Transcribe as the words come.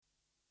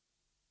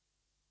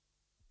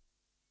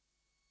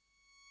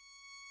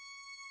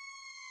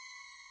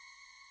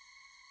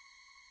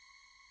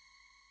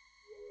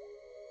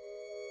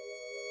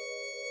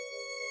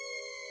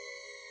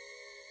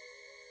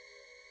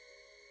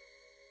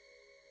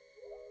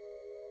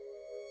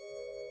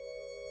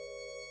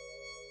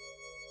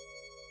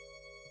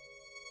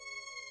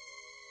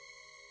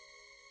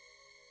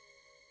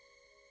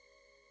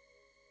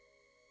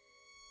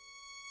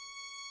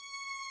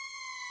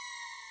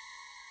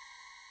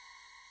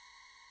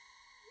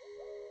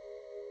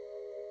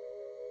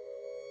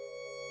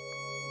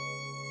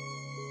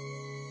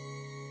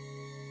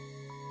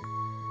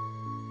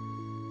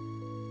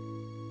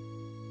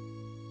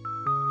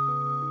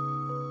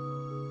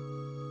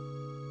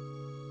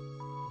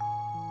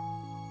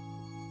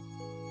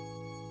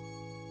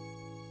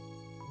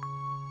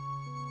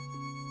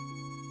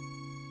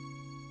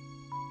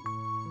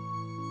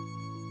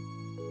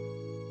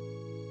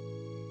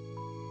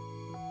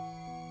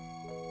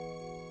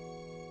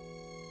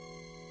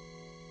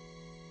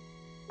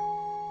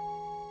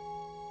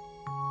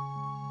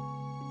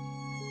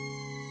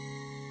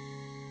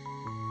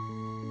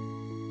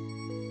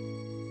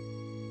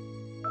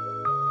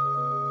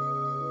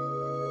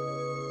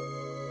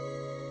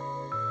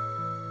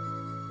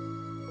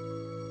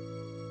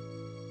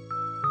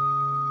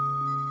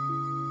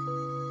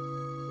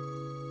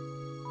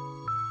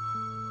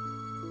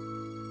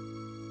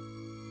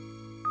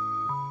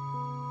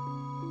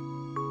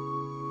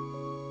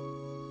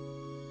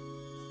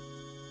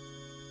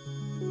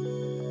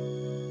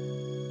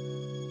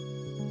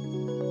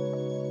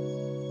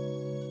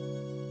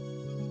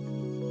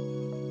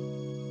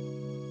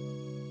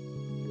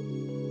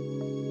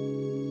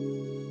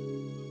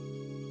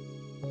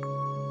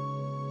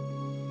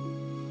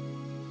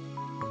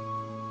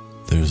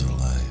There's a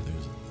light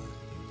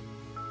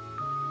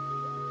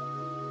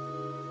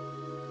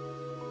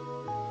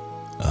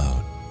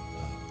out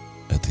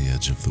at the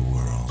edge of the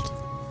world.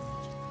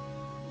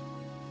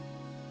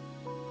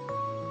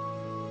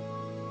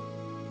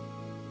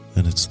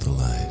 And it's the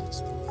light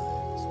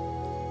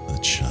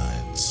that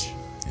shines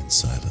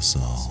inside us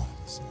all.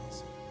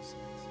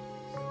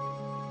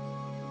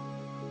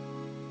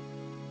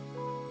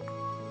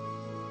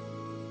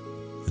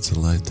 It's a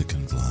light that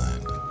can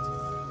blind,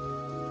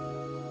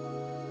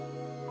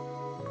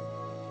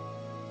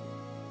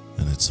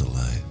 and it's a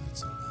light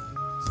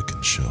that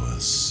can show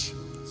us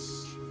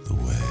the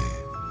way.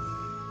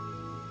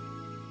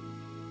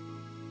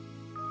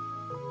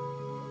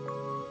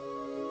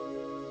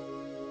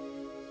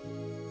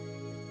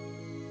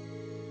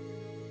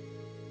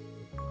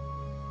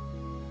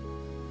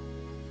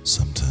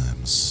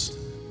 Sometimes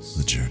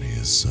the journey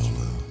is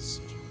solo.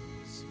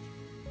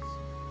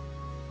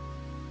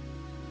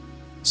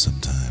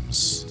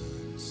 Sometimes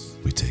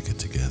we take it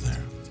together.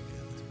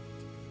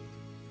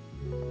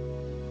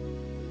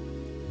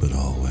 But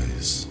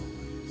always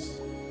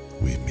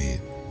we meet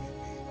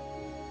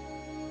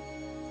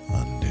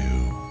on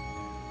new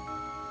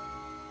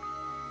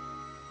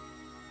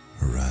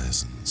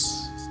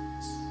horizons.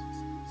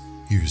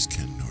 Here's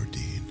Ken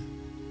Nordine.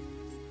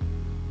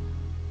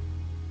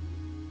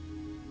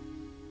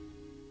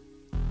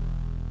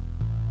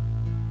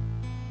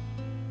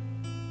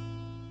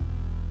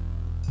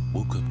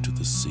 Woke up to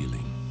the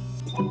ceiling.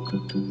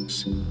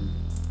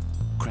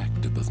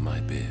 Cracked above my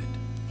bed.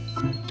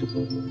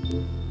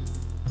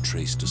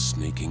 Traced a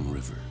snaking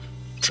river.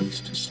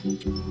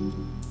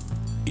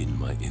 In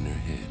my inner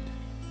head.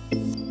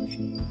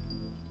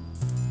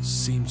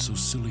 Seemed so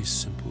silly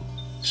simple.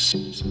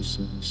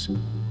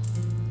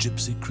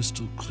 Gypsy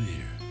crystal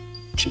clear.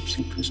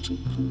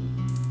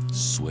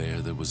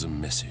 Swear there was a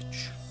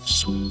message.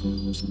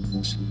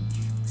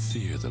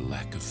 Fear the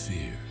lack of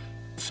fear.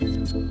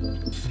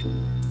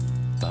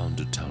 Found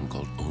a town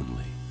called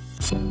Only.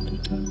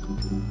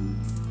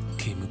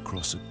 Came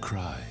across a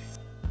cry.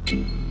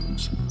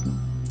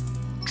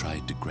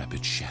 Tried to grab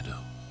its shadow.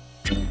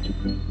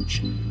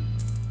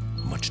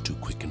 Much too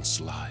quick and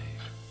sly.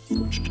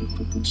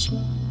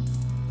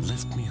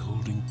 Left me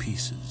holding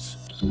pieces.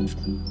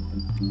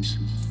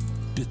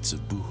 Bits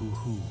of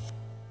boo-hoo-hoo.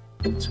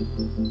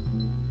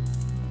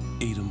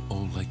 Ate 'em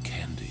all like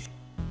candy.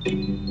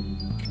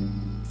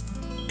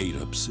 Ate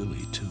up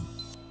silly too.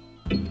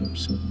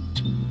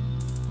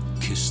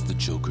 Kissed the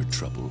Joker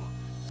trouble.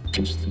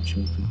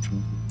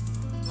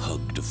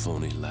 Hugged a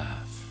phony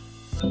laugh.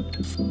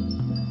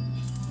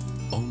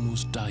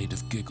 Almost died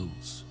of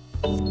giggles.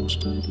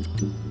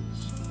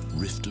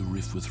 Riffed a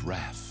riff with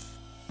Raph.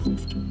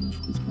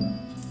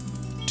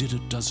 Did a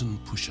dozen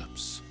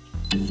push-ups.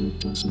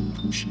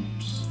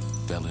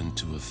 Fell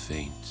into a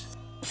faint.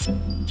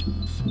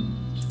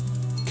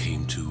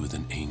 Came to with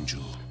an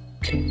angel.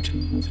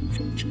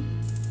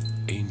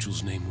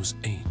 Angel's name was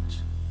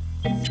Ain't.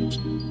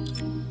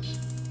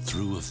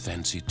 Threw a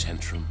fancy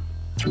tantrum.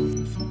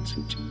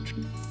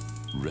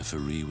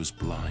 Referee was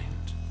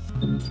blind.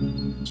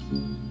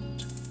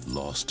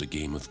 Lost a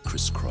game of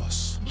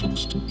crisscross.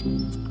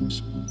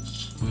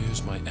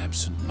 Where's my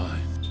absent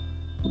mind?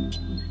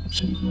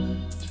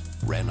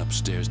 Ran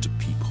upstairs to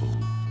peephole.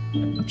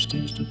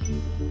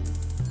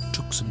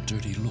 Took some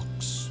dirty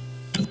looks.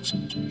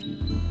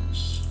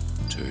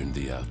 Turned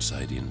the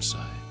outside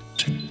inside.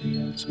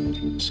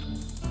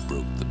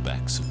 Broke the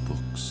backs of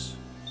books.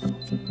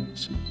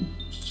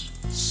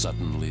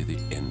 Suddenly the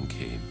end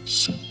came.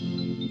 Shook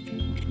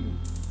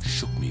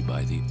me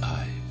by the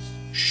eyes.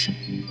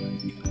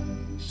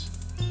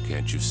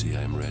 Can't you see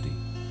I'm ready?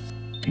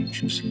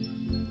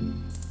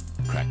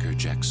 Cracker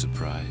Jack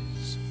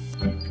surprise.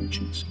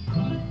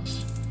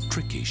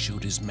 Tricky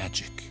showed his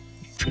magic.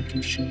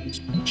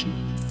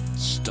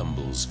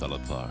 Stumbles fell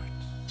apart.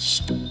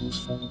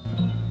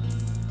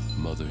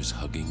 Mothers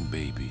hugging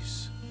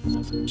babies.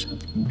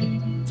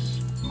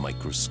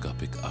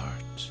 Microscopic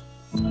art.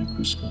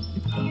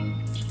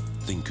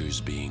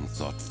 Thinkers being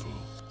thoughtful.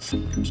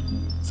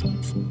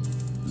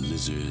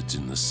 Lizards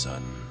in the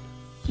sun.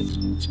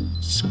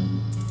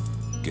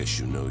 Guess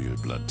you know your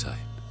blood type.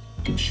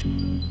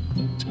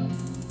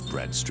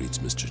 Bradstreet's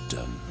Mr.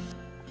 Dunn.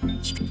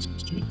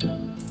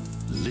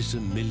 Lit a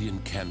million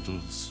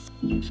candles.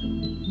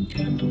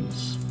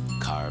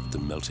 Carved the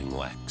melting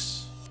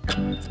wax.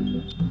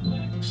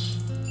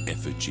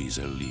 Effigies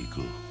are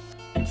legal.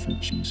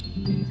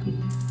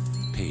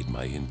 Paid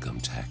my income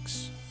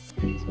tax.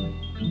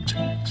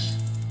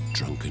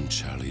 Drunken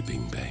Charlie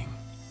Bing Bang.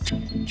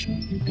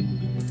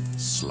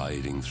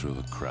 Sliding through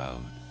a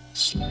crowd.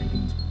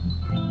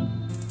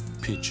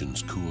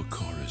 Pigeons coo a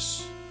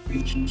chorus.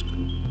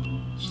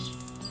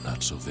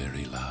 Not so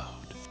very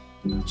loud.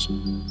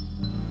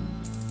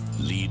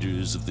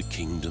 Leaders of the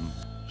kingdom.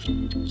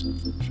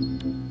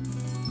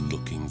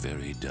 Looking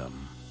very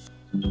dumb.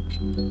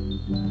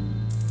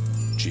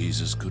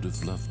 Jesus could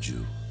have loved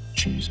you.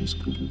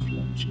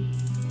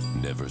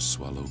 Never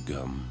swallow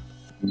gum.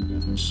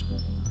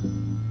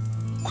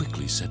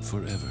 Quickly said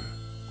forever.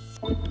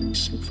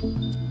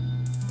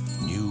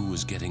 New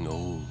was getting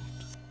old.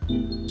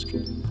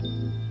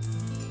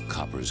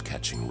 Coppers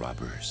catching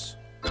robbers.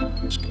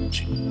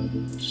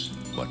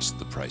 What's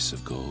the price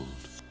of gold?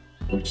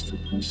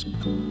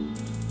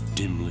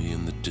 Dimly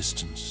in the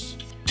distance.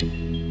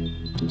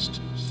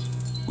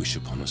 Wish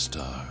upon a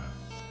star.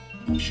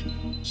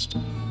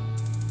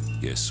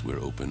 Yes, we're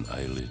open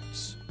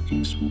eyelids.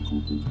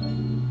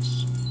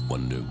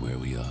 Wonder where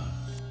we are.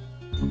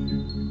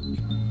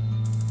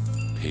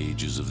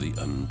 Pages of the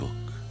unbook.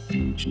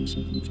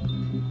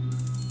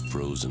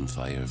 Frozen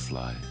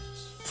fireflies.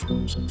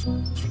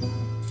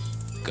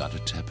 Gotta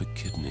tap a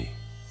kidney.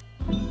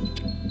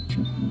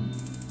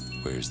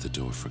 Where's the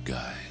door for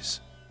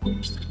guys?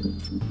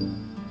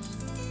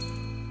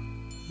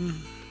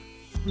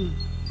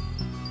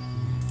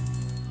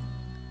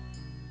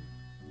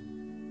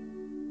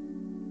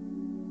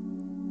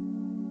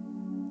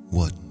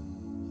 What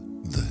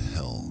the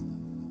hell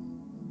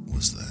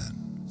was that?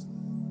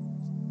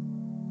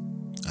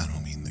 I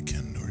don't mean the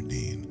Ken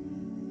Nordine.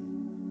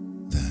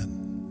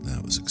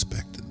 That was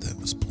expected, that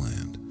was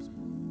planned,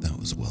 that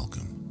was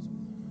welcome.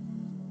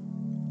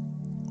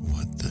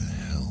 What the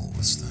hell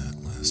was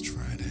that last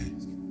Friday?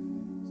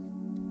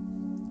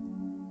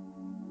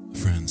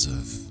 Friends,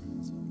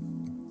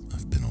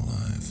 I've been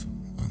alive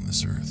on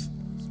this earth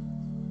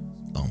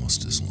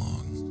almost as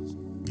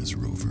long as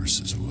Roe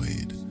versus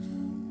Wade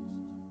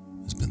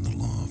has been the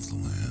law of the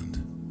land.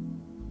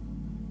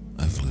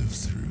 I've lived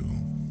through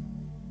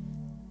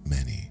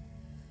many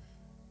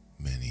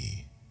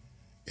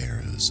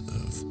eras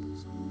of,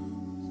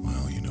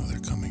 well, you know, they're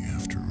coming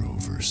after Roe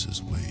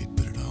versus Wade,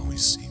 but it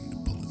always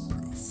seemed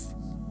bulletproof.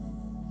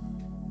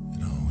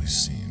 It always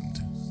seemed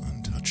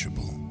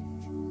untouchable.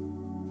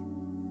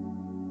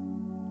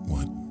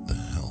 What the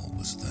hell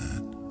was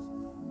that?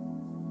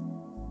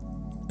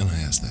 And I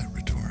ask that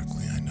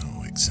rhetorically. I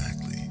know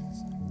exactly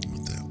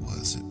what that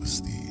was. It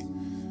was the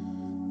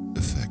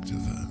effect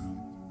of a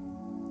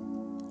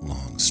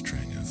long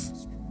string of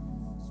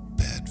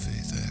bad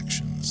faith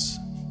actions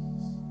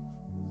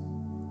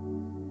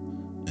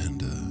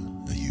and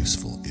a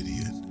useful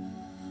idiot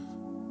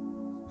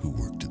who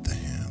worked at the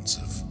hands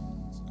of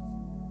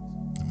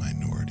a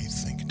minority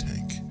think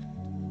tank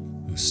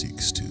who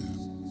seeks to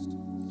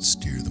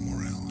steer the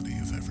morality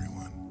of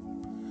everyone.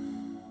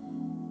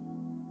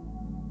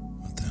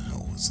 What the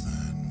hell was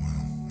that?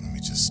 Well, let me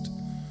just...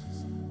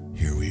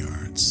 Here we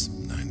are. It's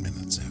 9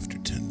 minutes after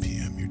 10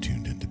 p.m. You're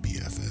tuned into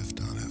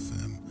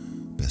BFF.FM.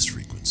 Best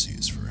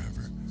frequencies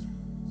forever.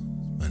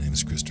 My name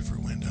is Christopher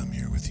Wind. I'm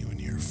here with you and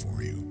here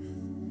for you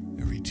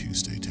every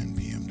Tuesday, 10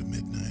 p.m. to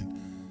midnight.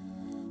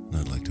 And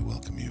I'd like to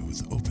welcome you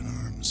with open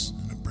arms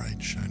and a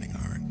bright, shining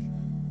heart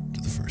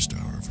to the first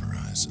hour of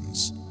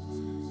Horizons.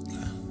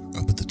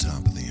 Up at the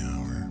top of the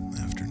hour,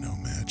 after No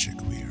Magic,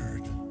 we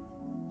heard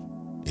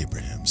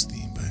Abraham's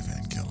Theme by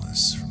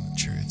Vangelis from the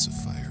Chariots of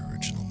Fire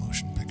original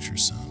motion picture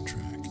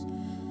soundtrack.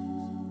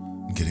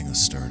 And getting us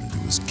started,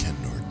 it was Ken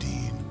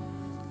Nordine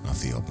off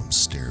the album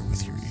Stare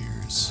With Your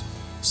Ears,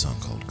 a song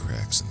called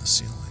Cracks in the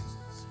Ceiling.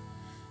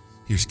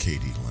 Here's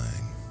Katie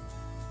Lang.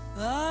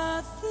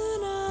 A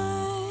thin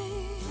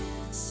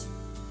ice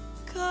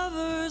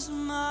covers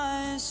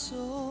my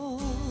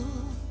soul.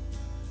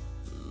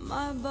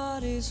 My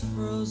body's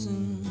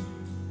frozen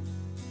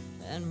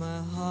and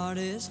my heart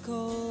is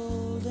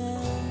cold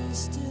and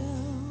still.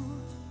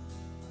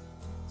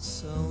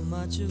 So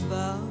much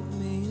about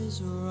me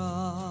is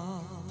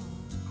raw.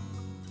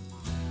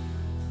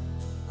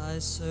 I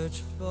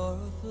search for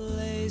a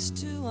place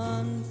to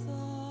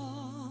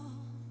unthaw.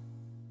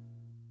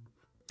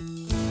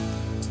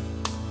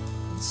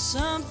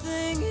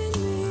 Something in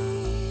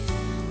me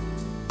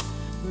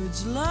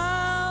roots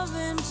love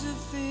into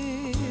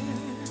fear.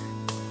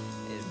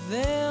 It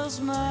veils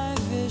my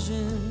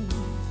vision,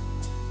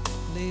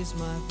 leaves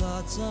my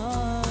thoughts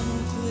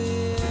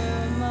unclear.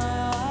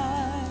 My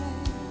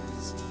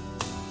eyes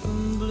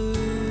from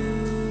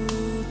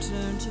blue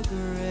turn to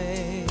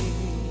gray,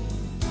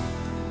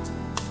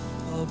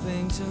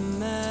 hoping to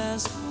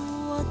mask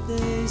what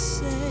they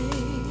say.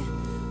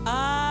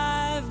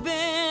 I've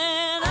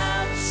been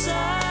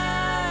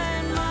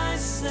outside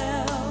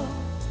myself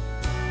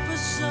for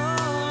so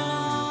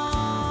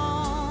long.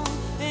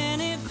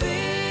 Any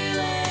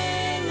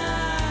feeling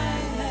I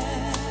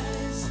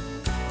had's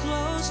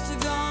close to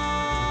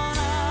gone.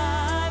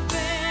 I've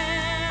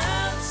been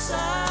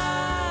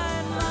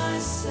outside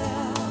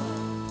myself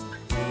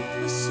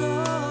for so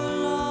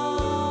long.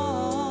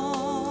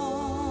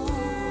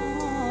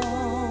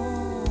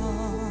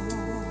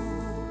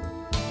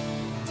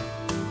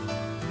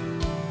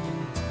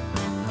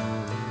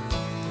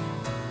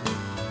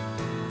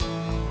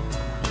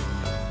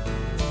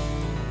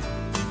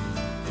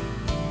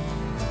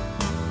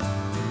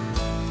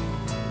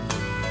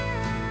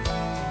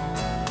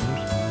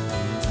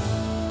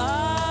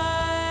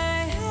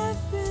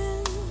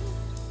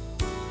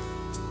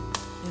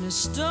 In a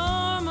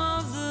storm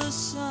of the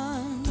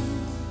sun,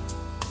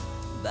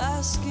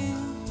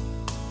 basking,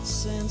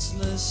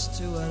 senseless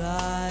to what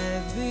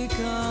I've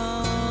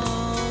become.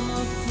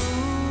 A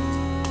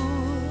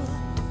fool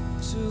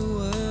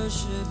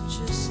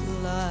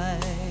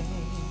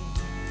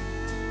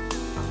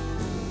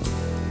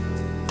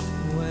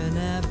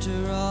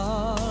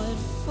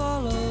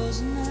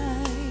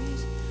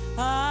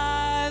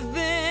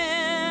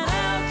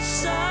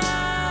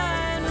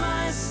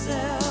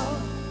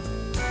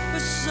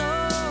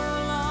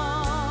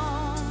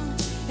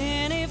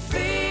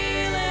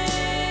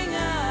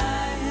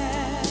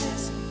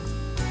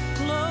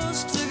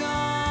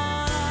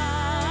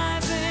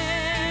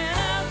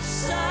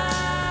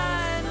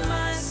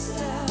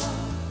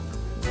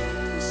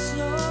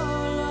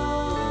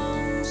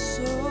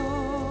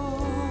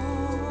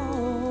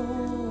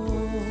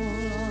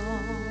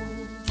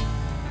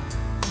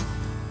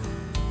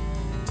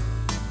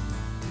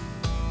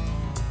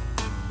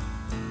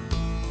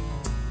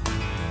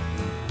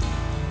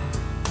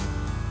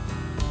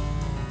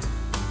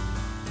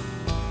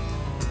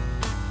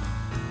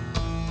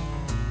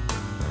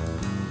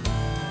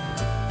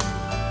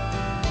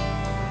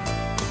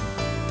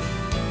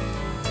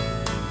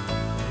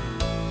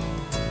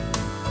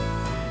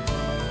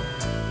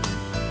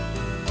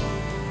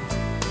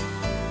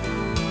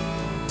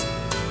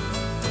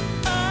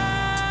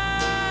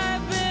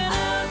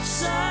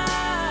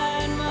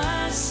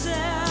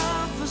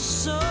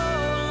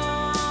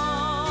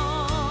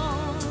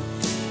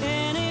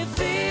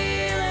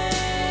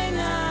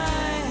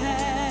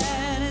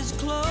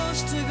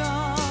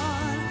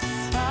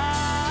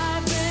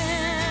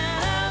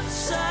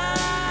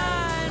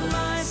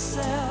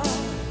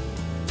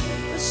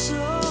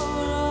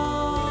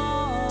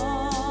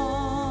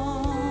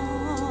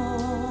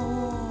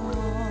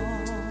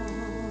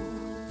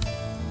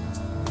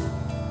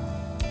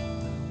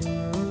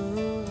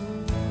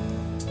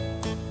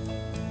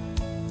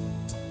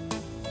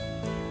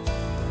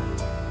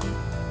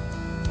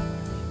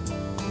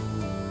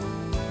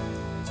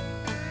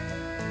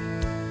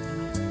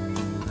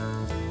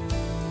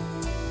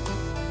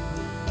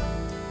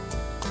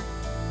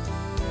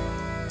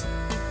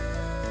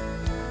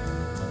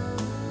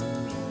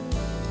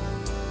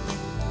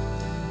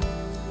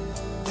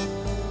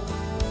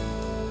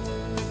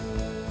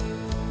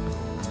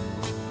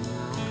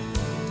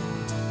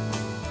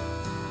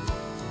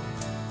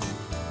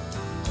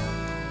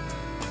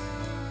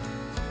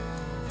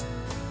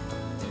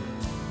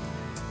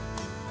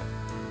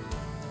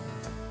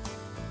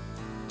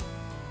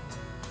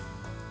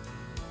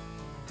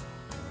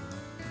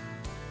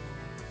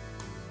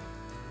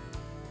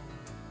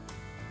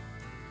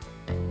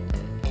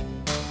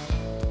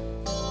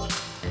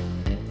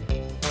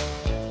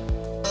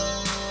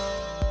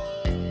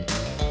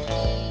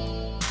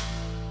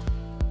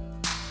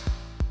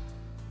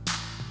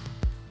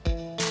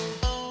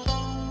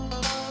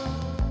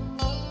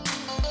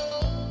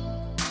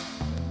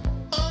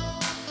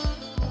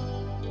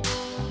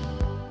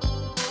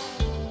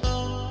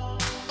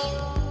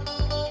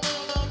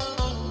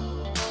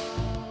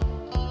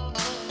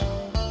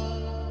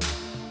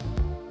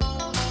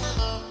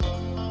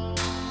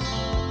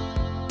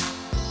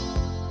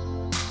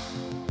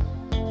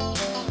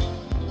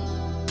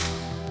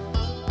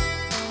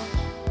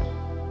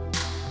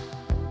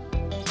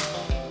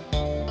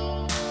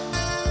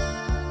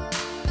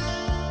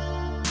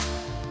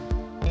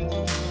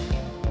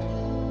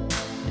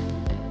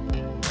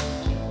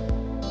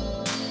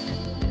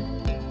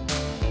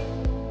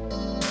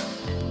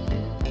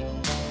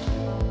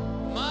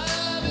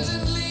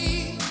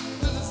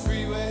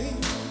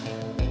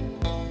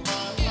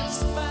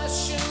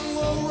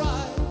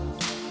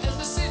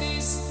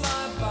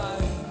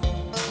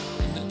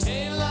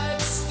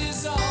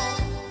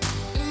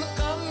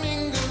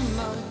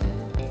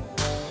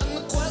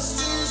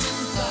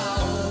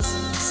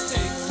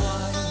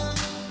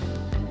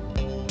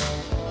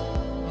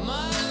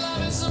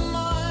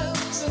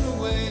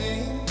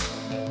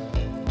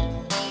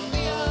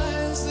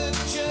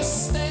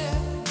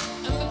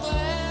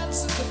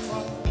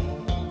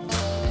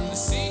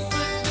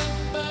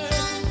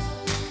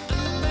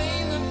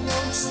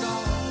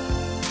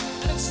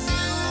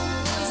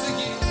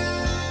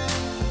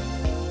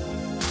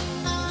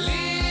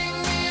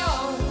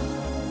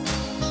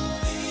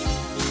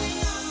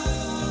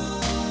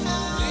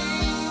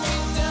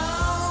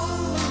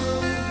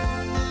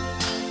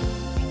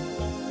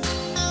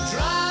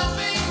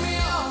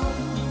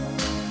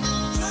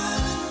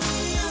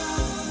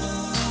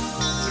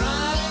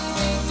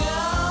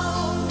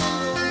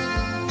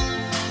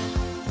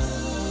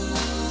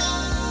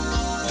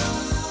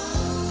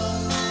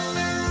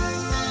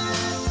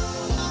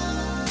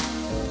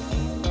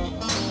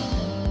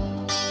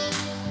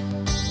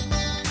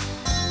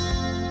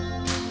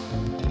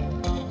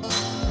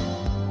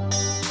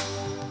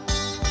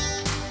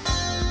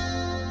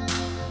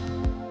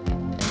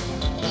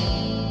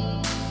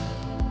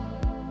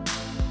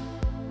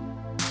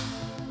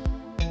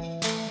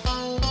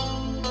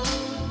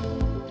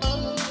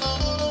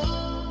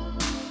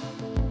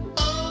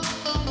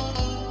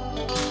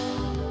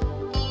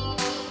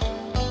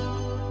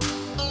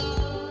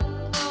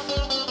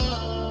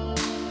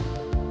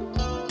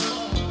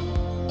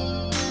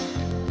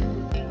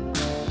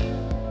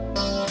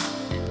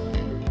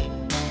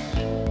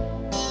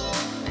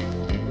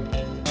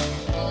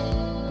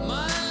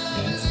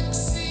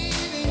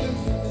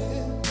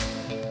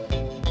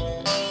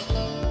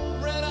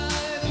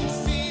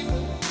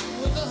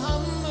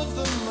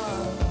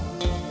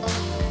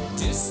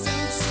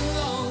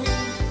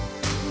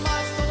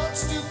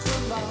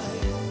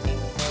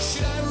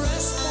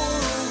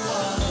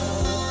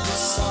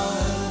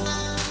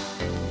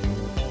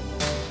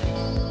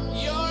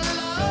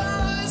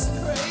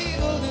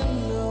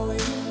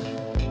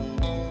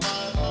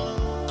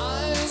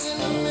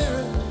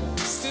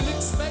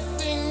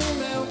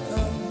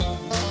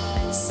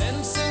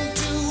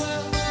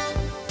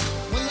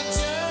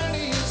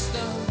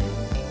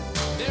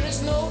There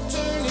is no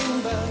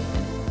turning back.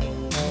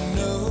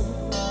 No.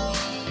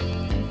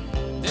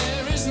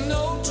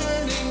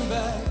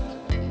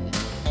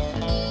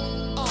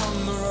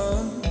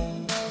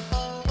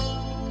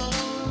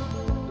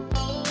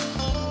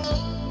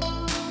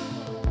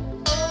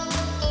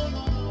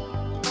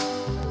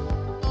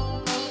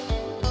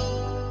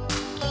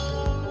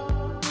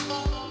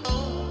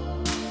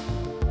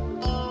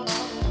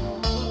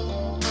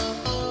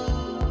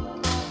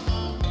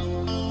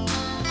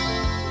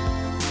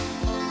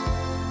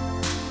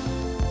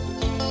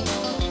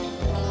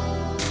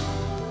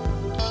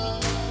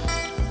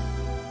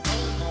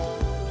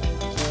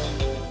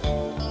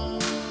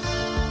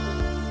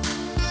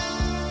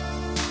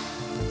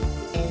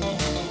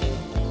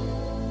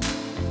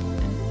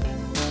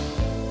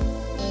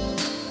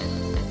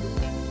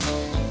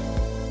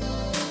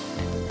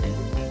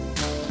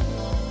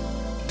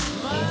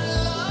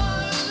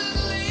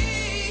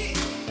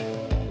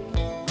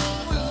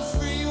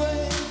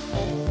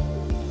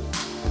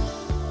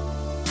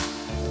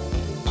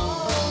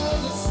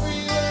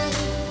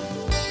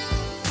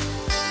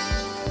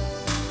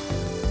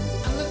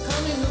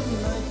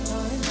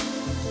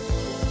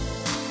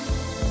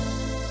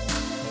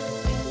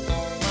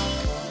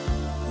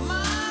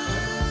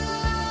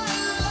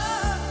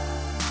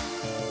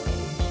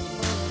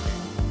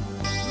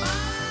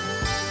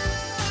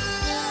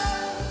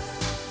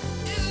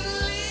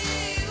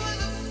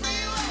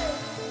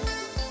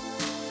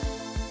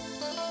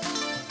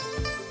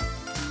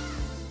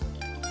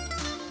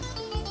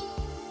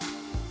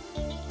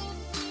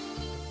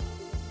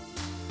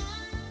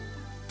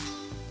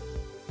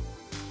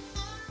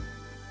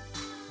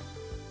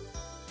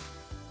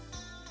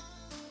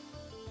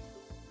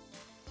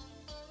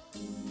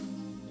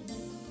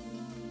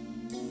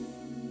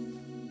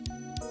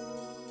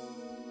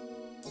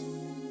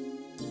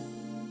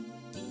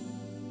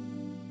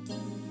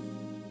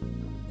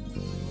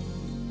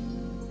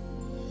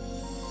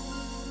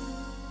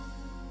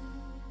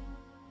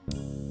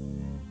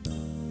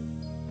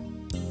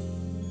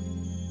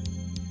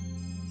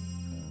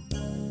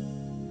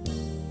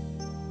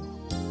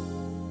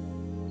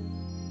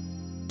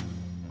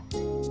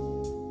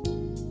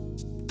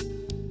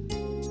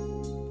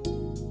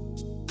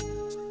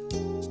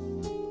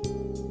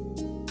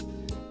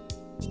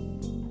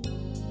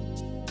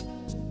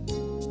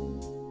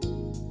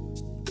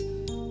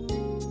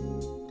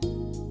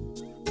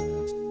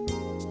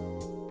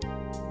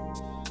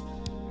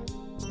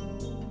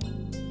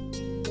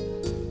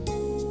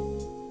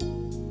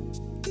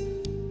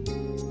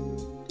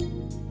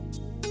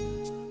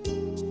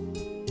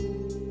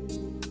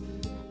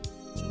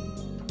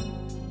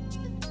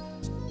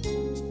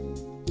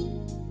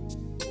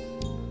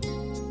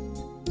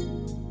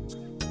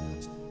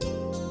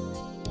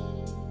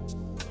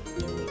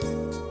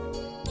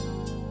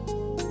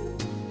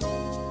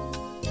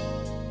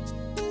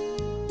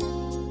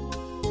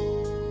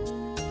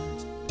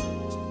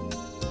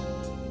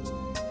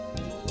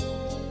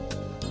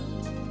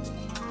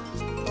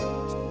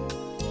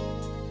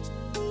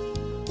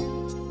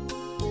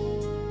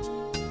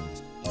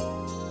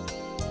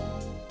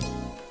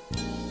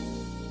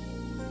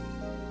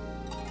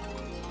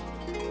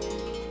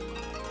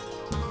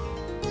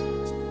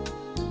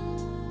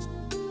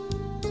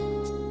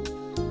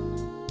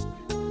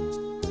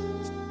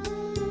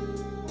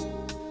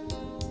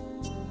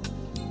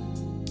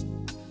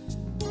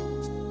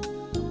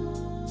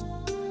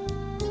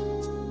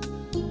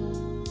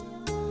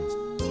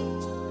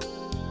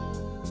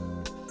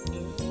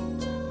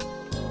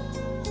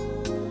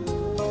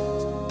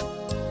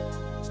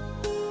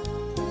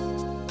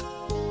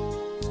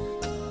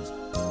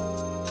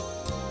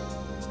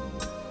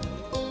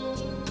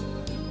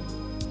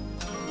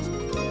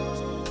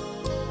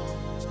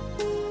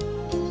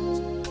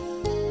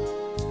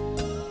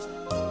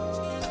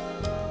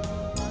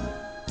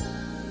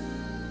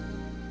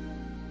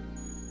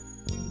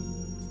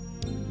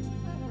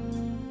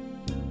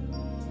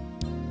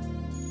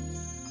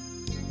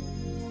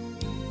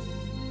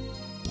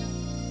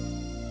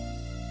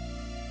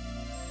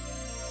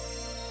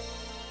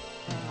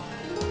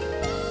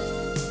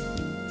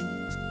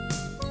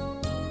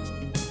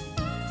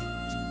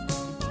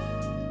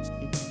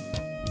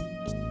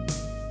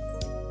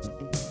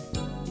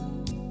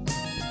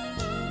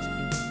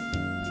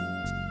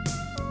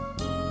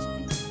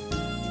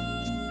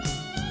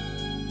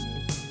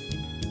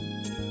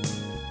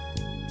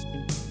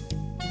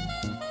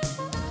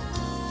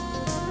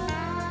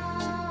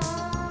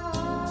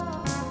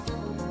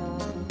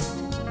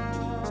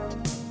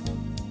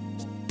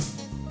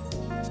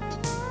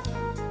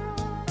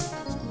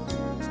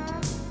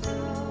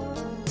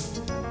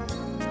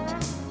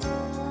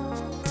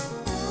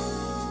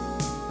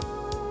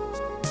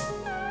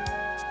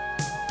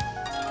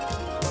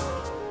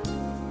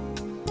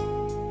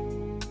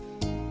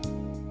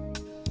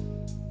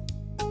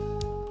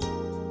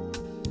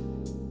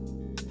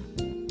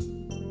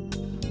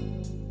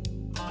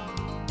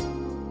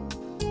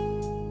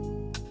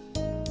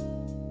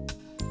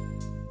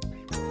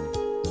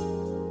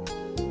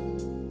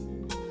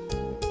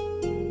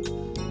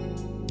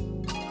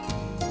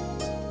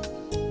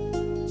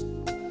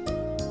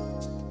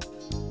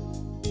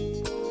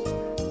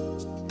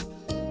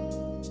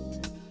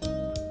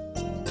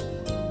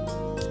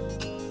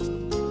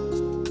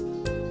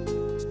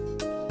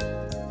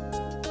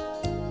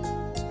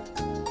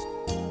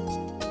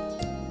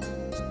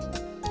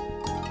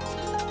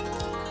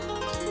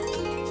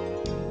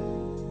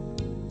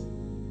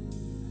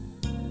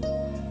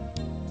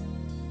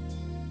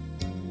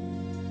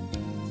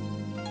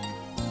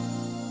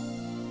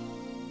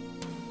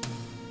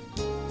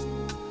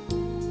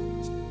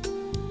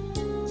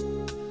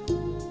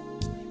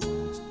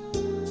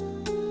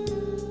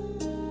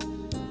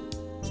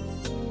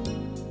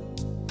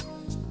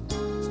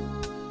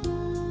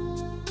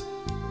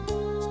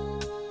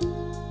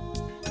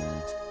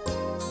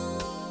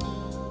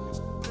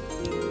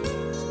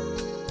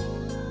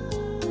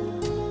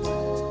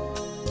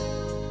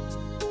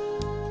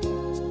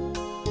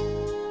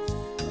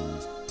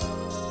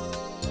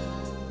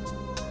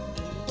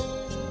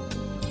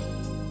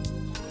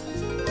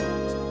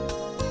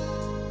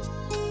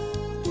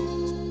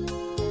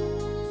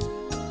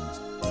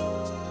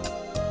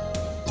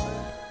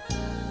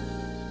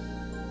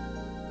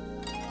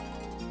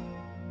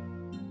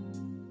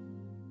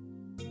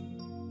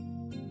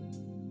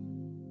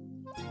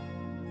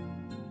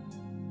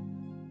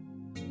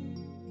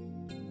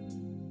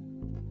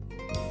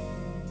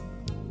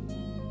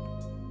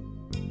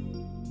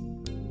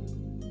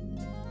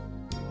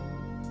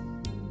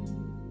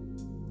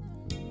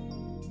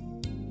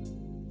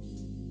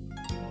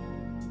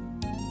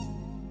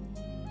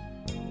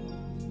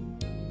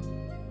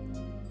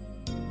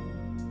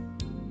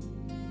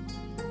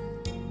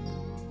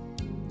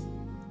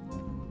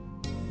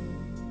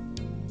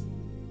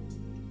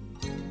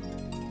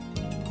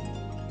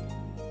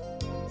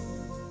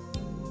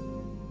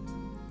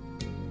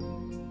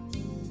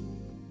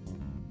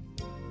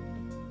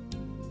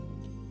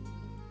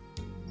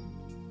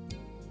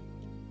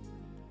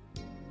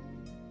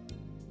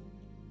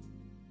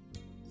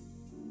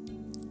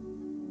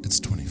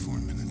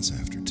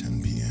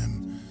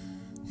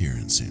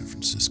 San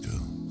Francisco.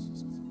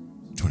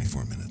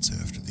 24 minutes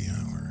after the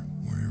hour,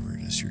 wherever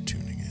it is you're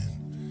tuning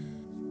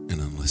in.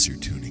 And unless you're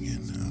tuning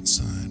in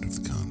outside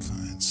of the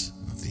confines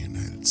of the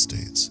United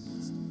States,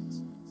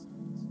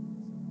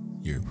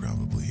 you're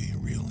probably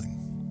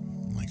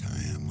reeling like I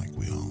am, like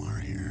we all are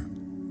here.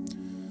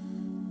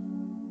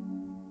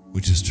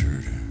 We just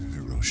heard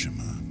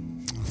Hiroshima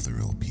off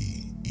their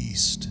LP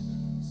East,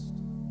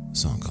 a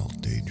song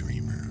called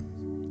Daydreamer.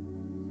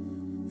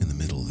 In the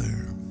middle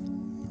there,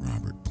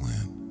 Robert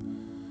Plant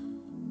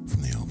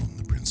from the album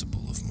The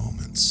Principle of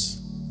Moments,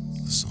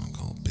 the song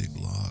called Big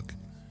Log.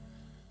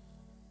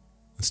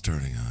 And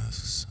starting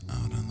us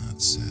out on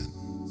that set,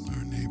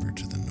 our neighbor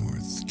to the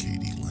north,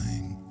 Katie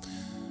Lang,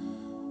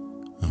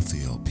 off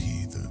the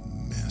LP, the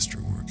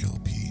Masterwork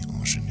LP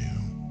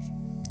Ingenue.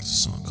 It's a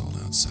song called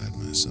Outside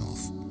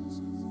Myself.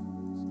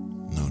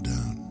 No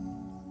doubt,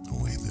 a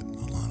way that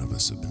a lot of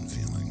us have been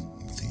feeling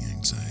with the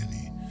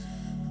anxiety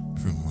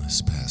from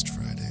this past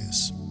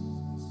Friday's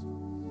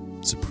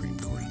Supreme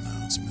Court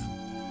announcement.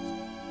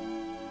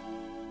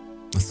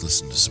 Let's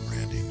listen to some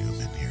Randy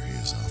Newman. Here he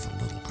is off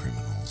of Little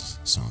Criminals,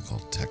 a song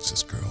called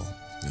Texas Girl,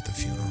 at the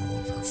funeral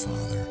of her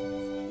father.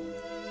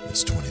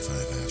 It's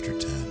 25 after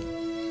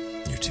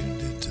 10. You're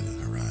tuned into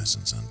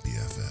Horizons on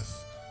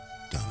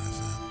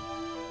BFF.FM.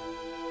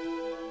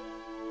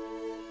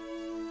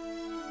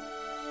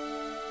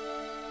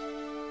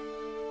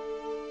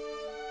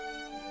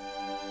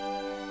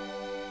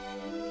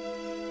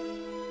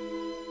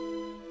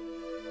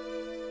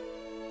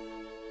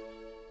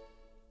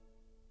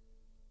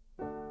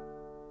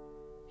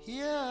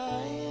 Here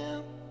I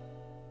am,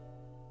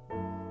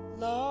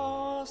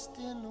 lost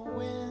in the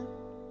wind,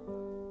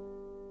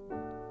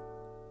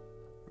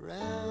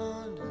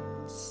 round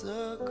in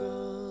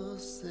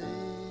circles sailing,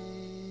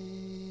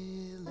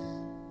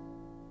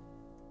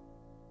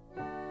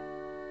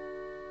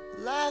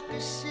 like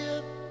a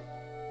ship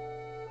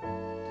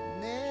that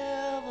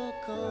never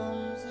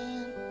comes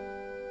in,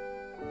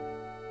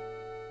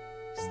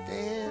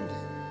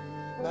 standing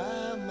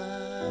by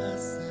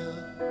myself.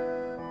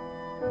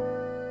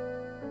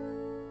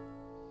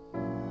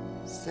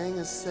 Sing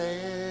a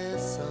sad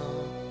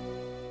song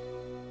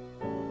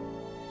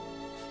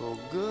for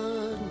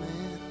good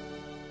men.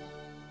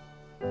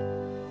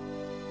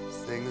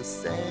 Sing a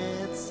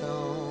sad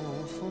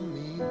song for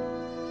me.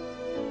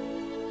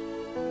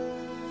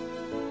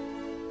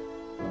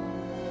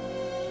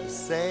 A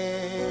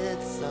sad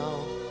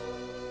song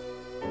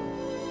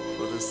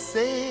for the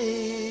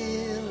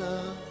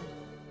sailor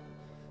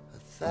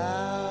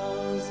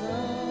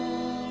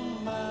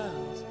 1,000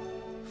 miles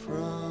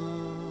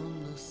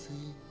from the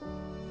sea.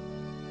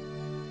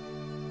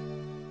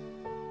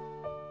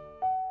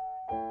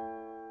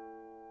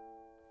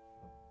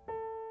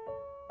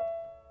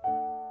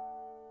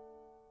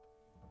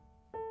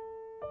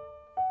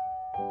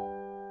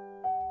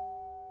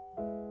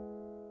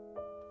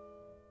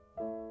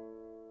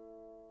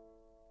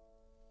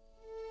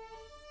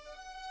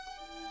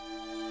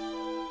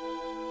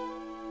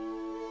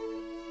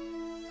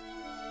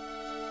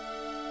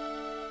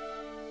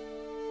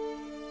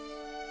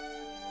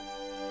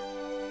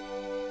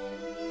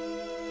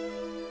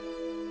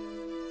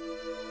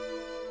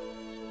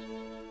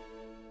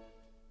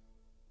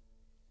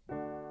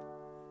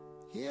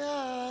 Here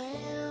I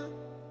am,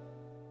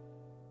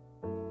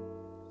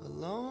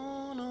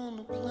 alone on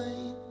the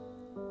plain.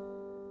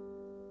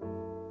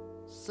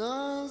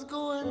 Sun's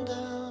going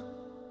down,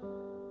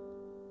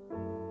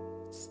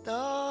 it's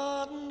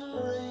starting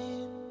to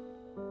rain.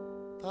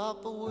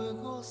 Papa, we'll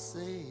go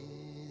sailing.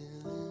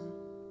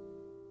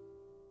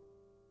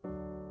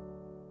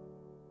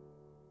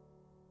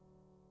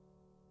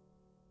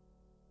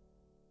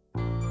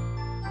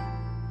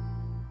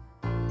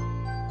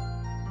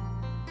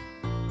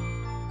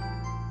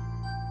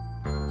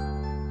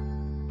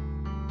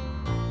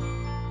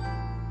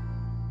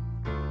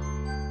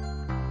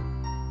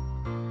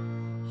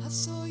 I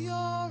saw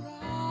your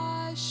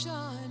eyes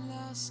shine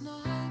last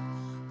night,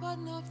 but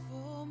not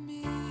for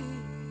me.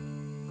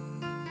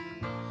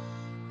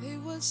 They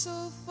were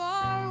so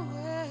far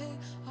away,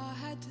 I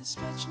had to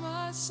stretch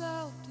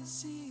myself to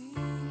see.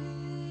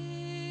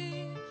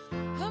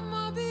 Am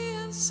I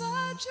being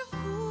such a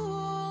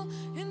fool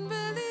in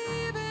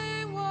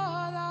believing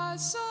what I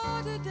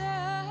saw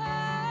today?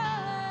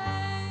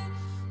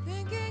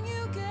 Thinking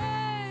you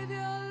gave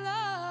your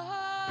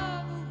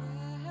love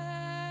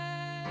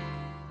away.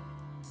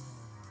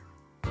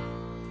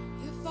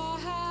 If I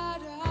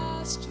had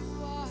asked you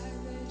why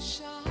they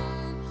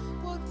shine,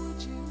 what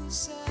would you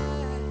say?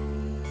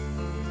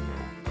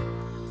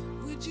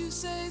 Would you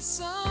say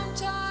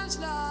sometimes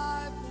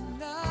life and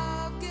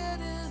love get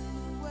in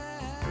the way?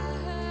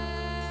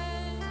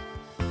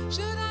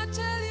 Should I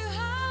tell you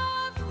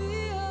how I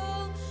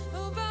feel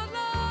about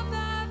love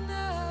that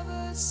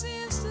never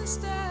seems to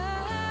stay?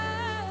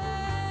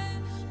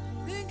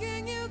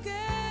 Thinking you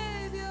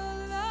gave your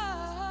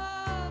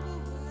love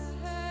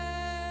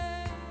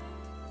away.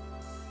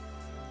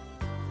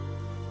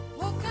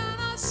 What can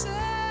I say?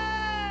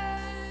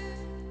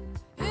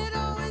 It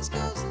always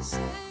goes the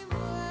same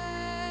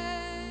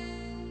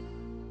way.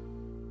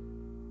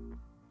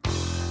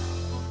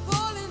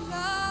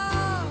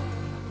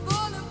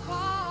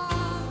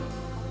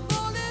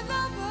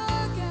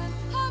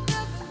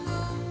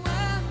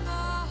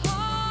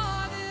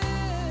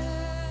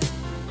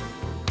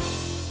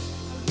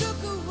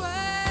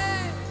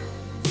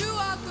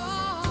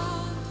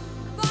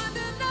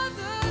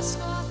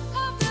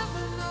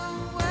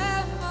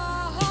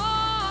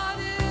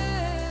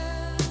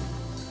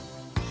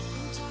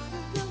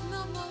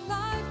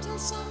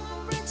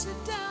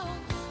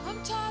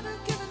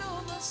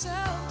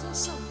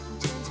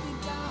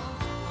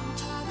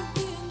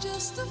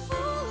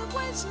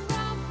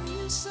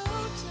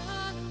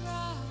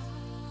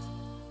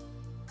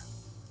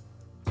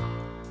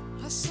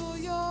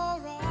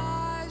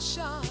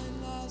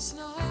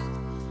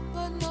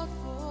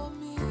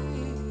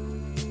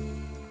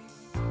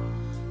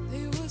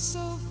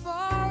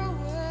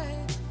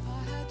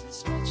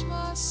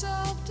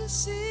 to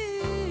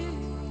see.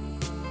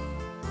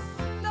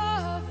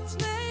 Love is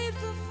made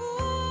for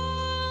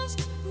fools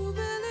who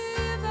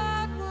believe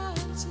that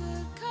once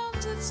it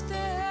comes it stays.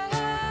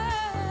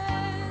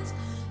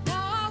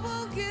 Now I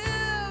will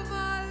give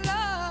my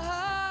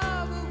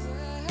love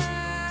away.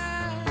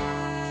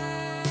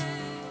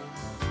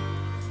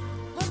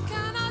 What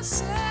can I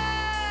say?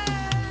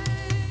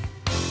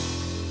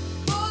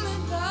 Fall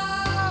in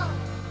love,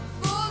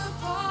 fall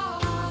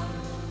apart,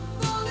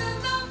 fall in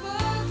love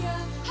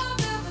again. I've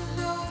never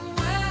known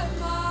where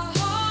my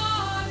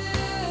heart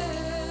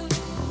is.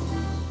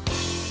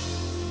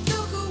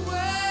 Look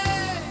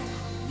away,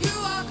 you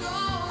are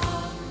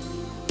gone.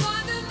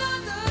 Find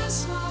another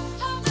smile.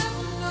 I've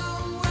never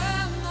known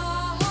where my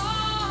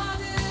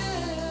heart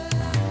is.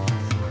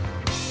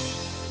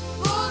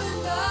 Fall in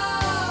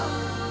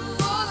love,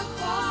 fall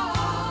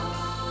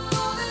apart,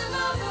 fall in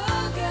love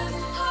again.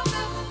 I've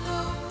never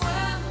known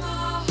where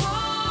my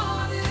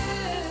heart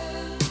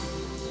is.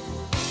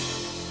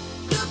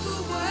 Look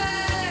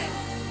away,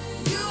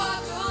 you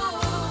are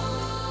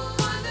gone.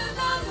 Find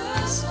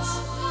another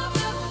smile. I've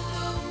never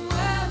known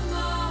where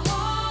my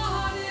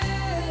heart is.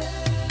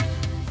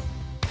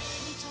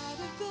 I'm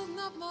tired of building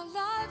up my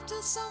life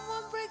till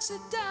someone breaks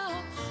it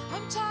down.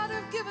 I'm tired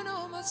of giving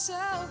all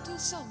myself till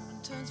someone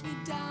turns me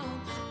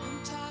down. I'm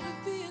tired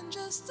of being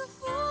just a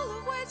fool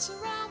who waits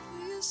around for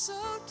you, so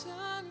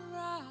turn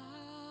around.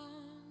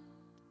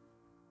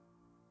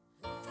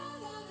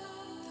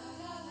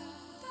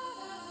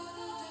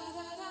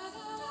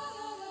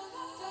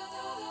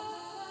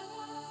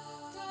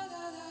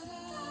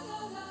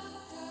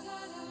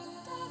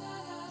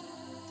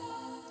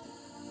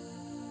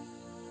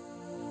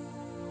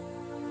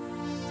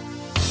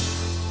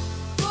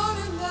 Fall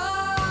in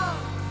love,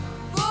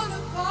 fall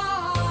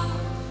apart,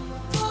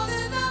 fall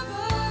in love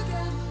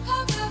again.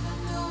 I've never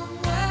known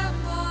where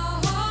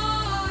my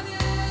heart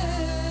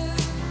is.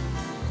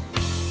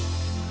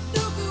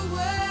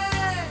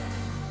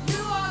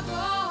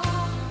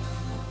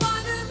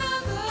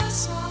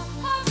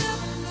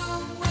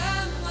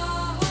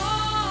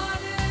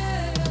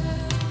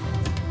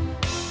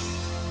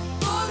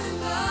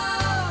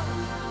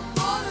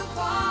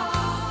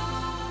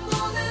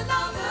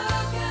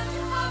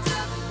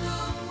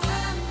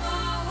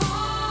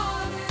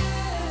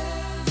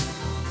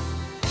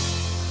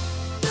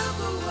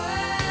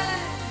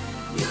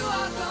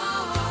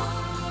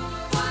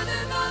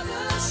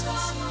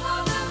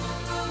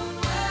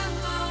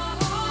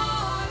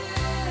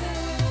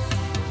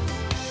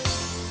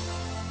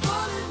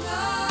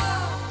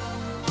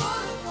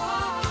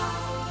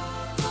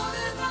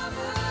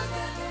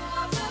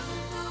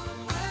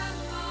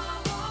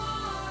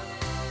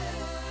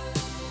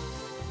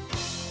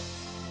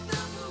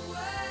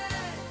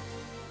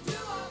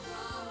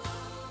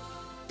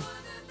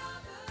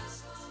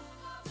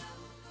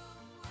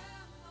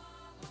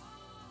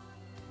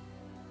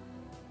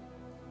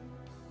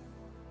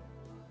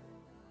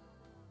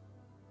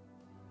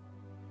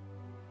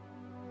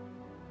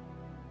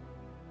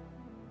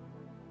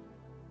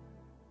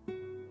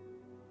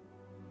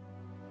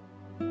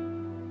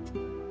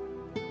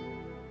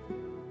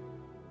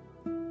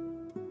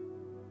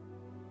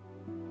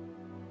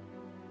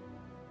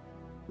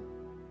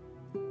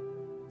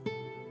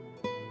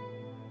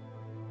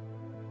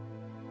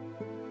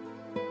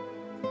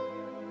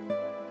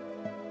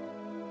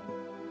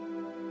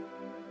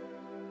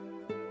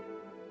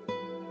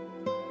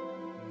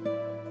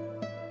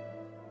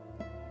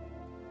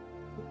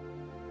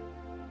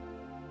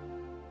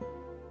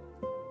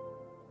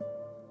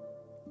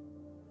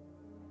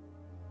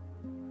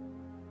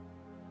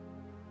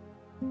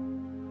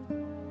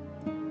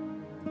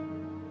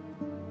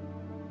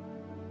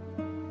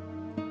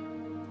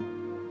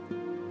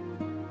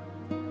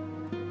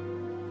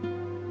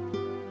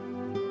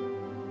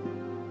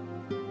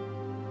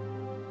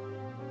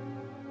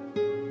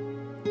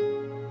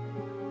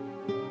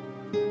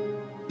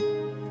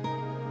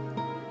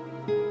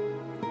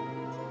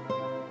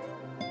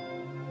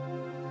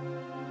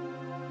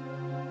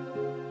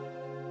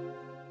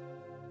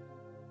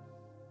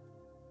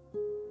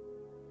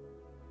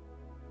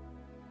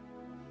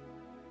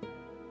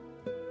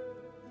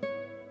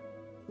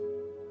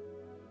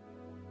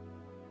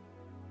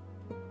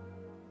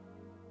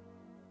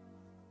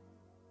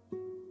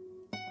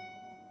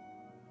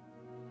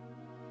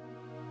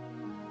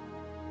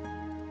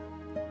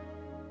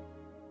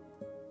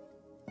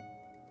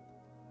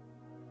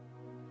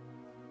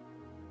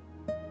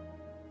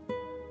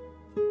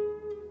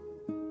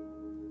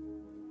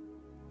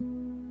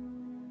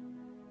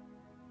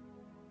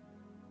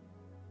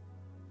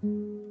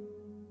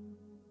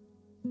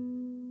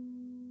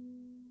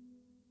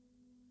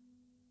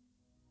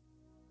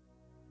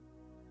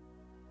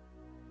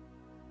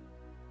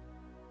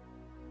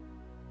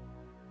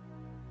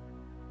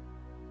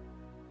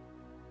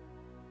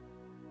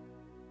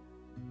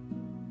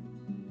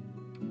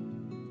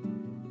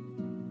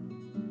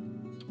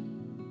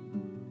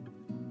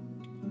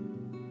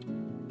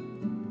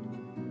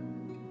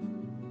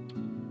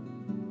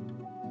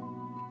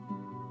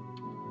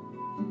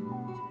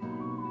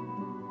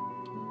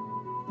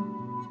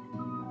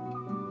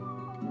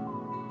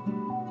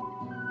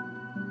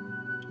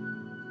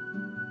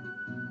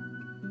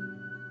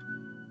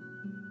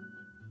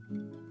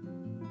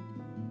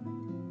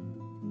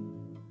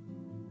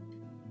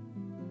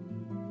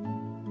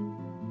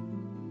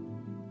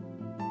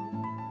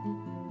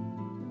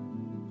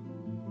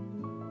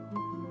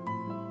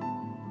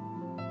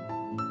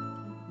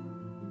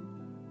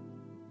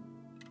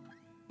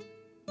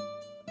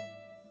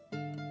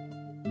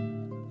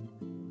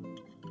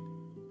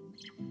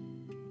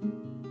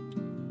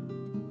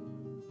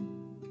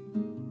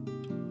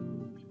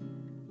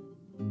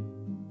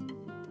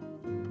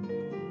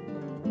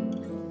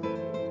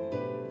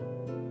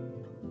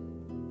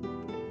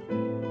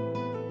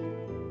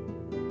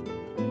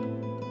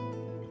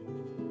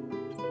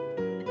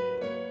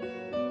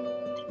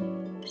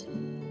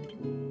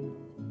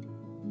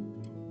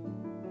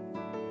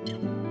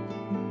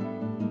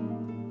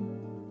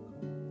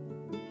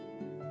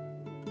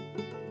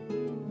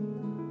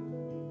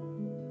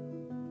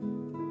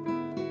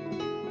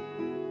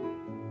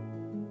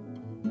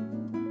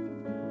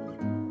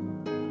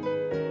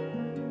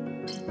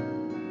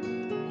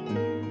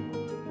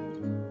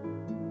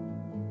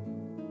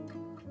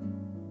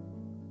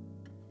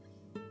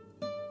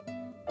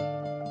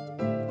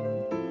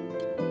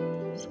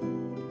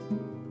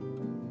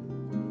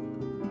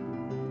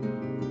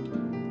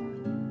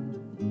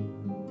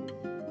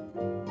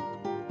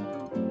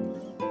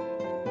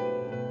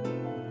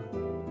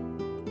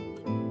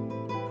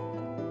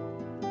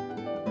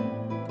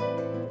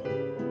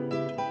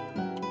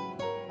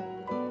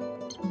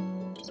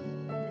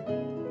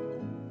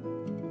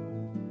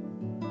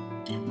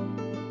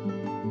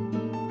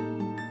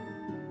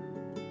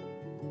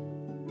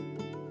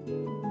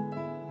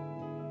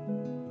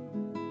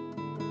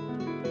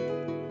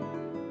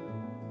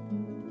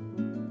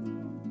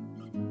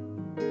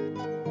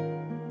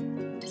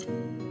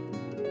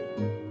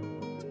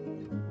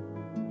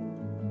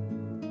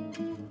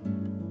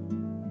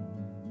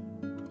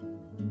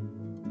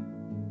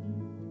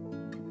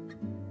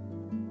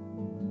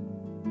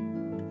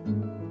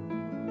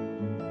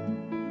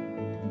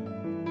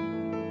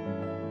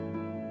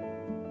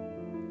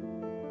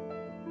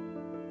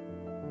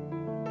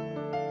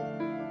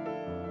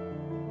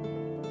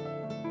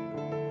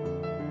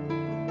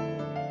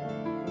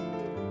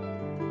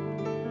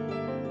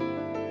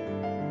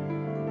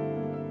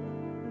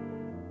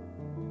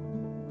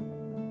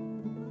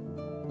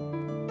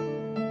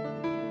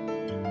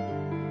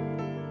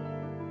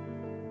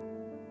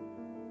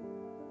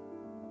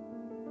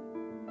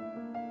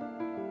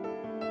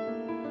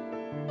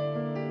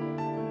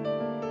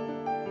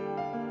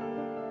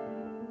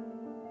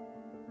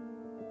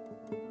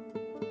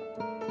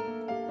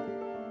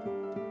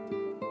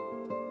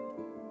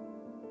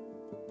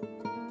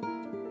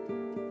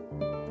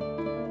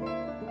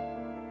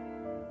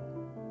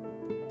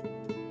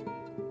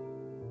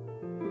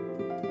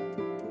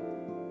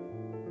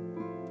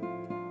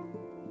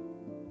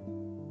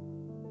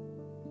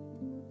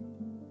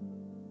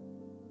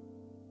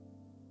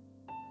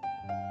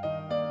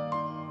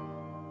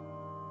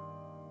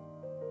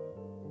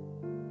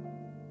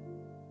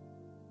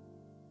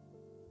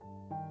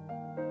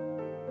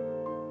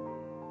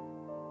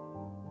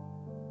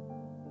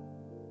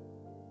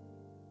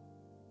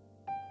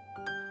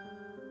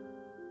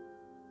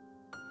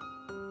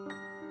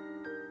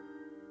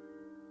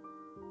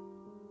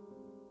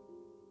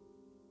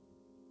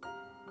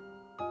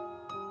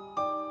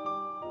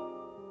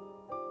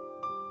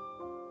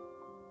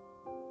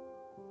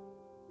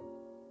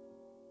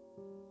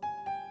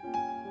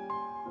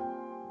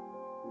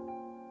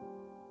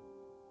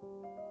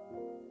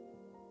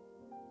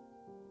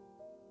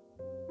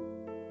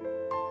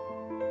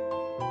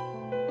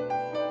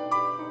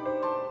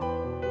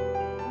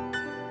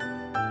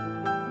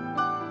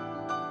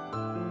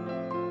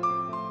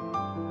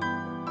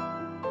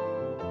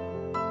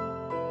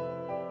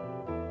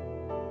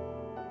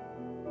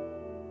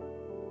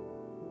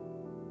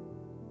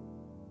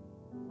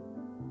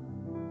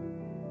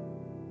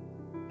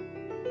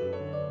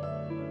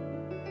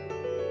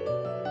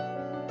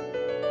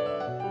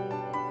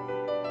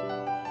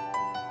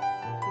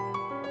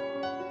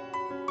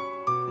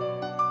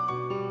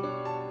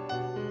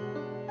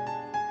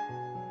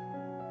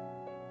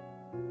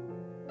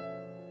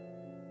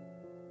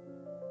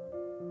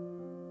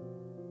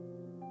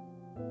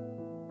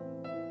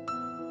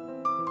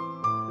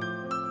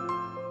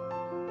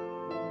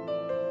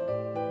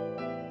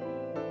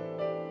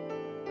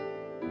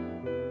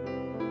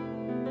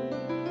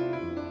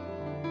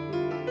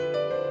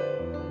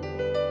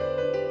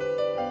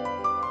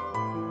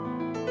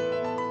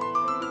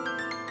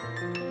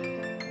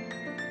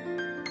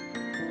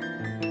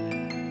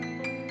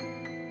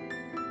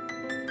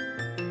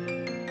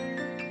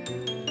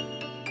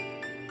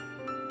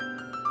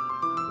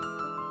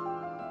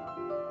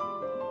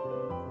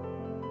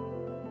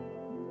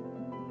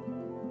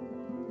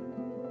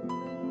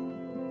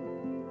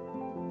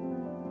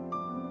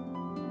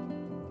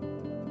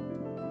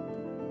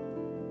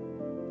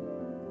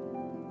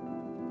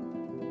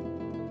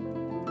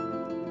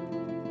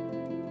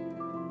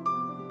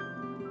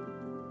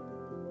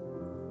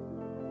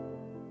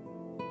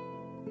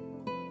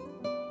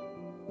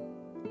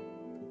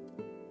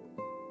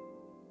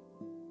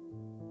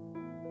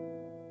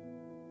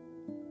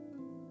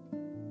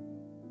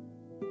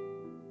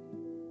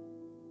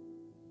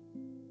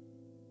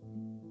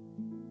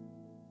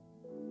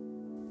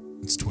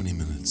 It's 20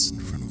 minutes in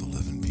front of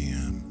 11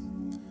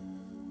 p.m.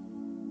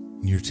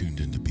 And you're tuned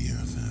into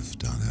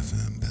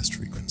BFF.FM, best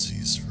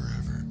frequencies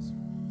forever.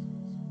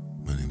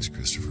 My name's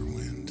Christopher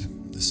Wind.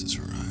 This is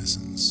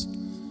Horizons.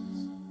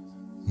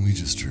 We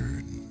just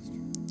heard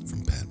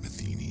from Pat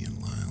Metheny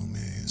and Lyle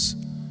Mays,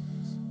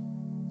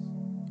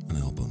 an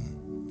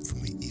album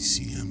from the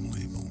ECM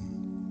label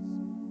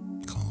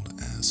called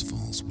As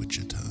Falls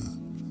Wichita,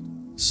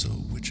 So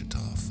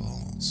Wichita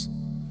Falls.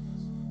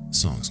 The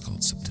song's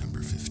called September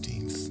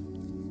 15th.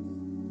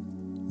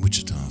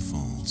 Wichita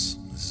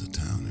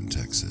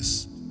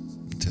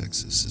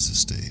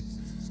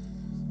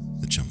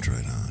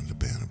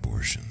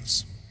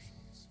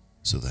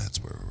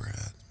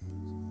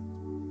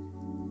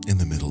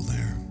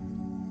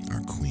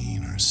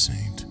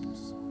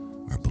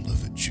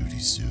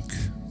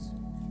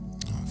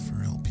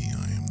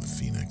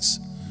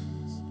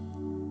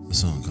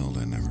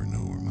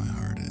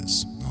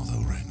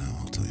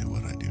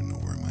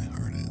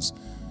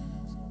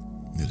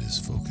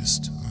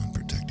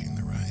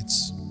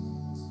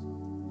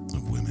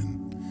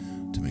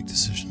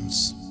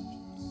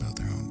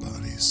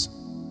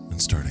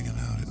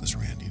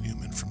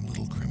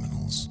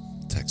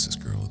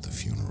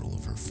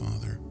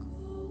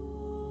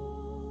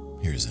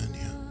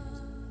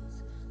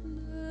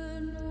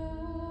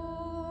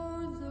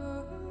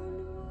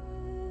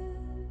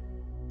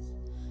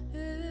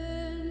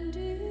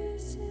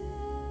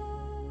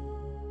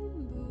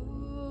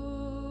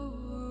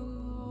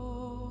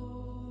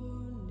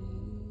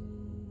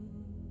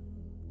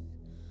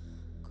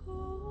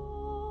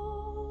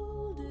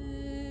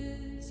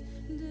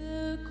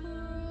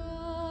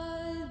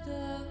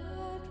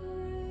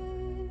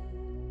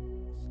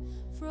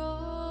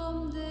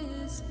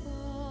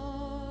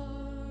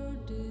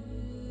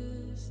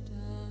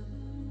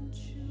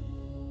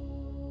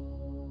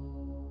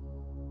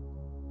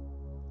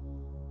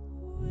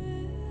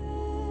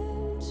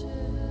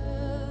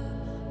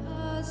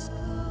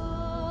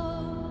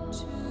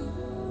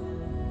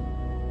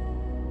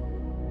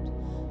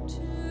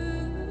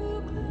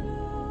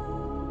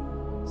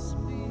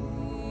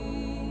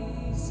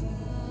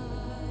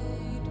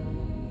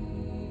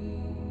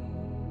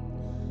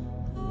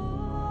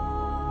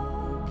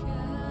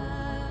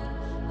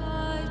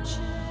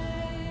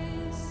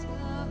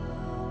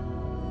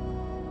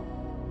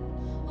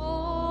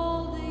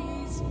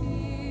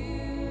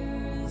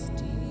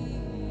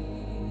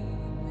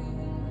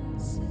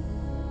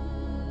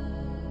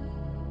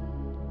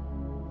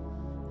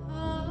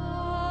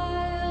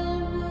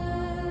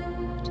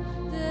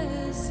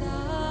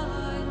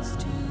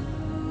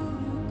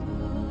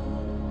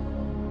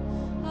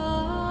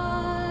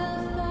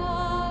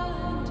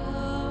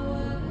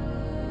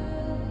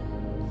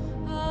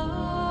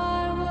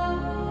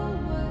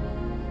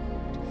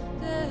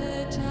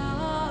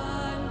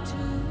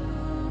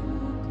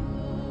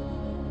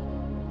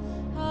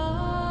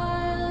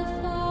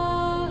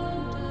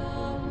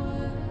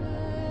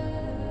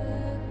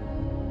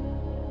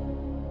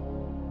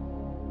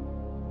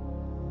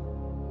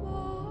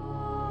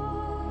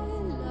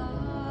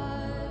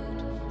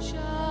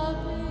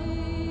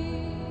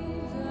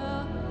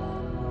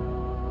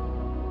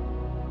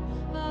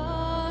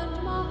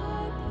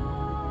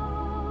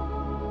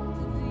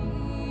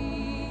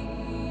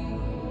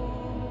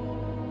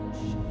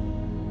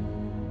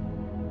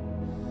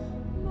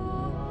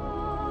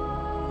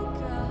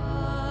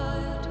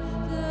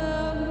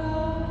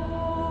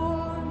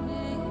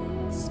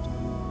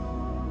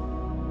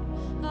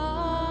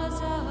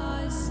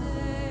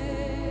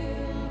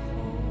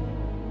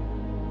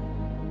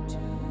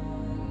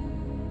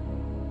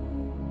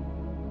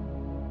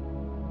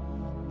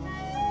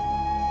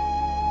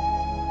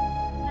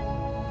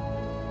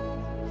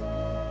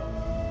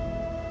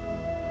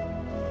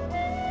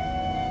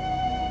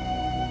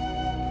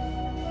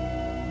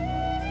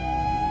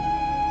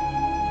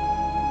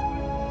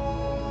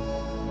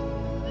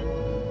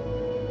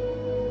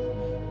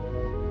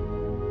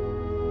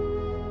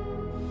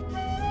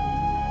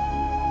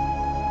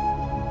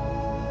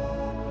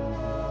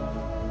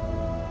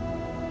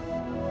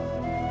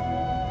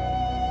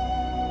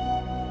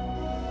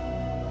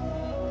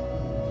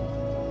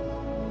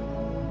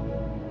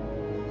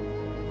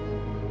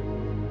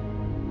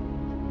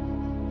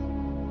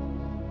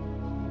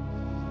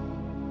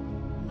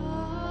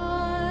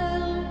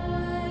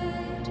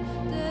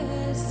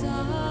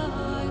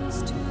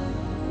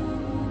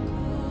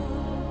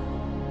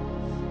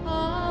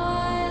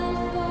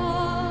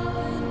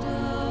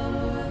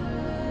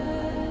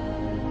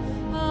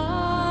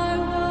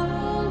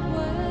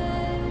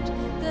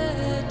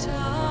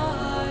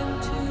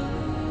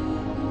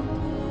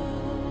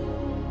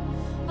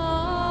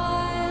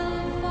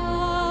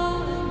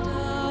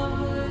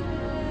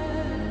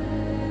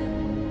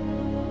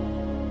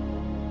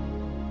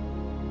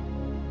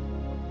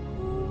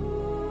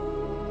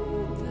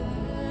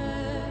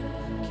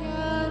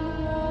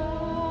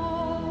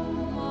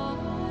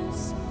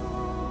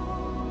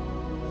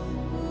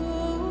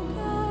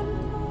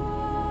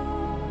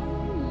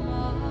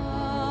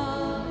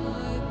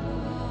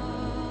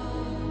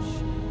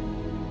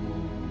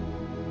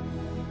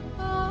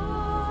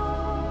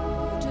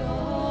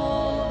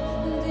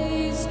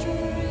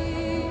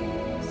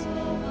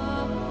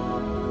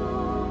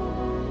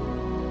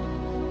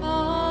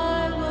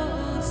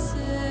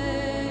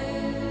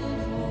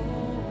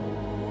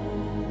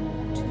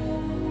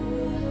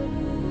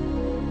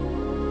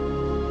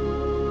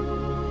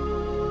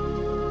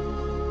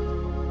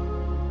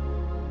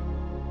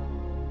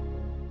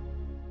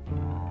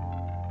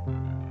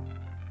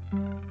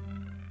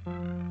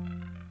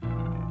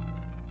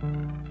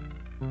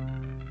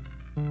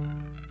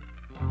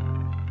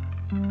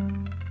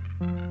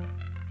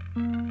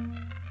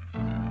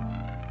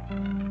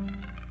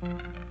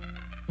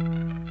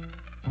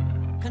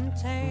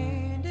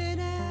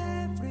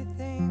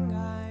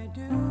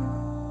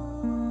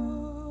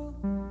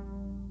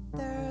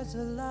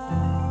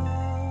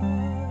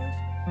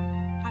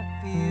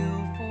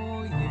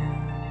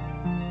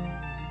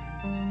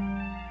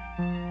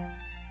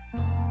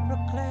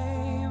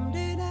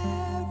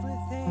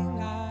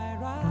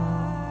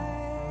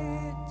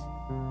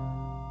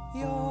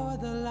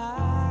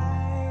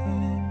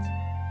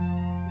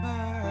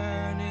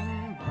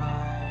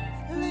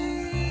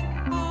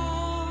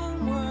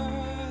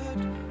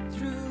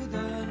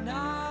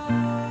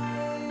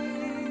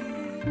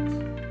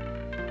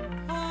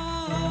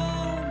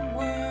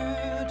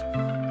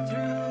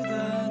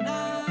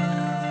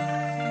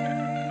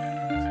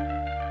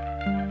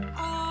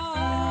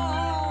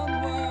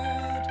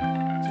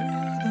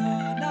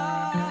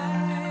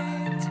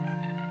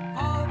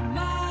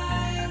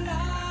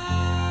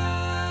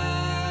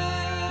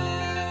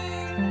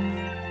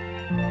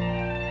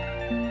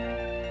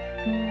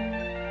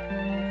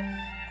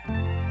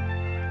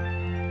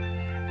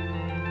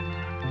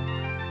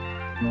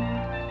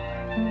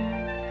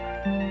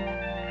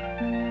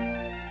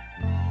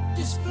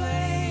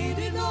displayed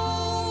in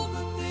all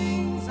the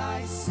things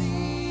I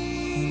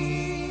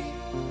see.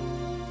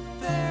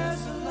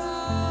 There's a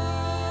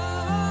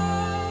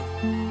love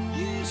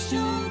you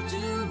show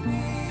to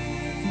me,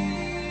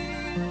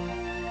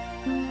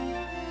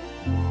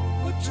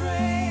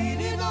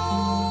 portrayed in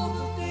all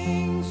the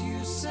things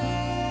you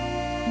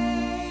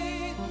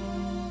say.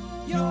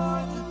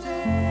 You're the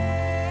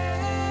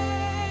day,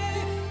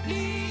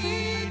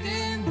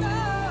 leading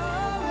the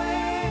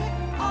way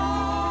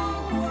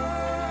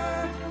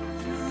onward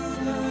through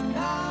the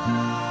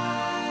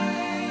night,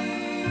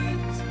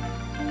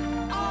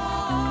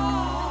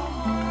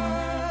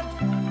 onward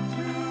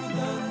through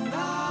the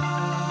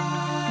night,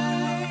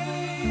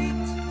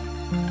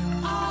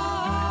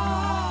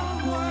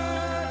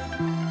 onward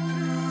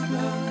through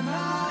the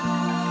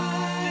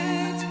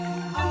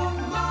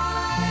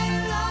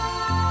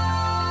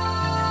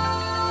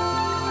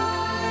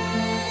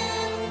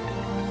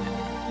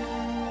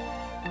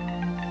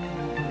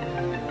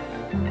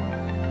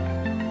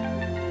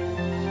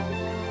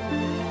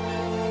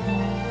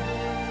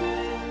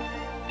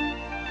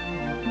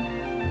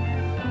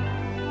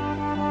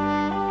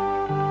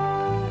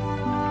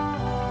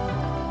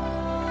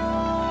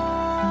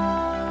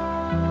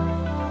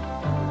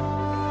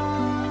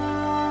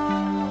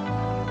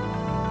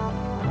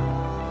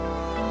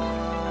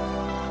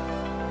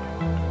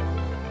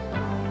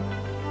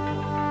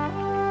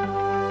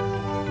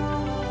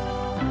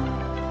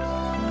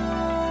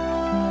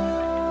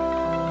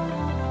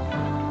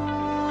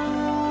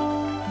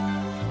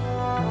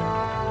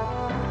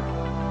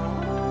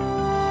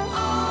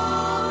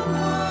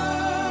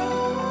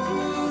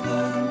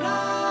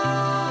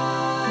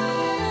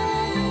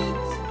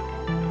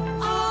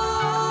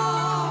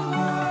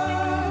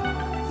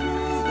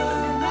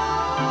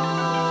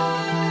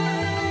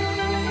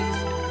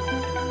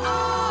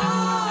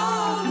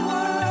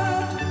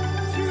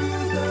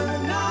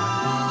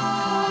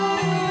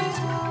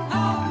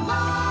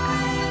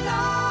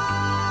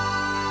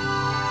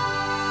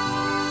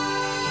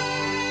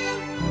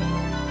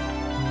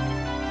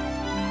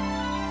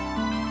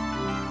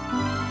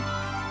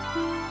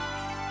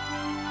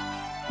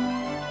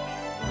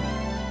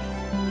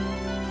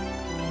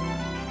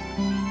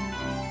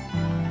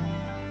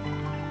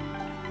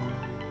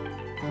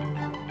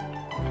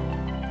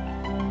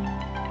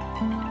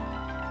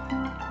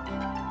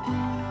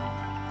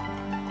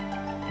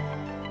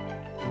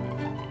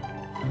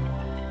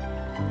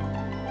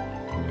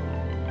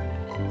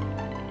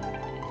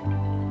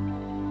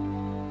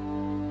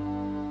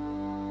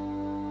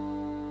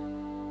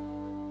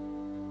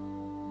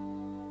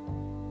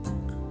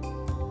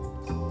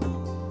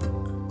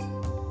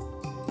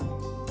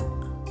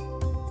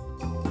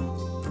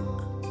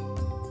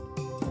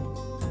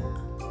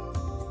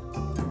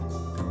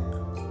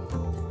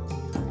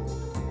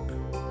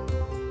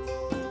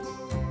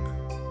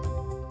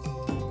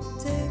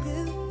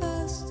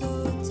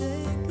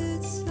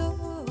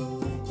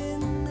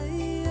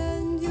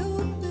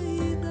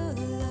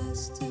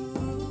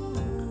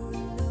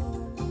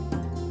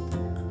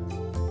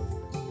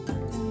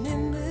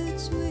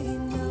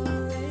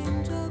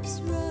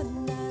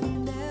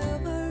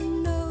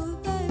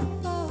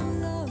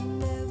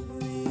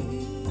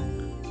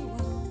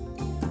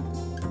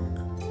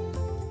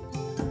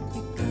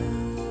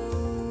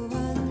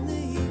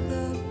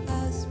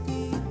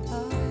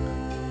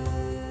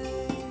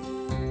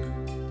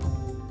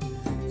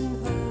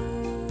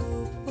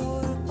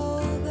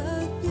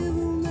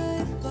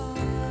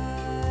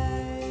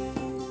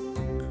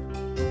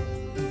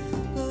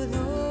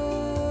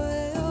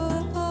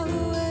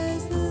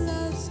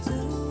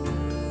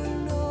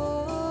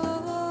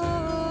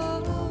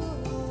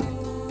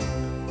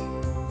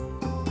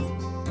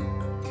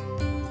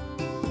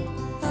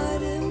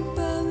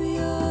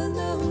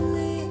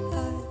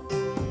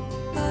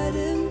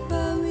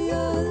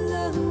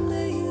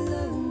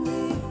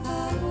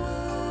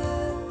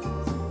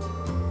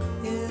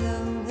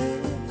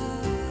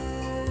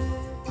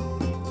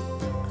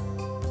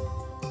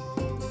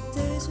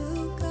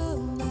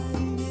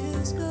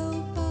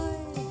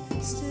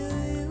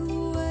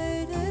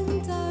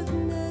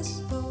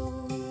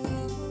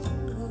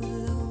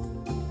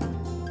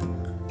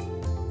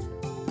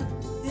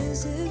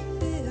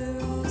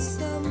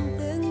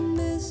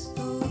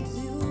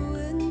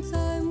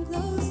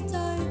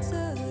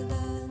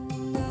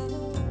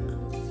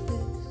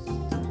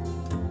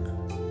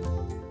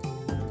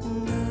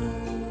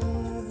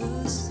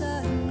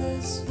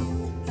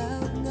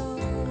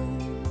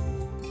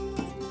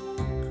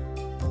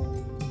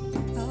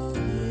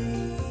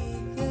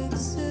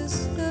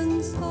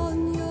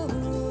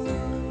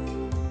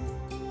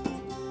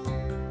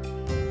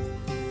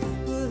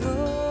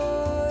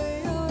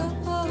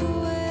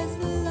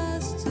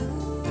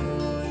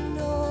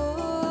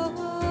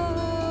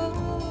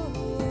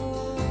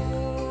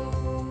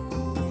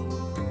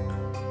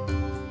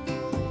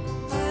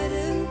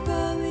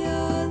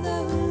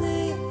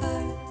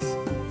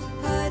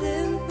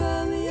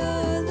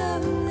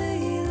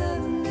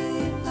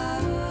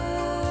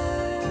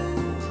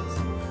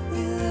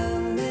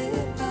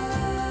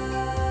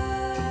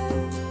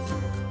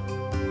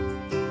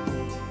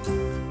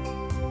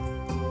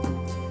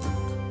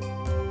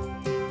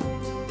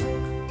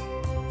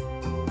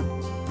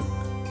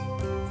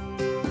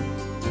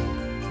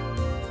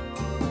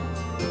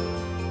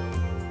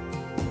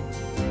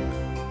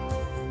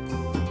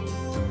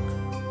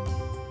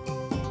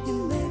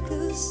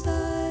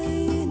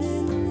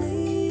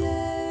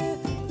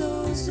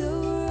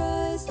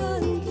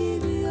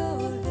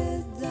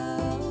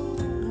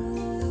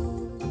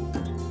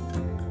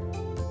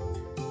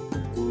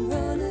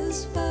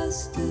as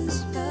fast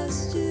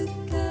you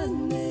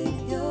can.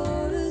 Make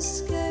your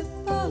escape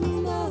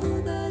from all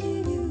that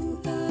you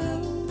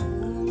have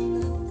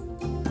known.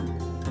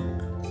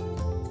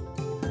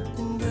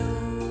 And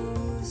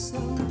oh,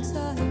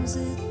 sometimes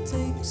it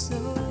takes so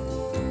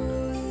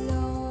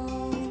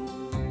long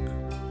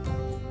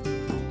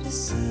to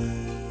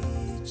see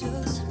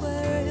just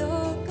where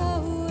you're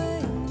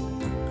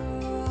going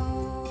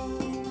wrong.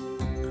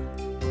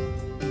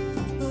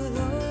 But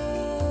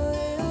oh,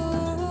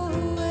 you're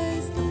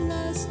always the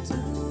last to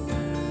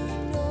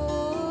know.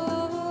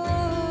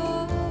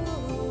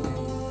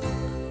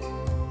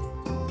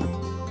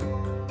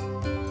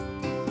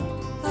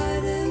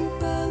 Hiding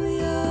from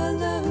your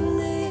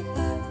lonely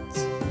heart,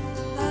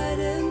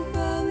 hiding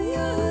from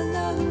your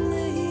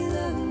lonely,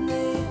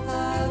 lonely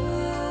heart,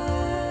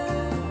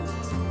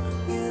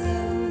 your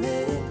lonely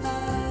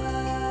heart.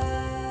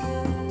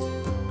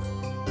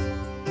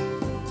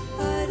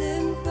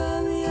 Hiding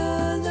from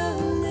your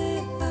lonely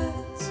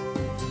heart,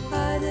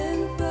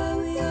 hiding from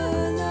your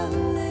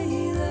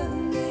lonely,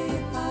 lonely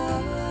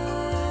heart,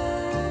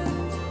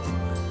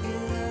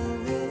 your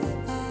lonely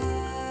heart.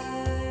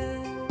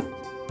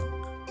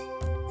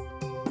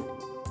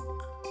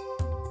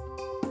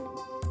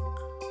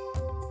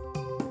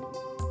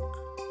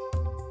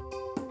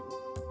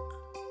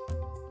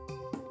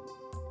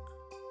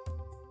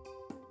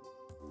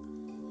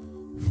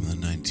 From the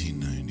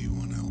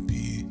 1991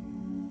 LP,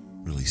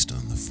 released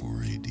on the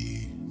 4AD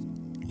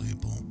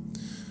label,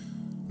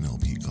 an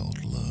LP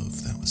called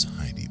Love, that was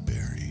Heidi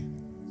Berry.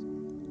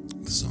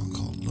 The song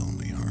called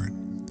Lonely Heart.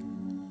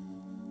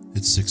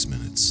 It's 6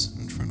 minutes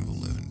in front of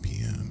 11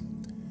 p.m.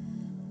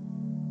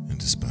 And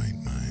despite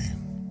my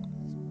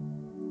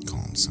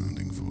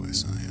calm-sounding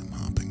voice, I am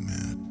hopping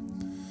mad,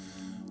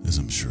 as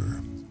I'm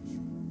sure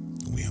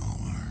we all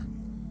are.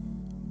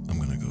 I'm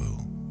gonna go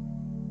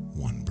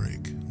one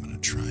break. I'm gonna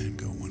try and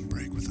go one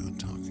break without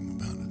talking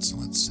about it. So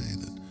let's say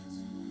that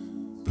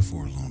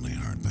before Lonely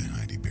Heart by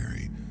Heidi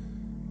Berry,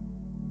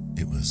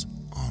 it was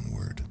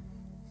Onward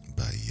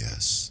by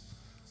Yes,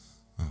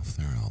 off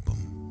their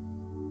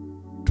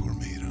album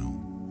Tornado.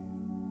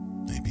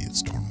 Maybe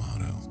it's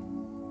Tormato.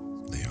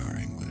 They are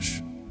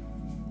English.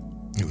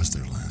 It was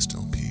their last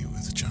LP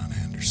with John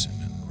Anderson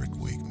and Rick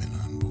Wakeman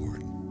on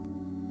board.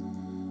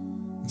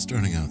 And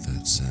starting out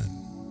that set,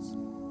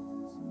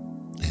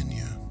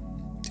 Enya,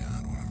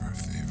 God, one of our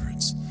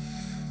favorites,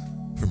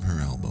 from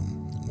her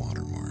album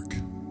Watermark.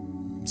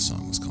 The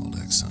song was called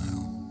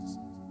Exile.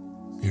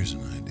 Here's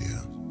an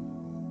idea.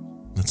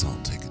 Let's all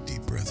take a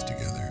deep breath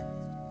together.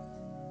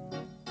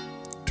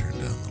 Turn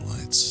down the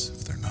lights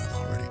if they're not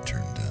already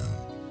turned down,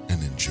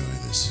 and enjoy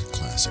this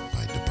classic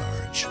by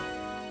DeBarge,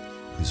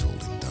 who's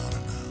holding Donna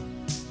now.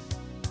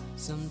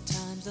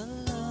 Sometimes a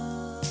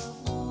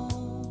love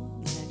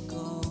won't let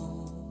go.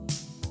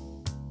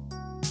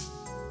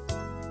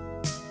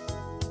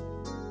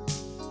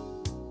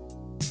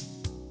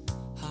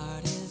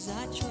 Hard as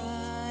I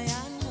try,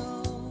 I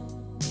know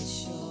it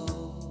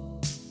shows.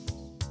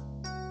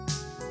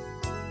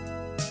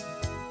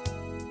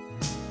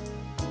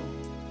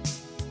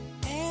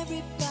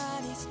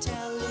 Everybody's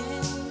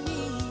telling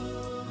me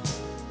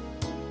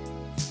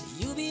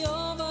you'll be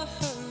over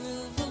her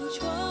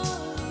eventually.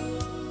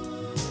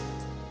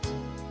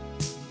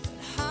 But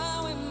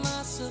how am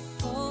I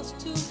supposed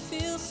to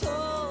feel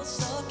so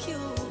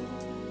secure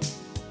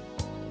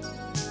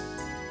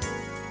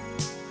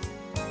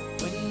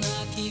when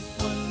I keep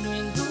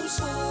wondering who's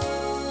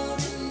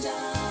holding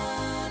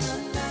Donna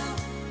now,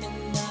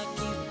 and I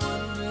keep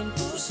wondering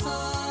whose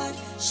heart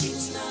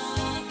she's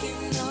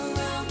knocking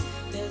around?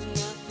 There's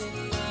nothing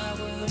I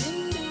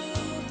wouldn't do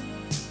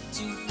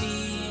to be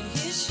in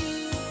his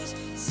shoes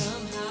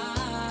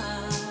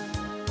somehow.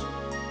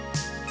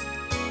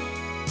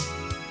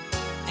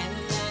 And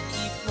I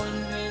keep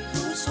wondering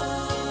who's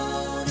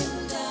holding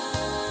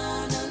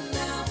Donna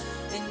now,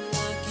 and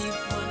I keep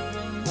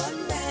wondering what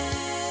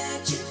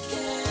magic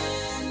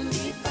can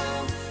be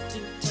found to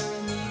turn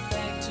me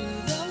back to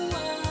the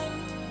one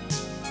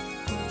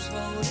who's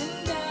holding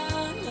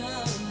Donna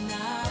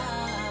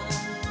now.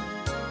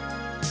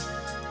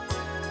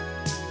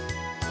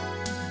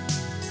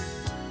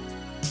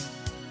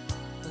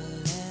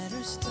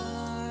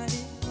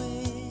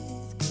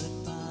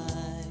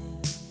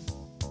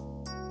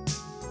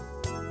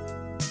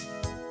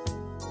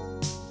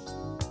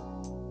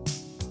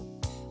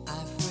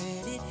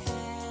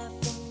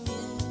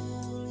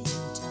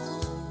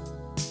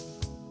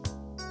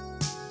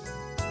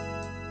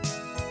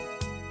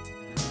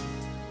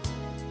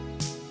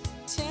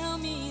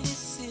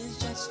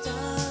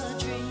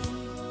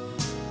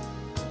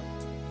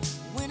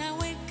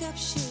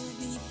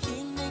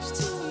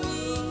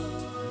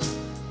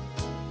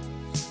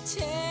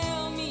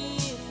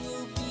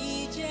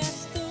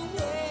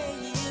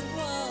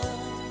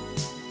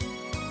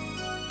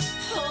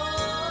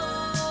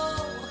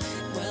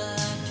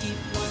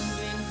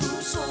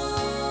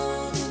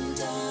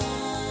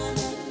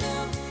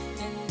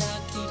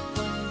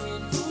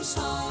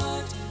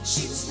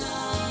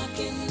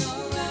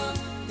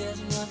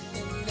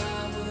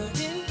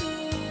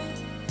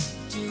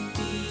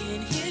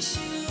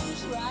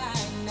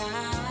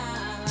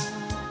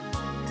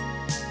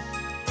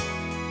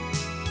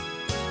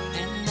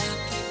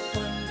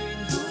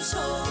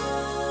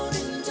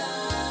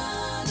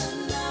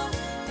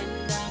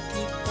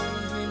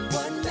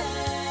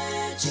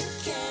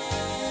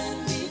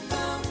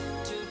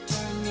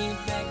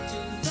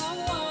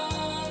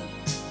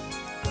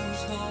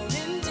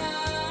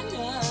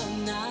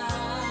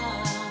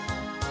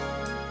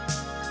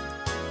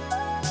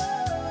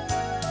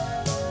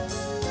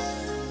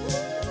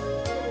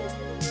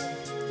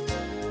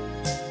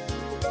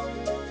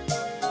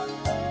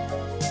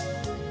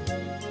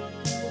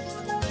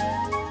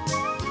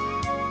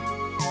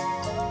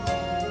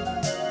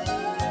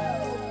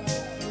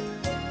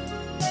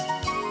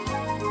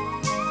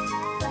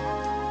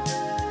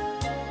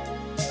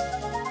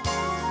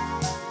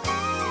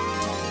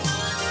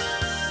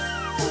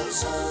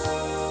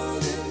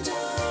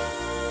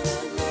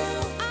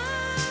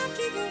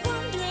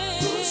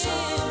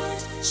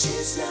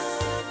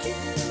 shock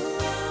it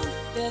around.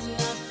 There's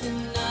nothing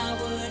I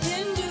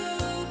wouldn't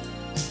do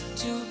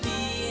to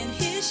be in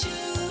his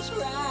shoes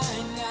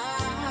right now.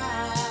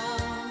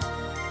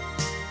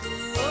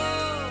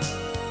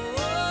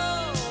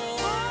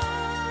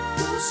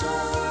 Who's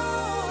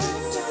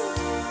holding down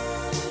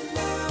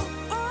now?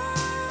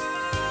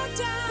 What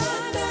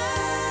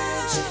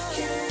magic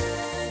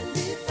can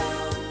be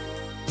found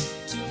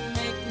to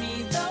make me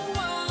the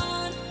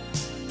one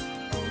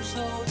who's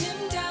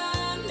holding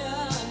down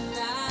now?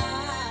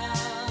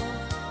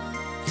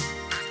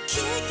 I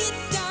can't get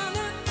down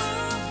and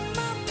off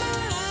my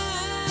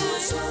mind.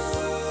 Who's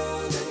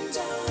holding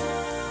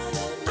down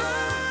I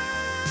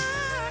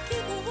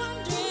keep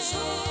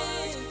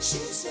wondering.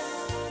 She's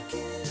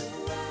knocking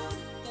around.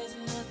 There's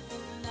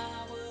nothing I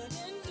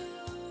wouldn't do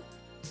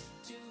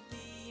to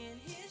be in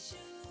his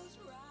shoes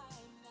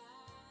right now.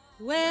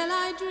 Well, I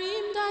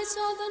dreamed I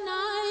saw the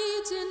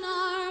knights in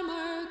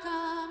armor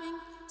coming,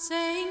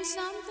 saying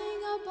something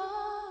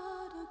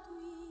about a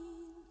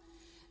queen.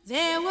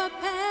 There were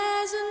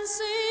peasants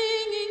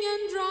singing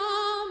and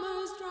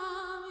drummers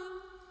drumming,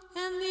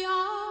 and the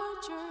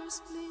archers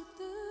split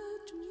the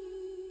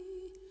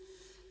tree.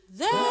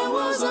 There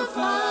was a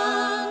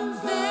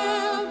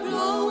fanfare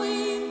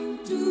blowing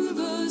to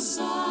the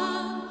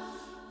sun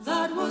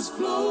that was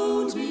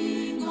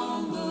floating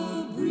on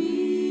the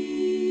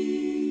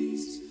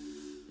breeze.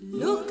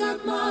 Look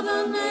at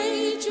Mother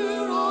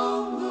Nature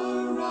on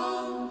the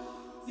run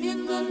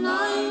in the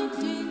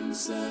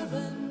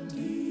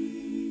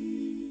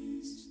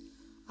 1970s.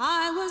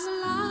 I was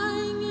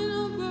lying in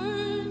a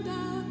burned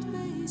out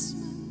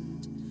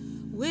basement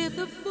with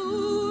a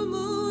full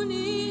moon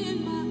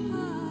in my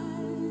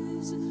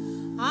eyes.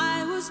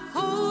 I was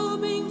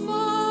hoping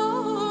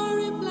for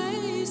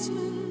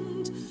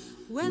replacement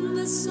when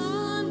the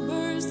sun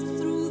burst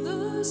through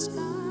the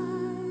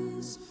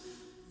skies.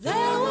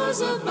 There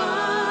was a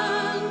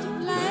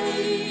band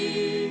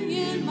playing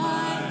in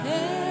my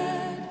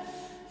head,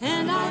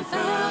 and I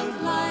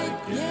felt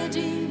like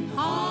getting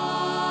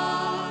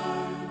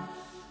high,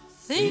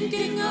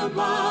 thinking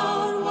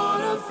about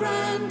what a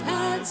friend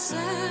had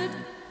said.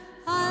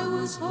 I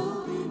was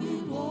hoping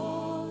it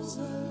was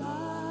a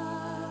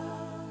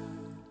lie.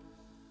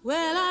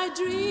 Well, I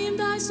dreamed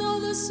I saw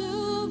the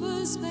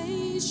silver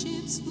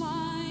spaceships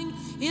flying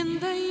in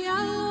the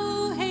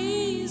yellow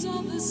haze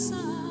of the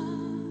sun.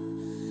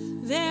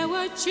 There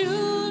were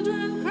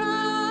children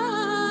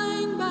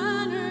crying,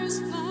 banners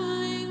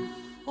flying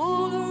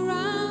all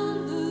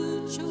around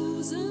the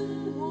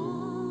chosen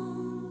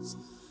ones.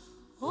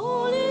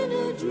 All in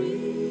a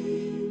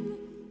dream,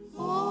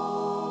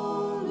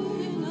 all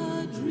in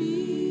a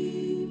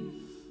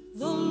dream.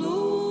 The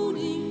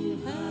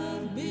loading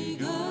had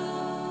begun.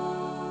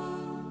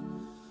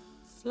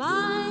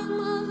 Flying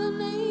Mother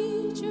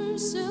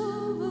Nature's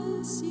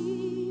silver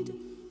seed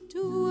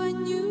to a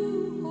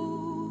new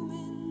home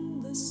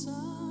in the sun.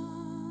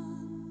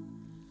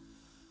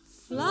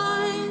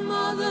 Flying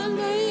Mother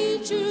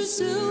Nature's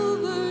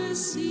silver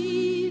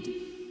seed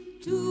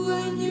to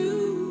a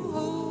new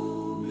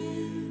home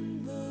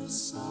in the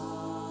sun.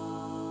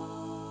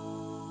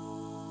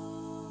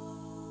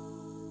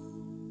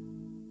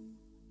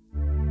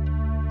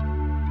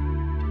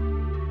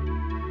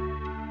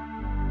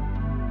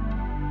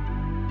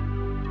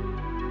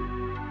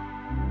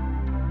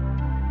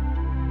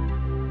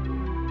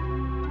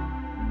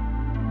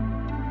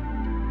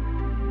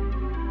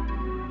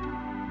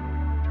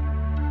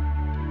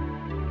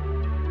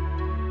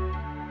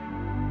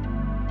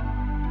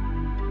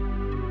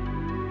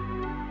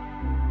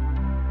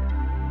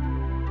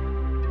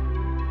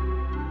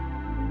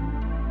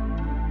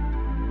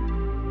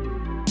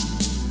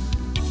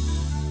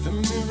 The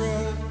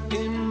mirror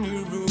in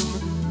the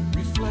room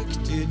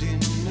reflected in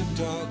the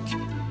dark.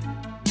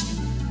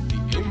 The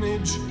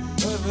image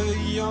of a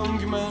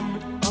young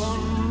man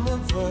on the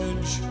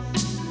verge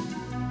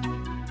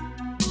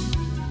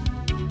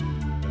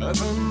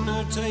of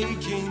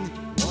undertaking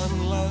one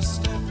last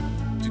step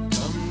to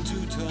come to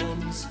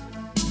terms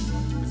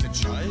with a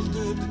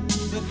childhood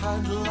that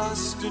had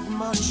lasted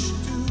much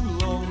too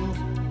long.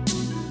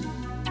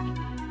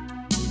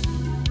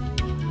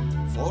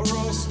 For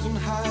Austin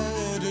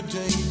had a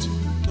date,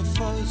 the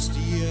first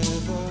he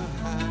ever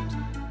had.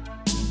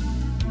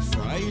 And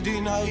Friday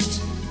night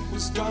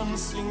was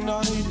dancing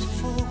night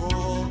for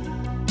all.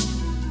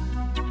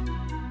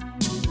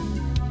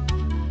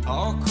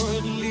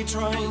 Awkwardly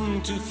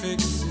trying to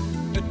fix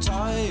a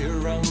tie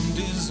around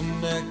his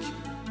neck,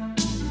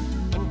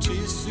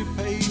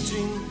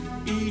 anticipating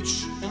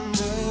each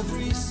and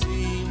every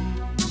scene.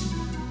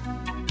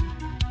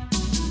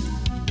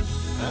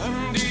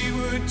 And he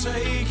would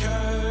take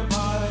her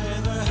by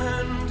the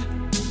hand,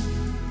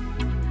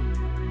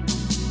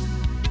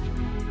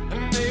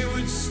 and they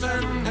would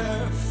stand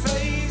there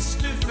face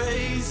to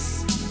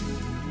face.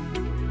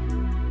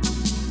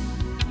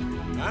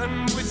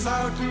 And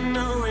without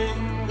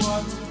knowing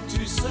what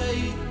to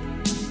say,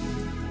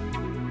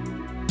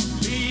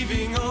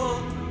 leaving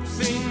all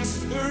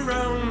things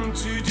around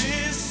to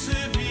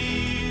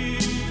disappear.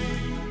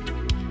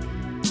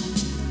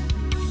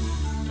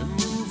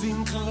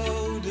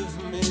 cloud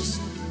of mist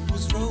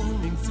was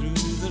rolling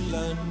through the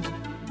land.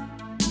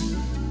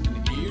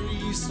 An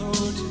eerie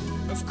sort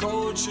of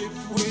courtship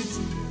with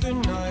the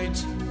night.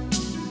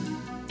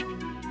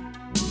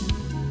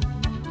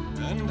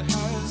 And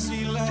as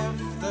he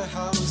left the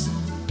house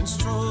and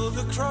strolled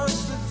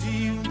across the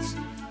fields,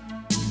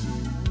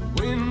 the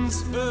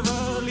winds of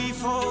early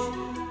fall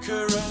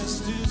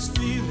caressed his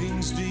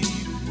feelings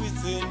deep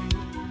within.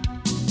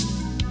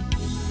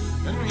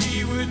 And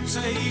he would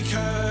take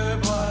her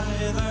by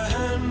the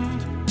hand,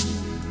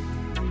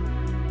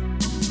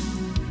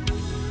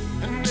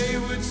 and they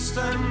would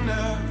stand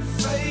there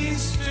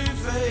face to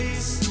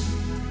face.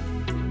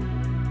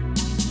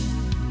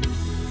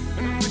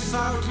 And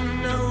without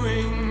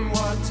knowing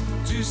what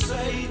to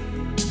say,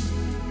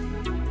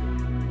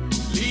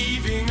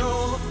 leaving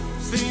all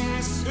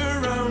things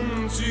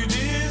around to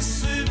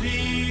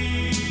disappear.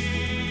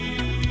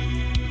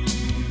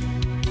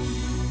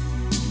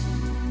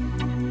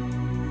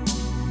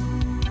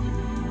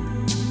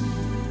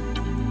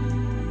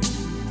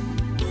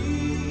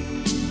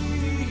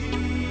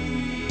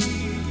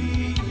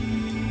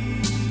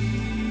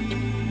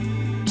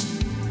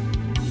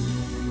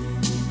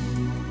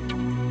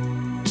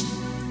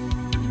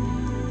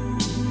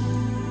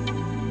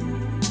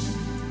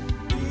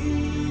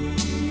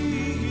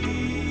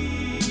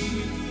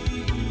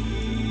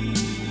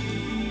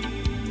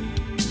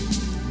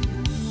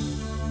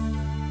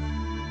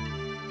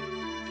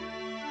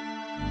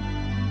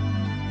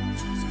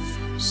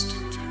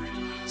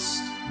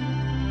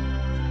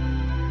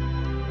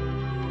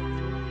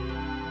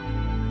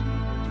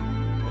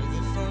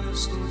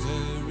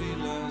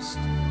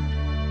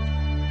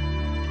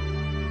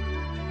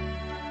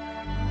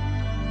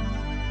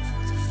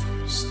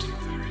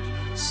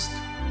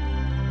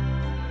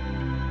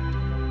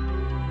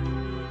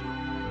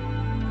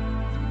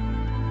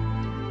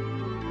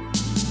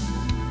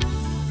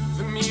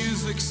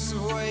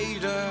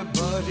 Swayed her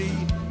body,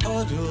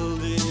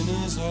 huddled in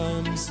his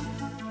arms,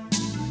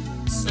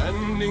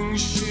 sending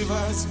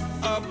shivers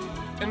up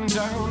and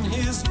down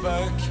his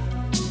back,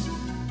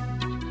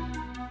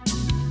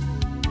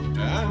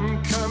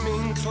 and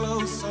coming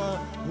closer,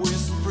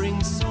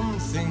 whispering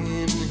something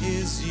in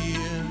his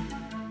ear,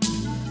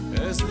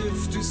 as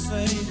if to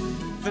say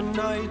the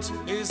night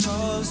is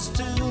ours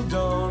till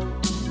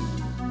dawn.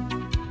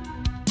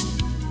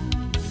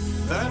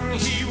 Then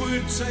he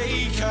would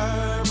take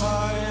her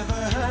by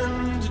the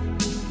hand,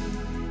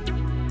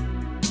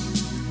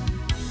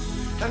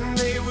 and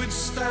they would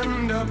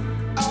stand up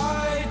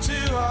eye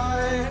to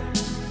eye,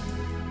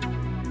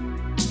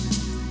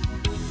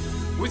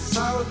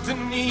 without the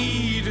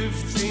need of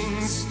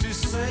things to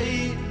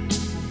say,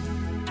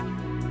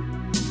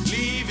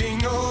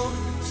 leaving all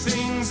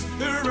things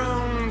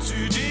around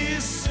to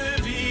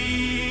disappear.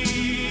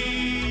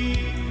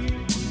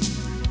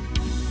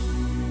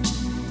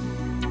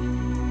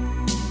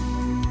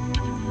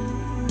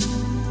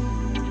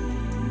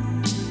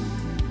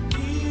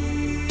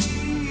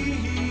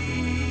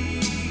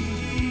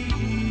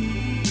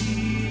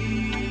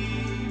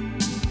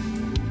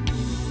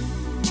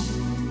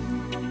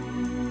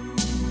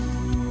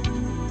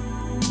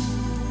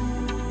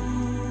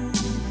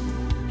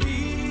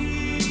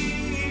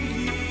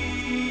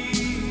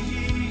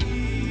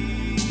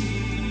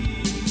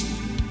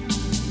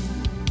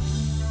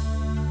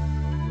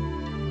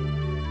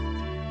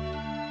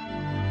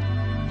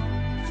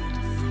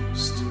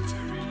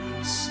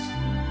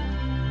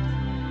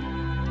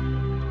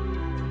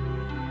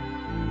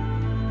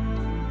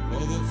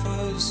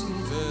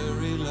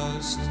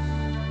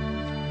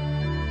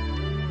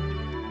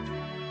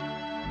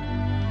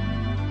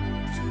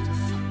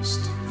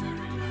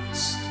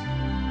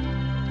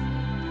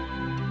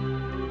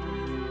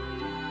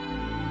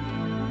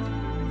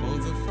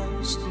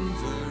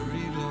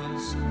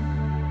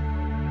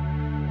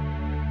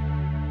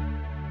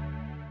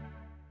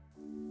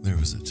 There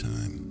was a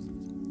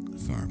time,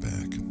 far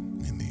back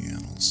in the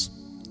annals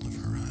of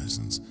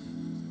Horizons,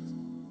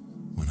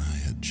 when I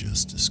had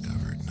just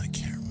discovered, and I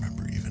can't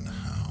remember even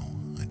how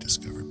I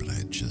discovered, but I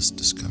had just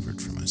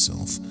discovered for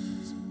myself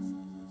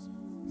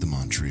the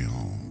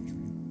Montreal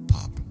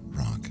pop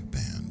rock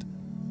band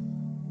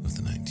of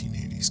the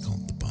 1980s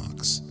called The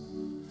Box.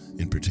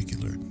 In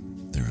particular,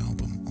 their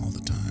album All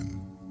the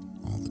Time,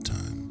 All the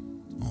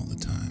Time, All the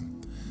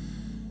Time.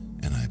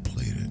 And I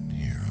played it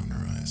here on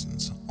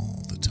Horizons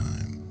all the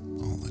time.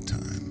 All the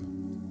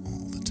time,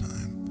 all the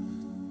time.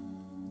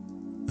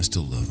 I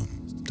still love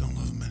them, don't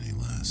love them any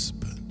less,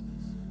 but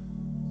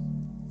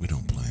we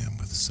don't play them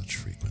with such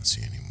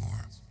frequency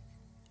anymore,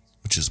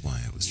 which is why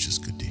it was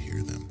just good to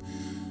hear them.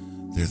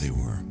 There they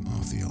were,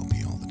 off the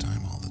LP, All the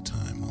Time, All the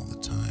Time, All the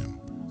Time,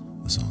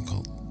 a song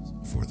called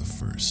For the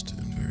First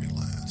and Very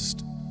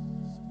Last.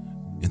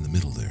 In the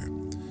middle there,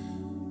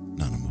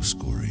 Nana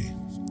Mouskouri,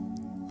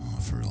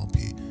 off her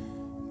LP,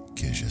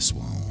 Que je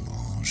sois un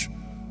ange,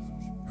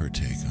 her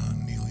take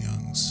on Neil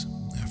Young's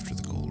After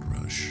the Gold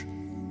Rush.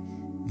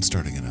 And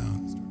starting it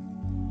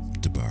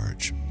out,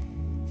 DeBarge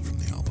from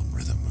the album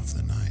Rhythm of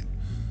the Night.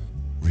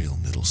 Real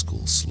middle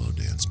school slow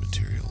dance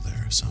material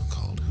there, a song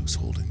called Who Who's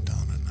Holding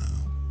Donna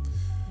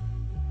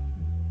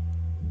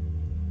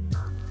Now?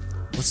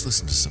 Let's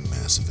listen to some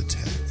Massive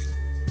Attack.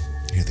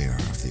 Here they are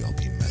off the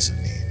LP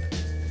Mezzanine,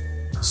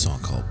 a song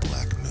called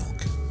Black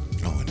Milk.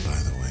 Oh, and by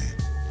the way,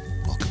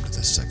 welcome to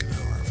the second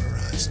hour of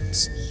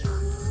Horizons.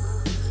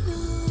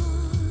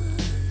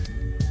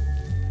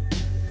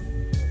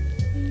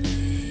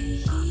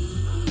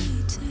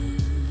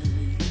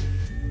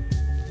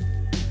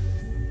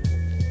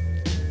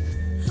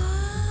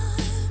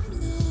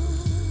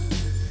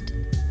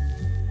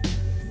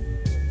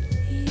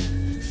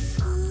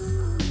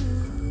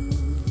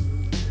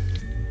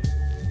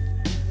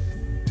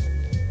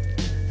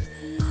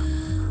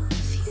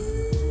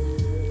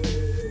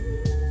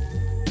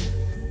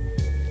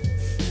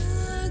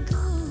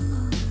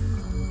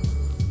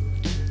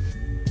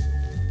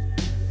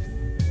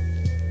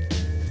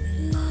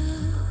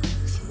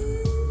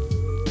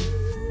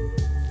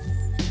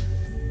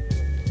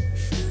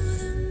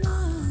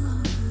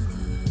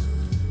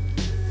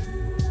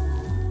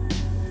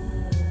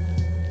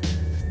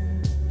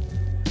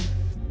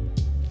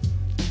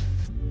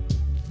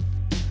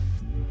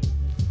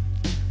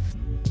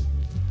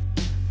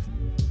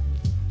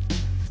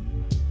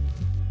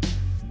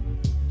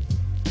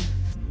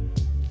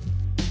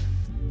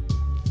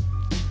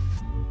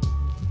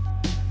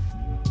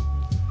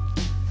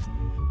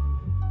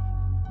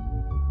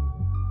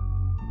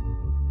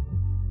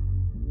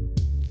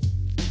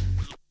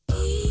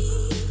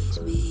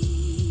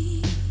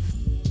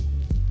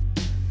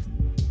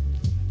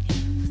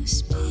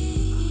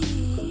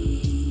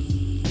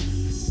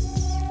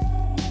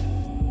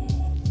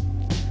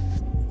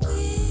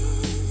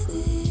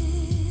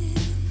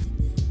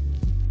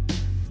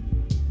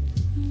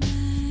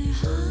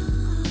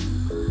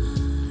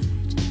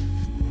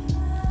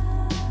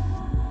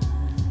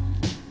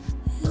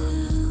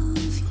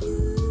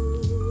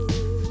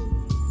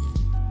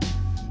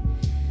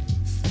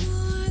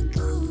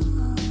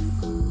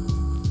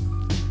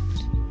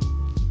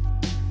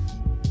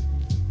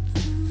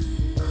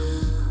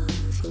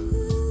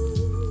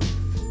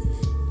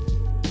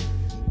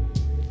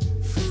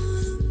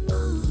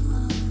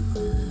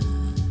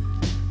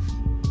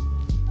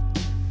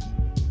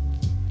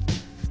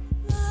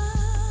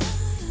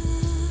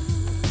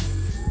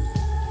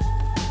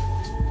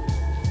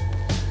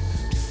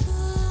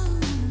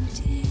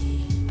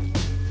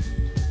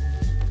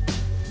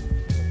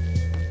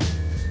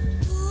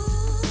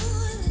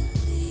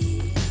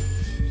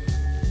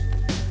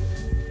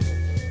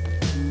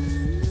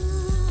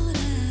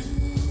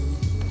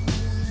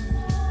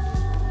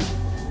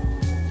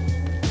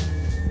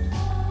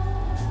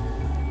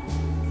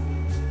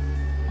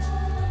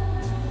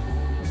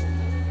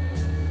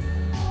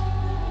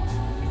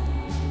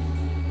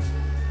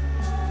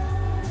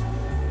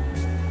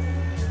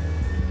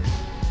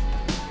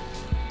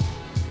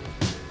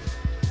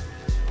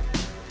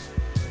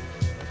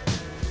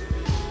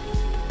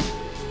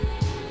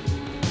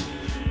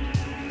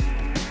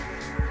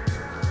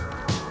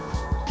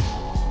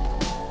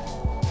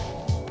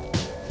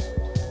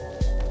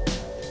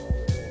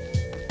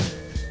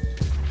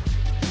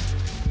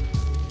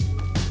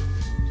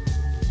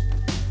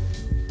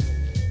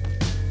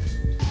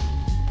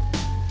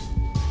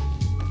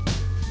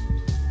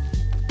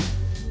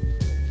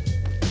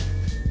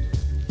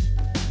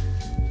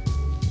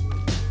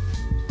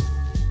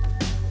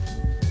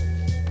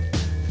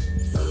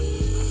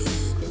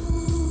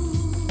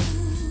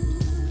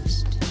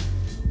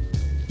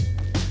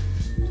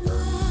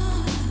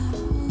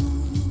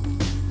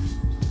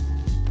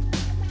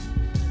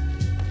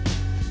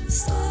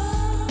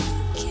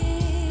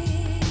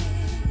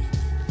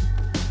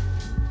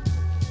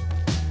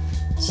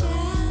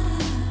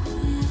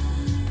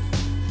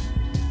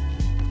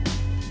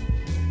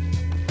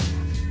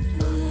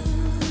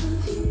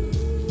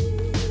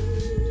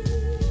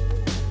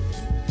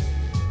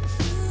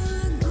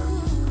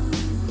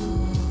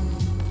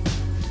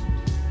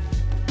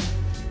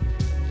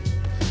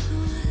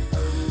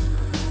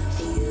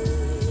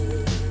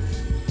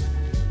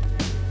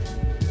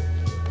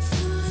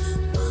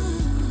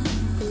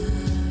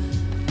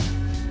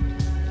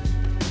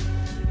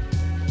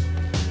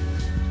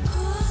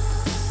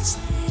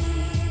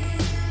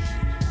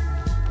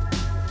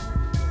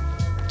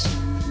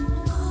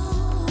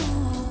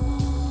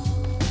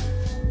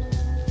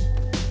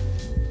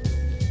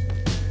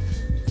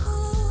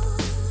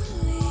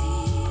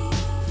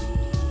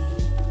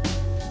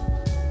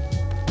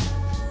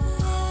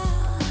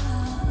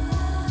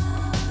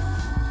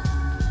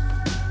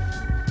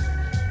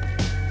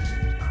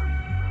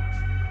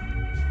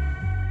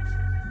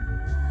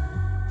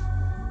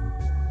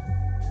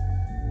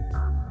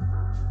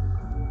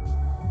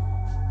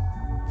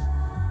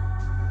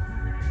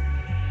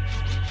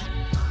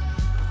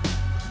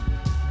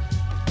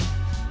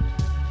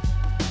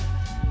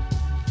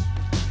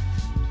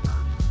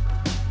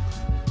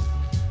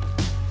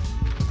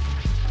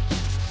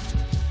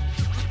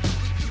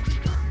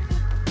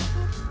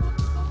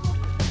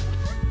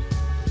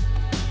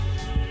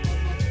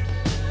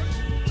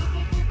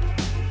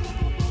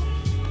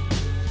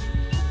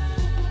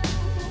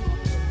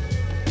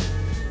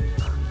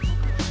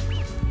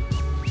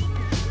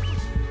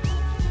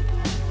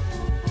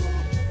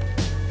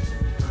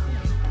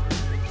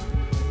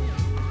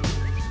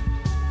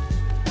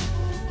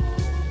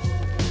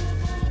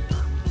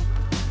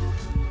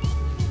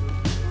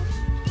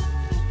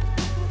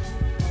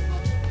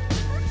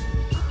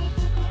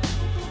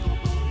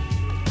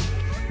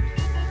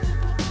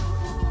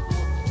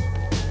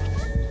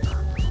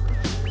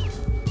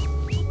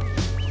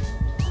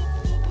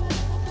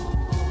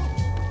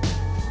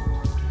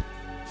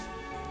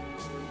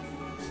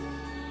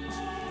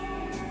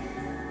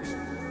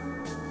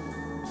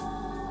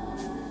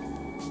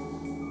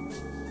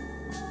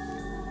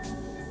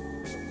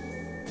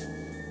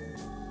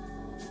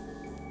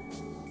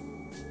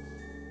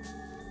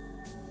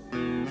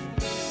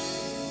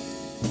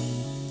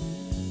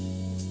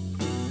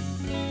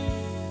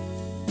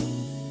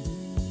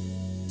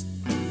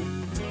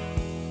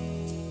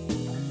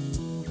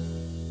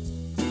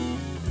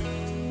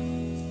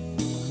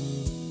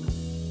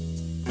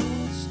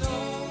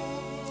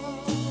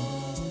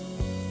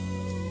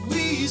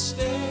 we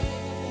stare.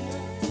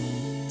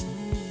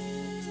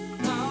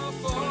 How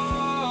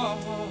far,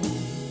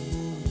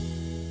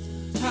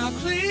 how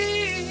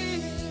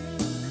clear.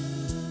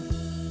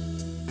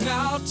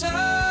 Now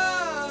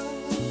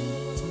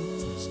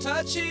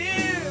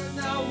touching,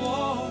 now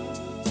warm,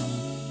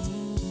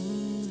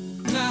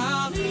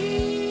 now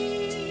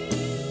near,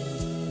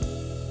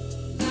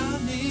 now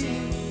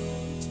near.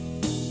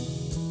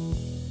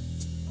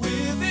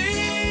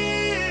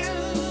 Within,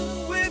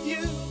 with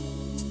you,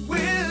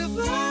 with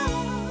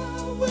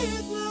love,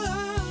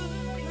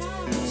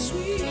 how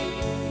sweet.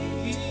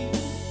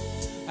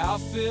 How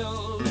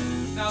filled,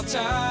 now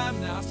time,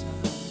 now time.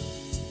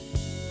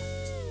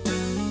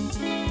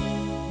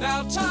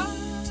 Now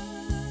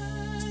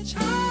touch,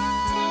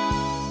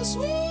 how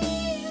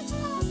sweet,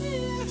 how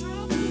near,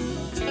 how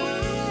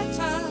near.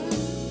 Time,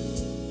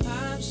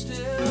 I'm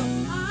still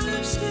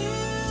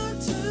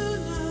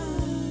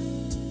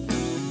tonight.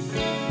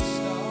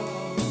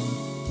 Star,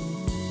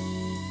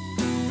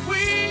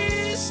 we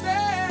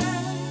stand.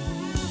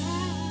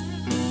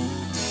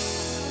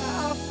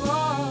 How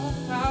far,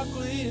 how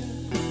clear,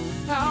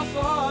 how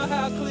far,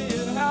 how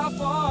clear, how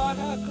far,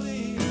 how clear.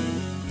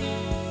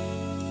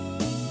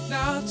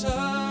 Now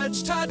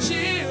touch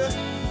here,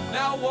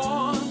 now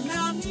warm,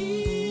 now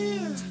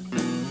near.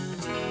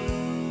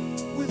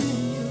 Within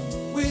you,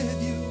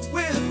 with you,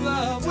 with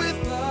love, with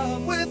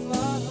love, with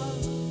love.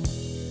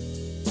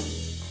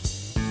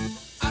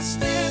 I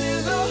stand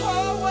in the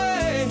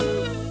hallway,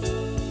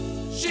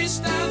 she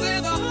stands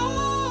in the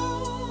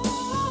hall.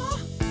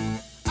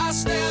 I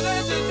stand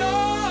at the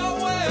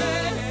doorway,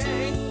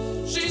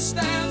 she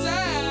stands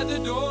at the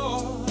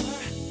door.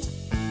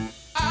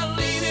 I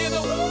lean in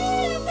the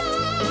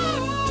window,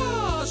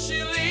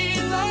 she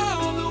leans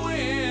on the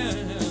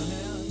wind.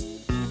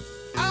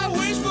 I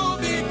wish for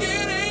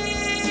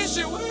beginning,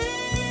 she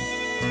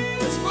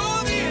waits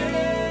for the end.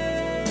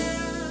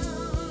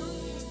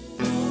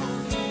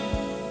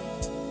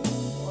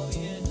 For the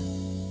end.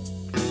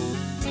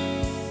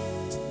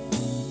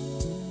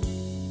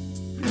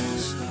 No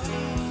star,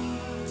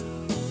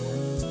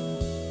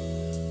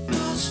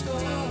 no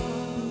star.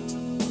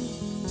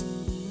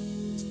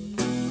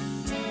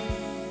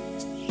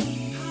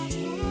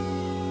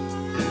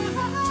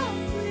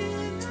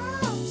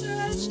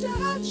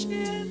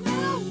 Touching,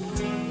 now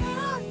near,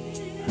 now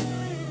near.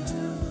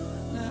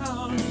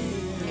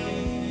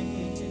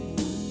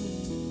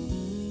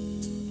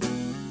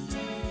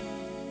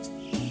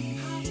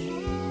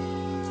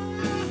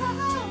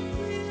 How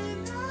clear,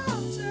 now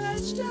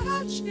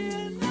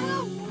touching,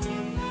 now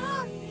near,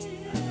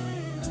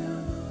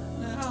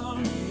 now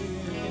near.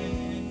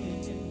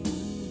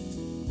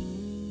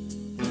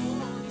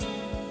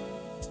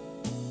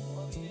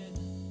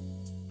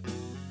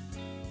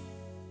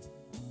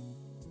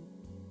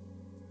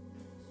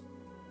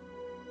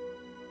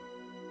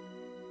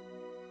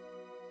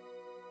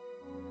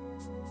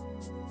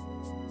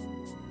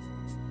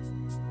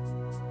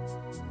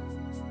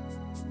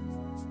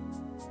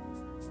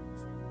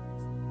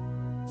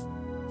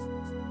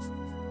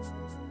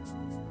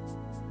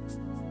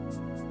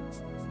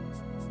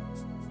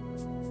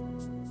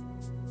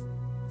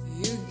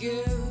 You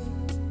give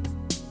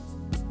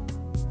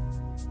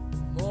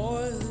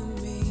more than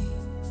me,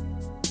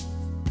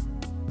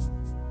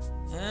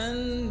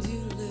 and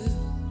you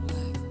live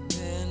like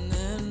men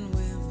and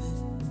women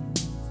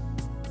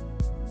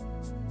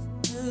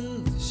in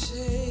the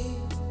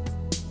shade.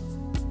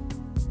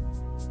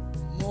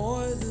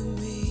 More than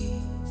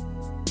me,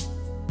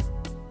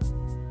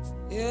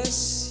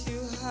 yes, you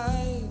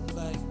hide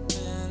like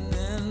men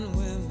and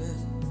women,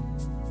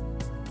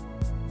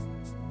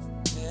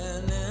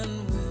 men and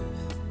women.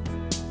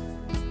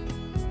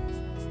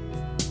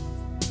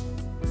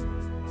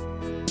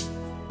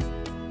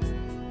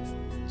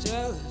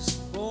 Jealous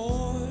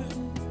born,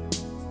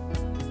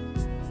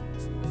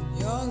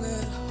 young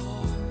at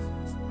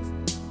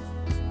heart,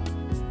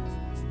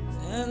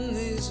 and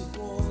these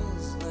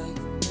walls like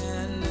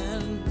men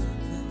and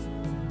women,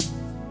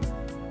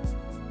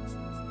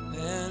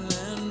 men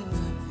and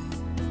women.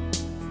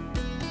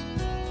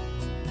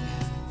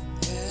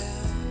 Yeah,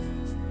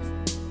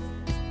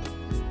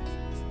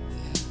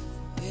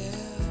 yeah,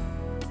 yeah.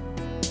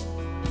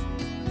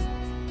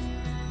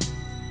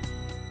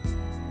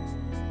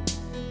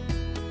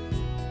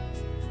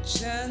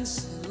 Chance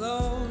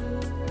alone,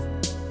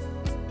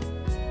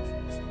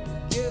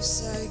 gifts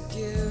I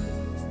give,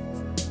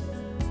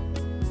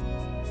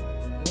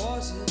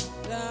 watered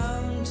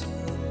down to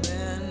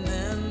men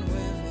and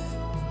women,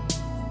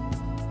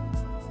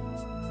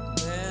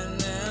 men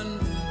and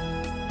women.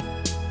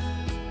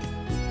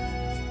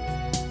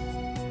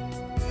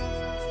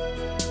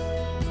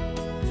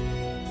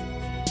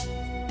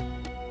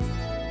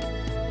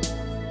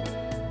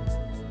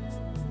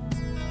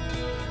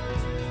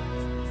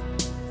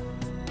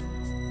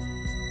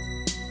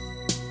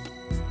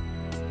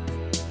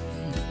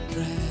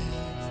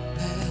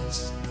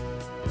 Past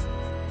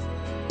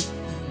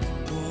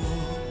and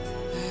war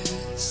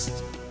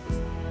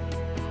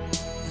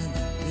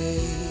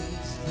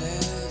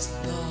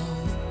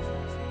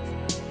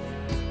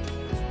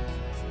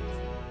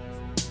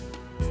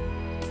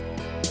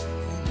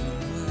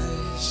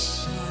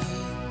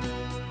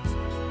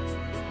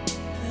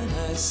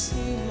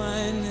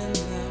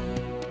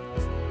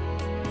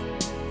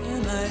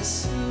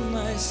see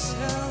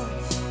myself.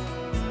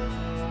 Men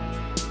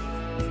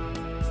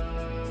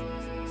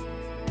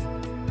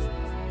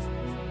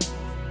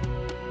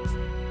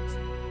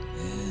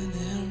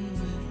and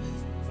women.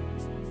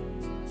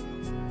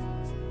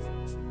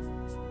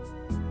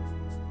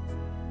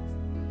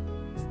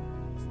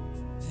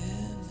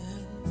 Men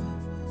and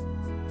women.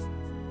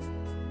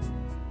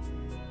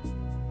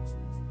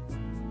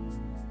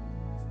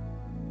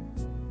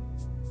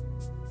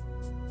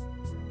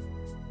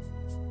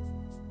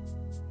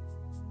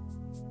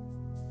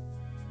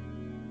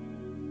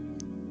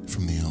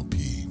 From the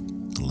LP,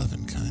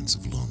 11 Kinds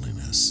of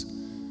Loneliness,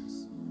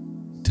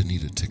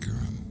 Danita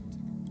Tickerum,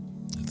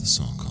 and the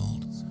song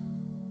called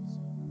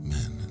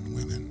Men and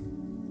Women.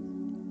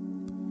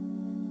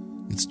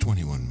 It's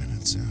 21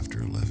 minutes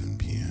after 11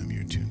 p.m.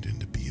 You're tuned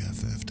into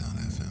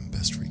BFF.FM,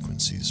 best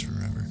frequencies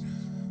forever.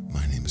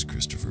 My name is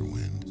Christopher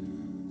Wind.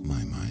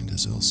 My mind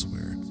is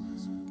elsewhere,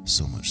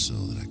 so much so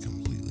that I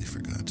completely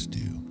forgot to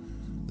do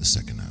the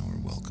second hour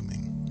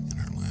welcoming in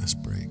our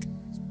last break.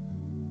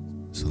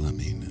 So let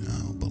me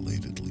now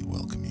belatedly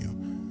welcome you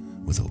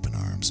with open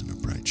arms and a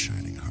bright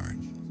shining heart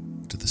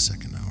to the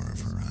second hour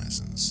of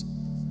Horizons.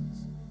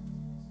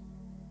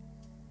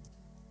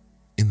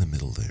 In the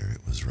middle there,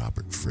 it was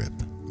Robert Fripp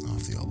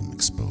off the album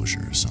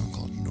Exposure, a song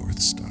called North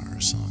Star,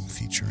 a song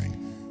featuring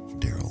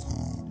Daryl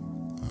Hall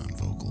on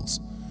vocals.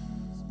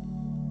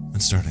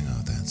 And starting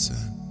out that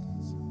set,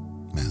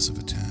 Massive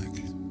Attack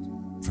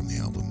from the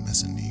album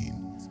Mezzanine,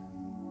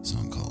 a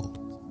song called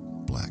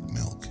Black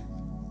Milk.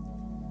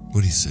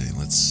 What do you say?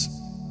 Let's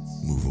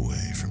move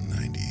away from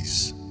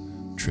 90s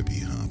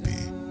trippy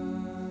hoppy,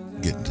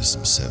 get into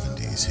some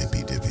 70s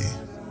hippy dippy.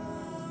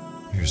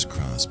 Here's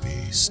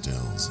Crosby,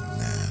 Stills, and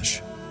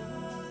Nash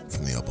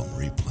from the album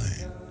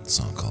Replay, a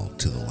song called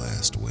To the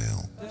Last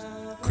Whale,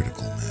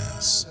 Critical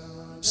Mass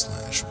 /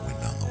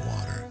 Wind on the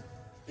Water.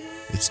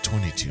 It's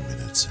 22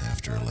 minutes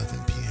after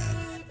 11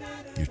 p.m.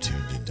 You're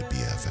tuned into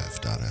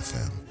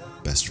BFF.FM,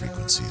 best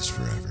frequencies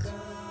forever.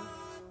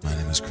 My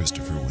name is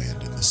Christopher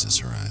Wind, and this is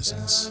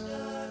Horizons.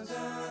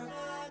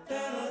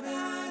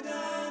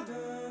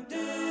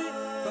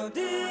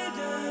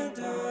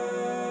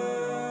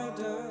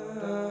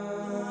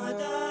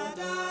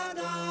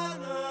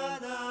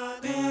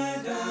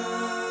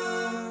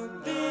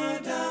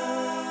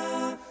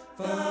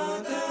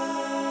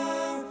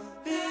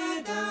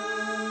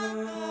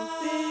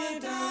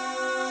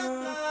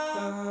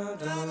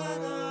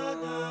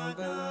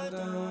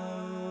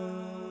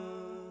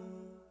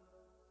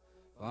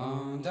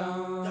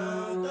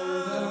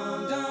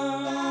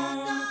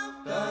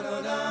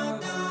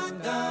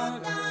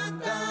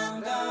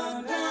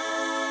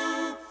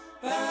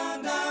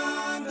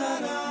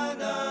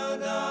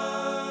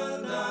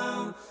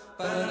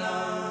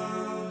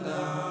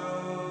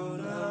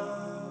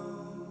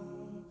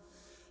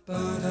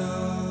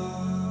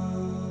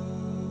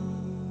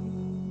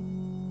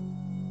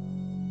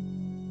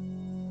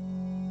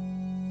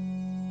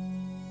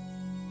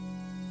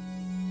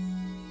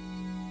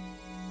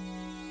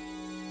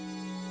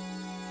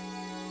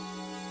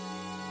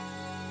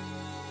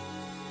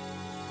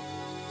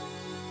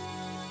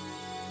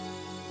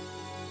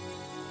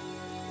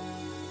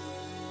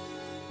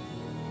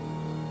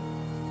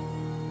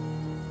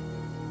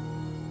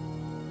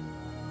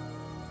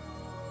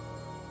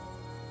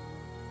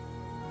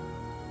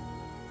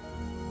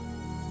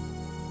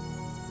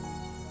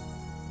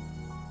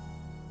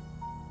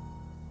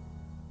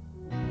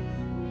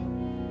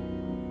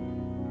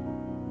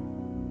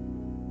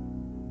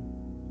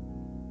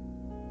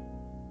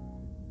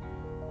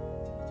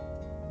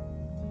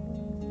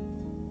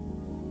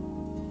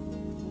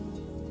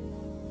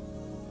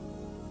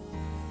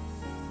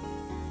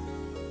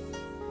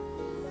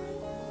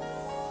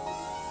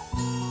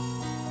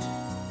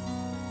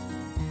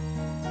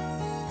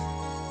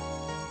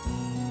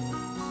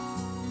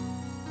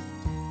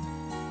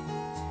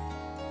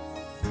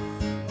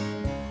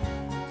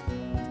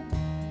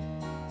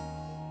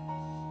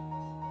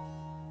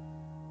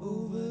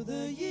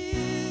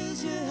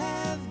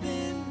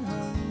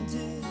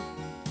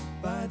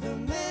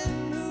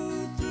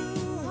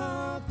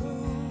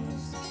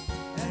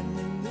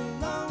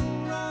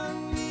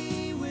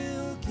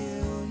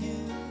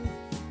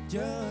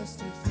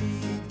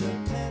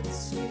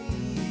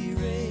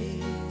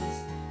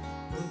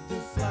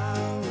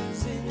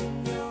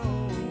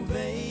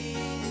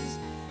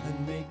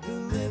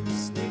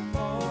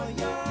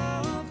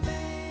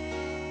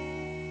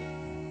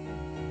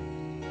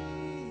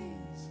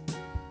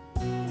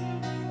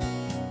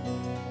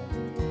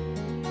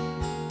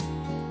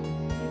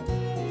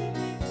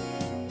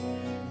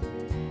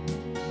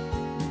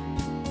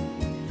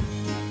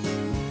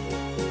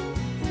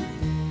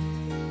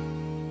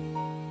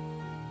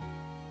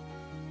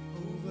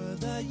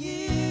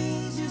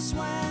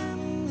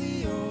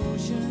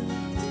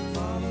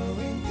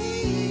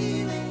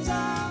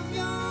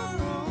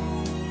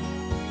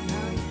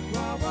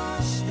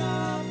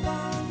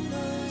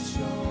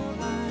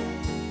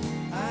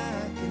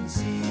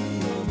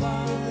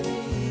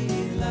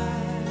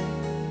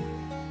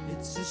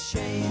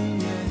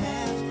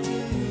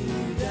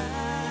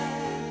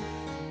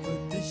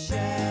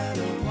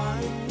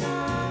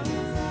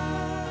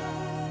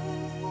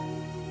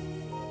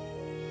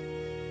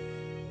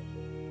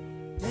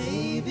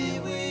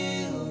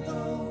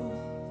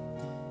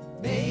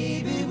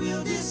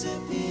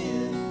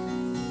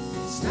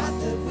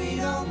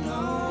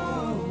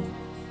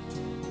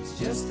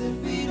 just that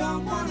we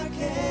don't wanna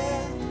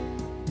care.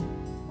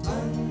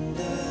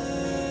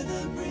 Under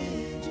the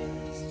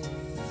bridges,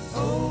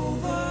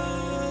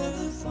 over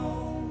the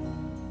foam,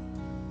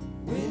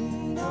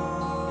 wind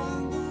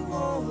on the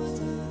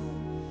water,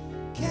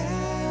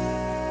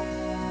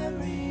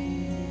 carry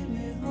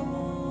me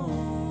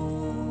home.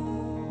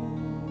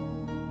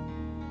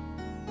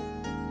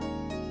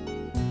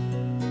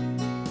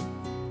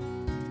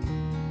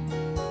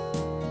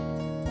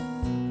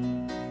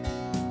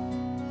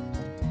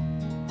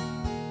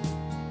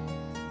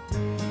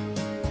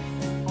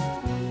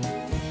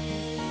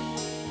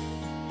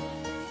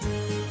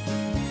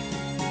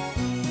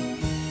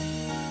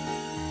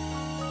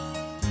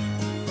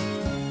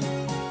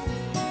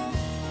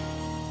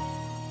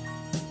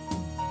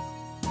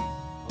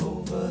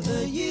 Over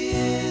the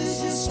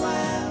years you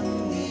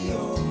swam the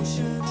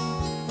ocean,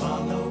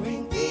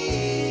 following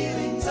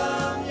feelings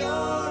on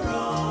your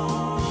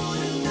own,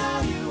 and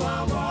now you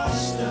are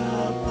washed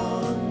up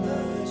on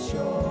the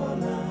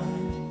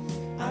shoreline.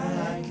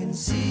 I can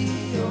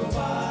see your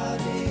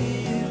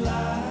body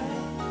lie.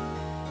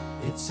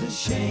 It's a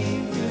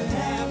shame you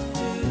have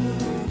to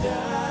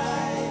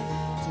die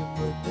to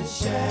put the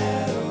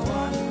shadow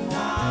on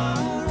our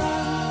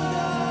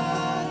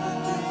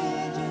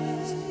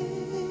bridges.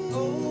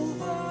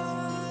 Over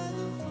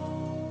the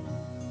foam,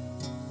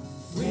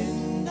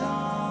 wind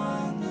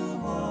on the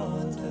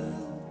water,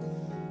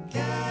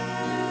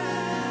 carry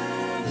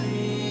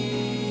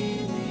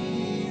me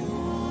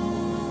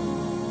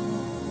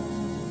home.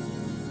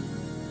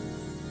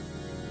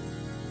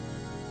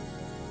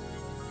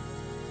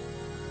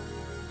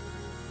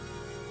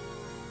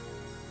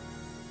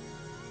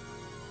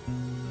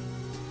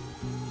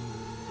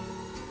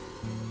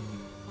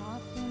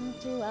 Off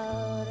into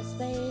outer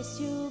space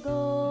you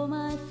go,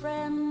 my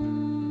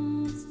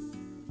friends.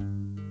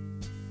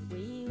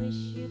 We wish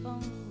you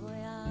bon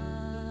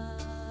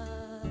voyage.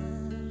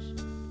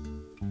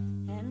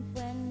 And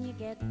when you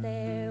get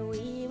there,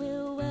 we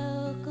will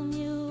welcome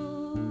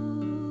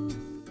you.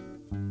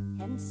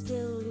 And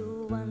still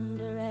you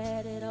wonder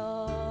at it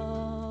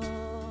all.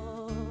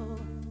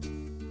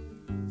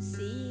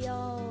 See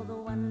all the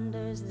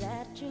wonders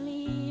that you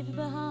leave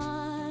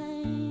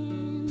behind,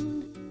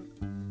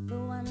 the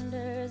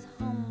wonders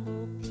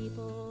humble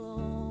people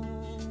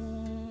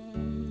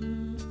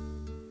own.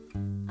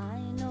 I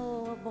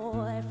know a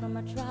boy from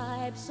a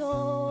tribe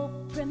so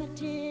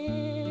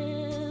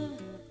primitive,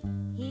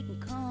 he can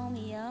call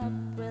me up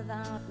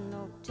without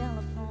no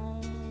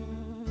telephone.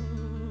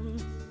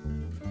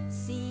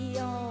 See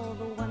all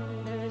the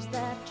wonders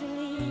that you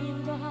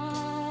leave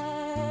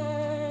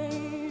behind,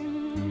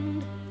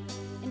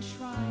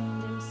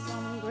 enshrined in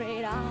some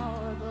great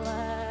hourglass.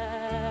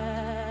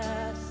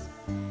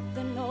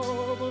 The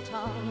noble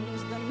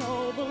tongues, the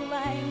noble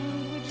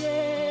languages,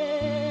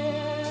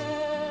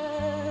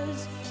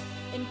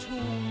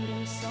 entombed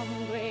in some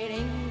great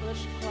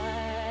English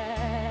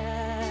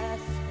class.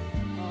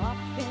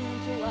 Off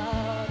into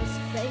outer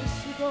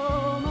space you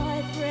go,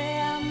 my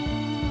friends.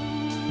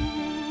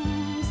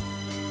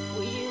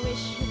 We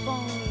wish you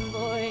bon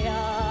voyage.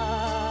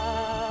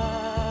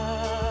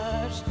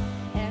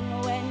 And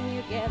when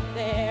you get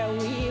there,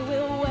 we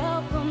will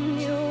welcome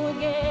you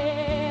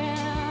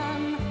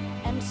again.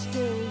 And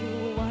still you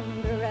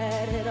wonder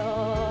at it all.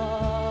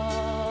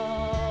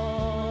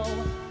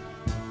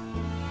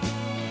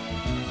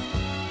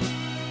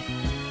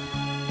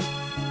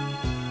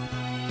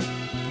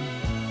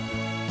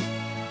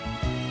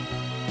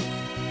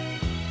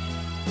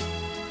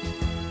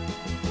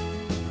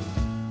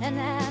 An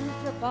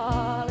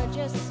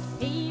anthropologist,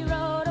 he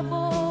wrote a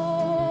book.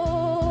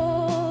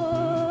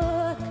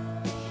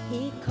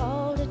 He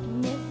called it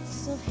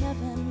Myths of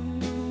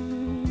Heaven.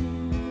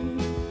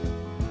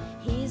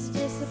 He's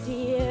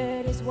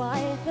disappeared, his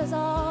wife is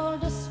all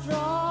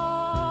distraught.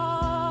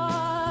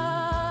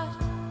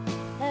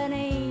 An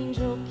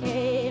angel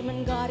came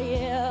and got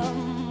him.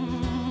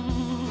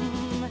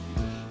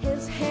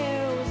 His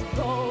hair was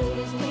gold,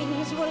 his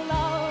wings were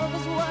love,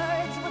 his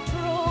words were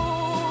true.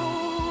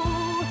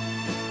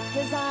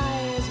 His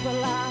eyes were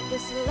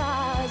lapis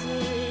lazuli.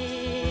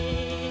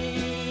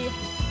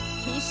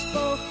 He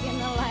spoke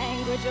in a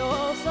language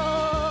oh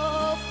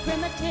so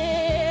primitive,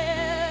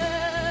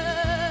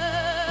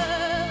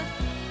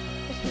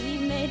 but he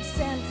made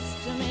sense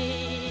to me.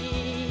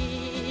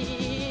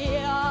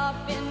 Off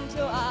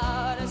into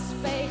outer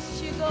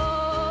space you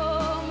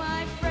go,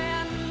 my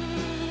friend.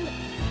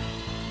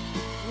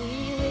 We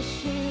wish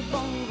you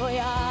bon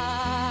voyage.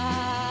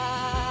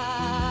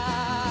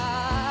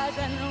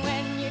 And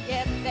when you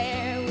get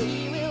there,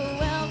 we will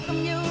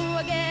welcome you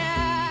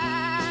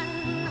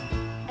again.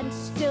 And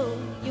still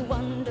you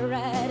wonder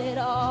at it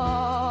all.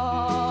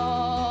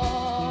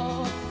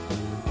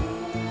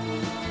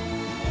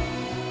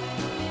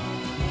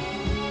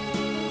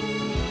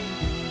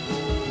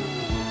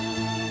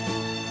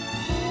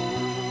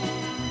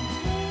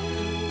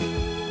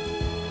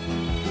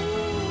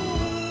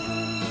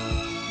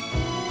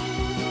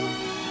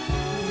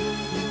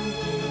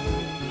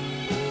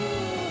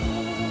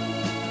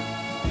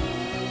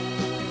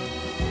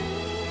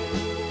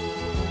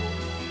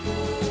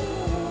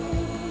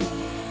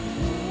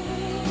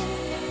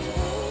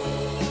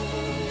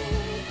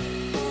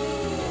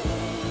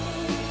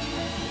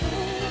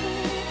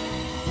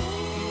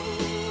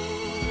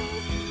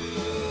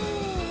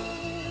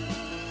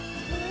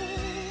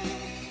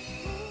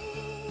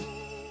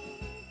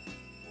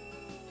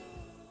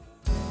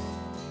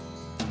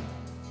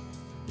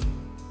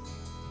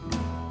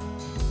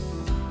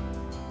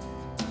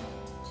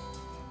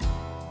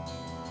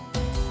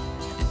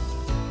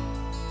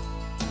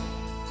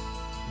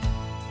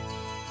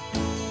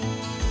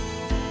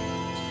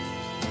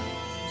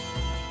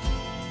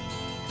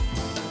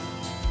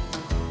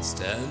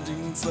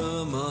 Standing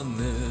firm on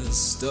this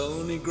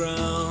stony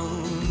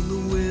ground,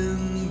 the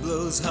wind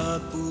blows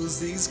hot, pulls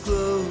these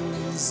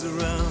clothes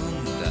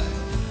around. I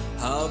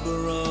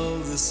harbor all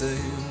the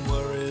same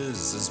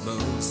worries as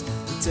most,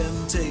 the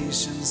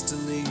temptations to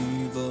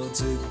leave or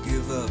to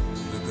give up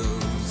the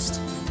ghost.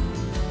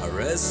 I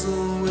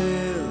wrestle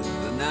with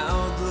an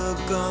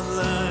outlook on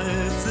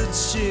life that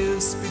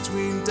shifts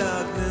between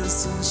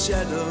darkness and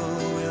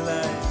shadowy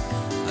light.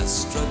 I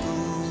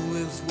struggle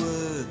with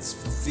words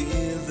for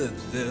fear that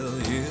they'll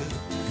hear,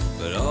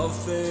 but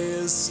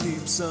Orpheus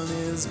sleeps on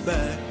his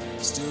back,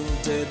 still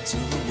dead to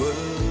the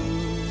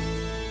world.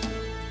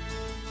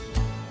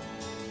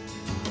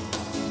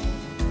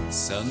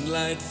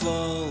 Sunlight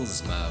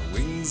falls, my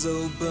wings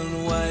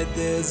open wide,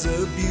 there's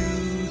a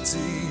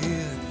beauty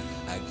here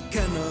I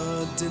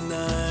cannot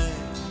deny.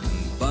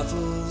 And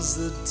bottles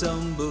that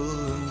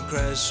tumble and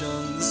crash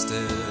on the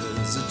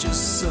stairs are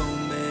just so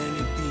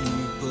many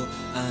people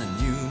I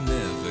knew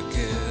never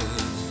cared.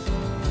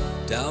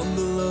 Down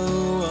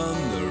below on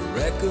the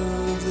wreck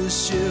of the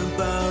ship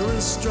are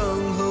a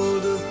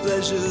stronghold of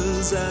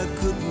pleasures I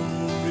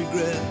couldn't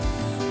regret,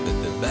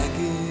 but the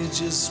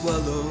baggage is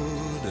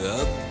swallowed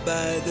up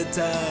by the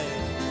tide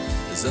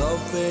as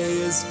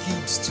Orpheus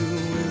keeps to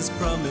his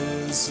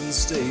promise and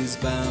stays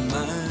by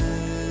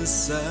my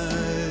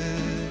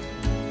side.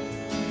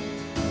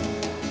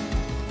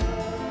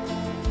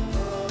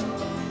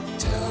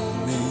 Tell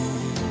me,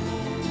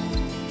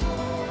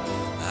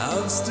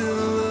 I've still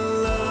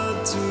a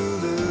lot to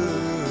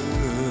learn,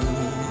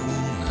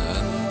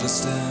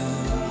 understand.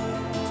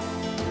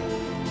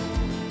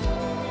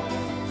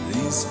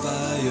 These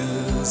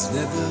fires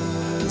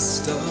never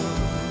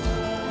stop.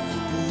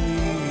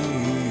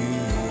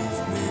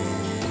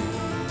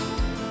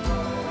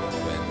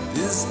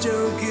 This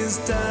joke is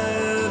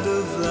tired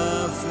of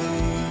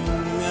laughing,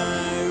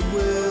 I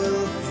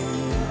will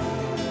hear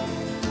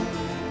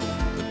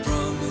the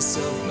promise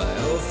of my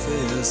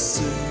Orpheus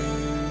sing.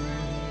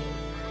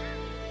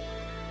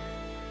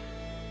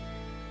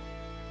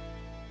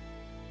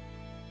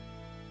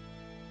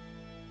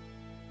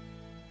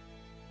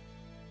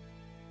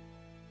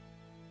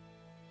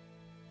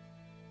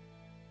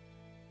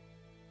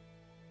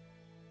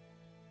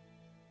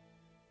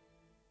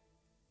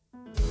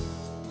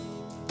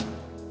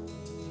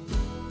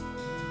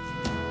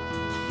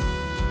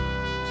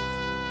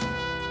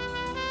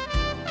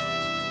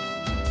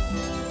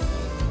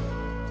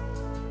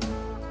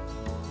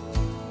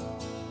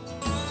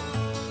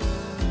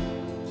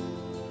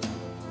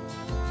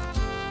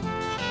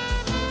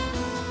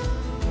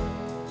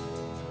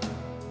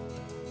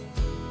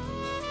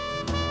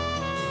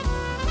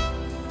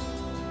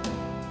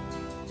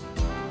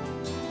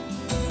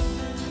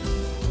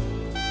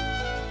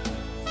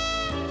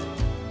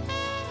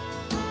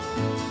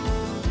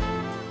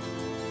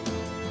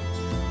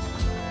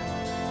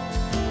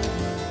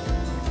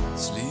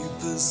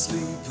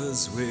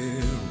 Sleepers, we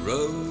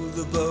row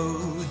the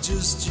boat,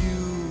 just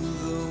you,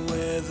 the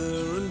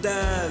weather, and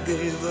I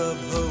gave up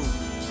hope.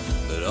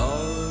 But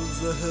all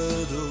of the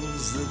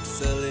hurdles that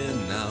fell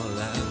in our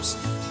laps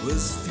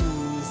was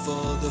fuel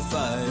for the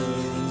fire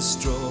and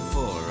straw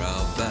for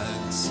our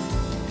backs.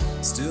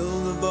 Still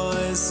the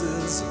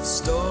voices of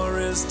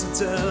stories to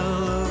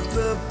tell of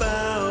the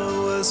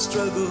power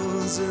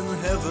struggles in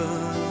heaven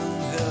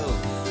and hell,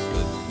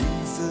 but we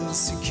feel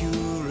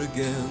secure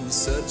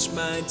against such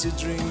mighty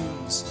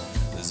dreams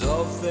as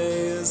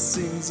Orpheus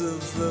sings of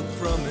the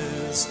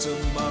promise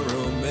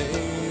tomorrow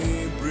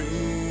may bring.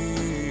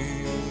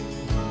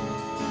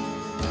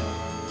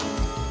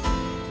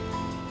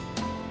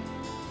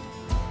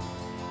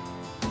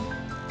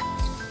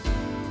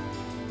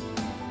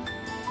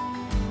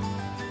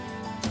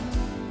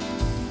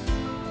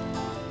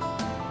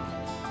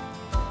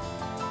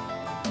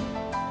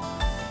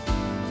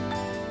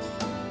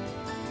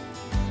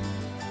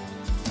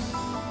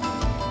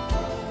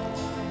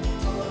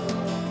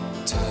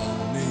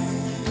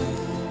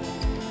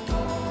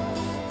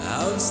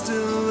 I've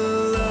still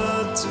a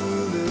lot to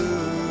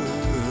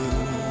learn,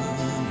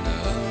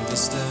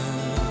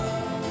 understand.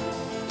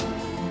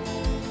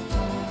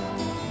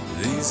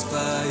 These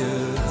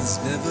fires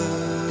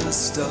never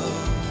stop.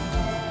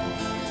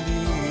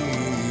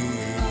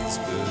 Please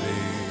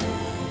believe.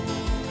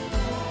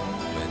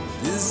 When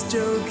this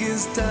joke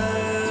is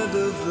tired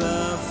of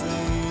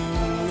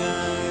laughing,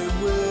 I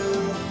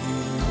will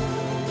hear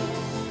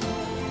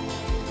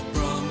the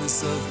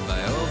promise of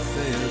my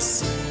Orpheus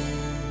sing.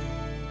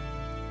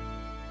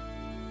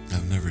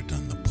 I've never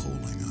done the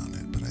polling on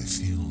it, but I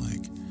feel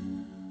like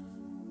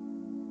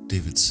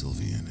David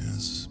Sylvian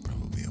has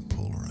probably a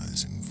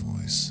polarizing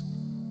voice.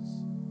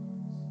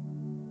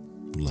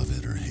 Love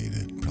it or hate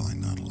it, probably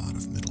not a lot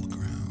of middle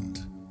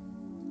ground.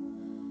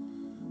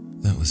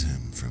 That was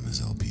him from his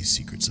LP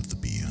Secrets of the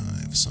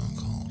Beehive, song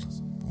called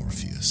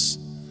Orpheus.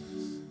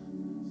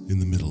 In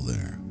the middle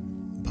there,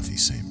 Buffy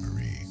St.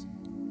 Marie,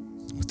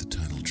 with the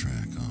title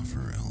track off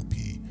her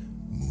LP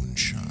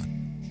Moonshot.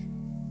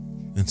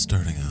 And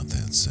starting out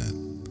that set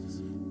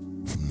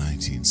from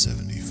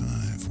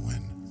 1975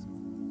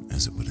 when, as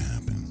as it would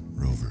happen,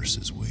 Roe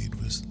versus Wade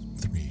was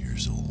 3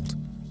 years old.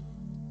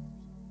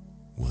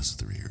 Was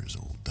 3 years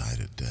old, died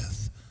at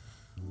death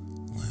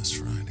last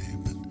Friday,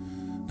 but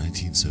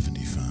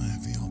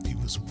 1975, the LP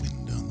was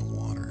Wind on the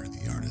Water.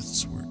 The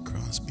artists were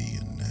Crosby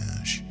and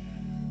Nash.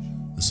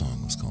 The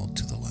song was called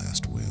To the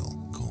Last Whale,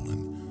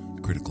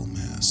 Critical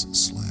Mass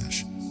 /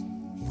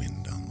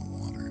 Wind on the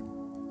Water.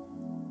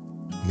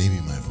 Maybe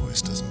my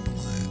voice doesn't belie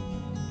it,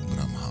 but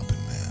I'm hopping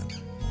mad.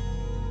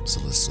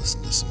 So let's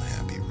listen to some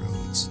Happy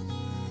Roads.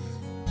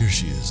 Here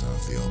she is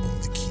off the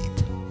album The Keep,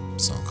 a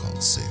song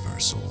called Save Our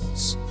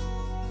Souls.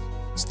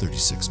 It's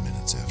 36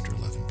 minutes after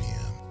 11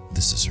 p.m.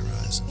 This is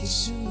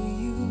Horizons. Picture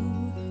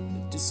you,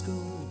 a disco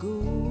of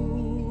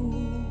gold.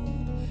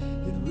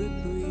 It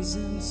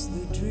represents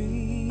the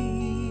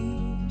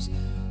dreams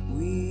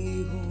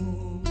we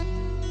hold.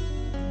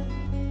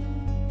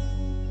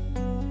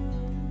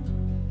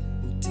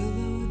 We tell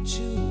our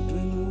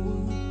children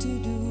what to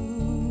do.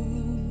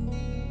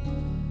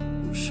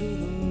 We'll show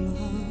them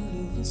how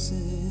to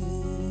listen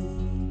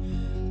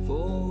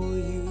for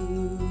you.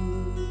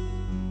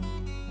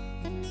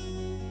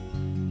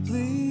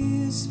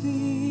 Please feel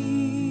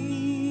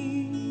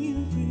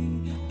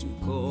free to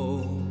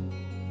call.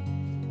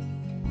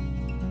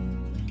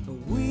 A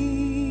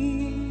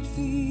wheat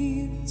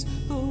fields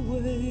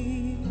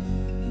away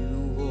you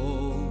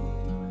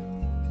walk.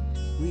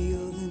 We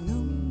are the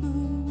number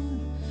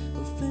one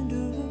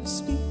offender of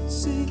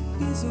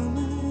species, oh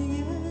my,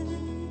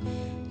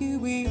 yeah. Here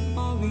we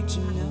are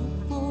reaching out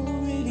for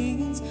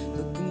aliens,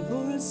 looking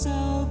for a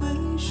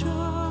salvation.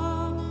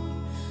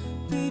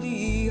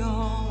 Pity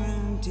our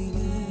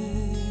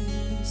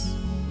emptiness.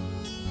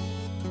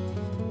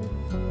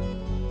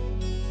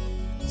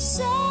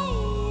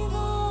 Save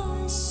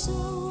our souls.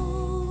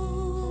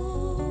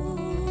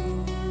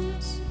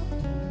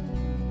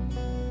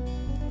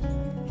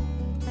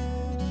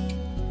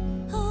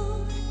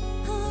 Oh,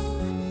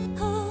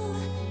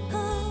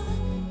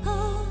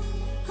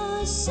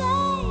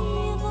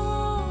 save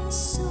our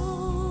souls.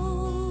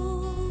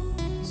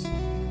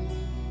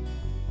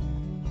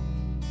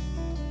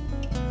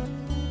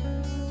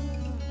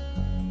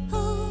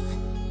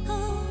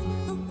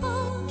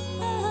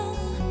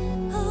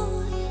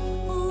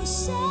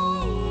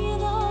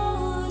 Save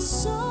our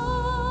souls.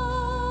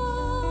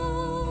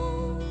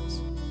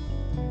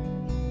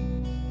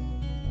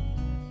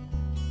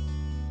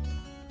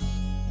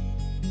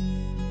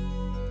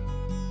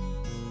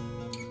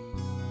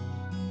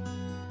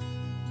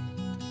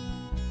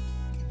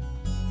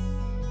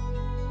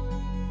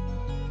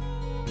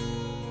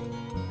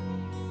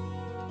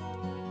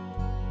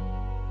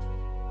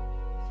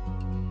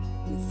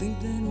 We think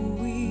that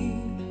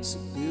we're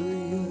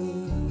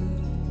superior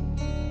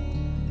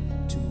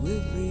to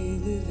every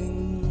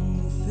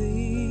living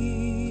thing.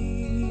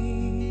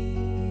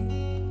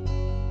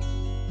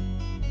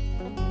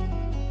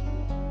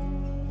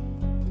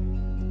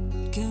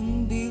 It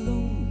can be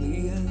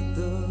lonely at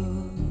the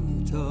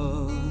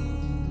top,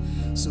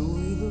 so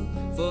we look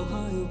for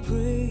higher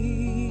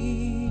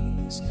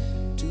praise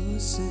to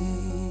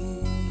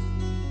sing.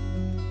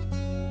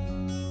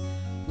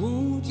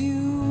 Won't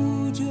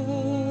you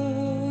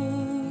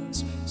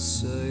just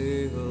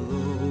say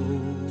hello?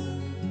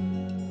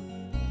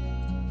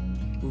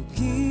 We'll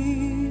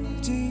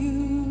give to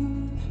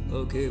you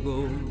a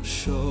cable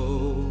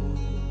show.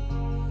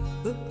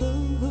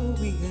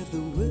 We have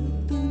the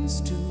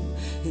weapons to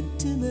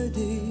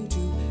intimidate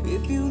you.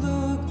 If you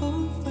look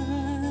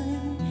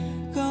fine,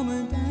 come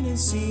on down and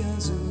see our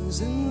zoos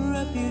and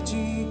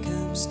refugee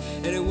camps.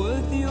 And it's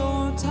worth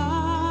your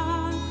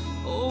time.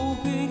 Oh,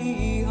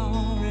 pity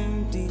our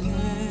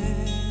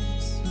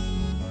emptiness.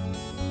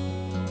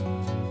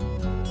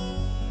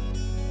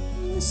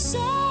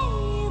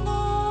 Save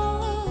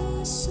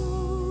our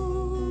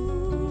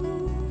souls.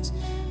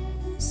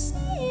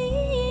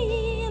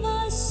 Save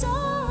our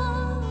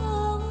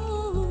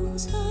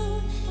souls.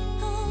 Save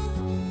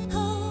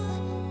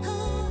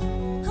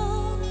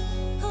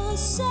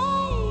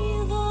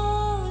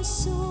our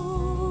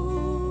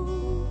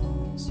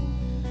souls.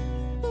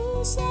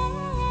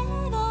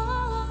 Save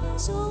our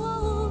souls.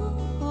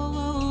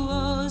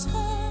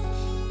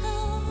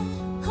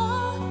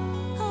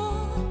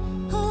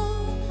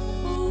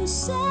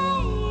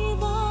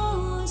 Save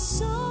our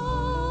souls.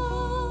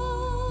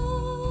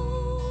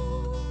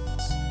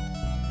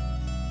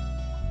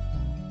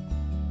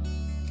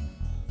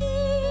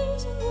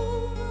 These ways,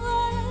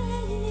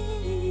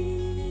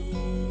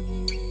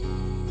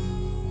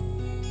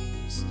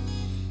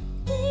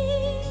 these ways.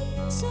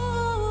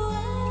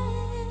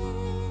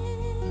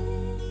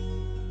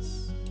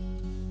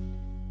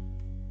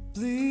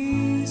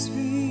 Please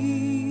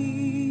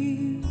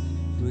feel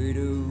free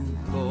to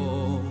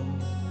call.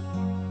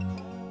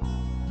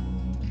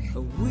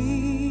 A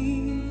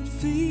wheat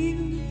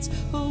fields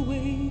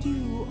await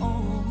you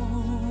all.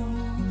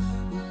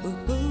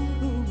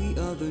 We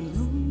are the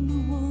number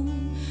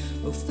one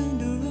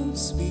offender of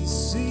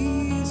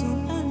species,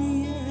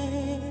 and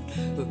yet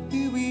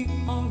here we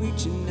are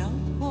reaching out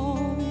for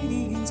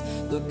aliens,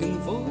 looking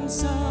for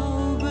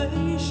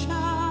salvation.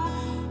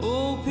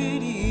 Oh,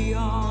 pity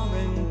or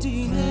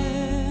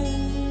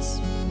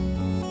emptiness.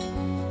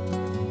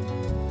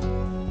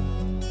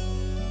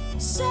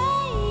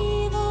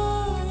 Save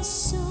our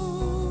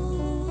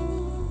souls,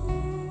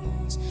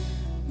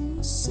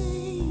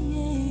 save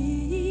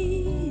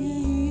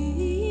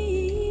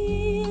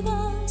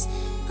us,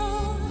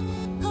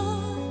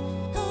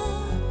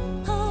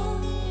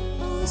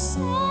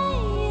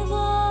 save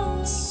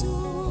our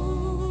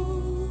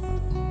souls,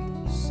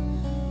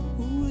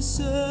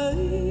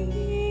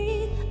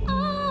 save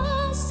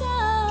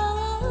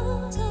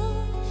ourselves,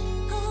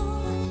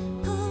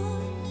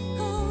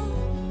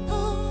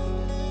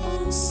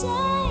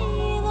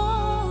 save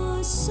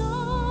our souls.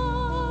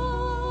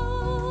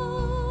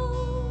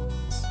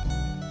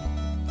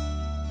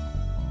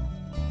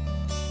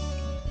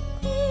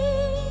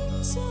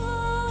 Peace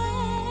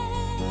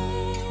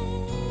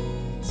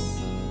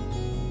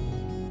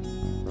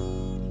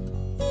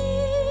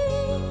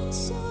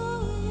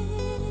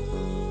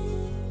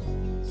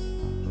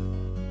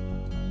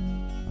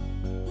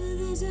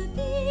there's a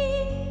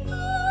beacon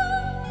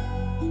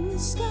in the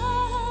sky.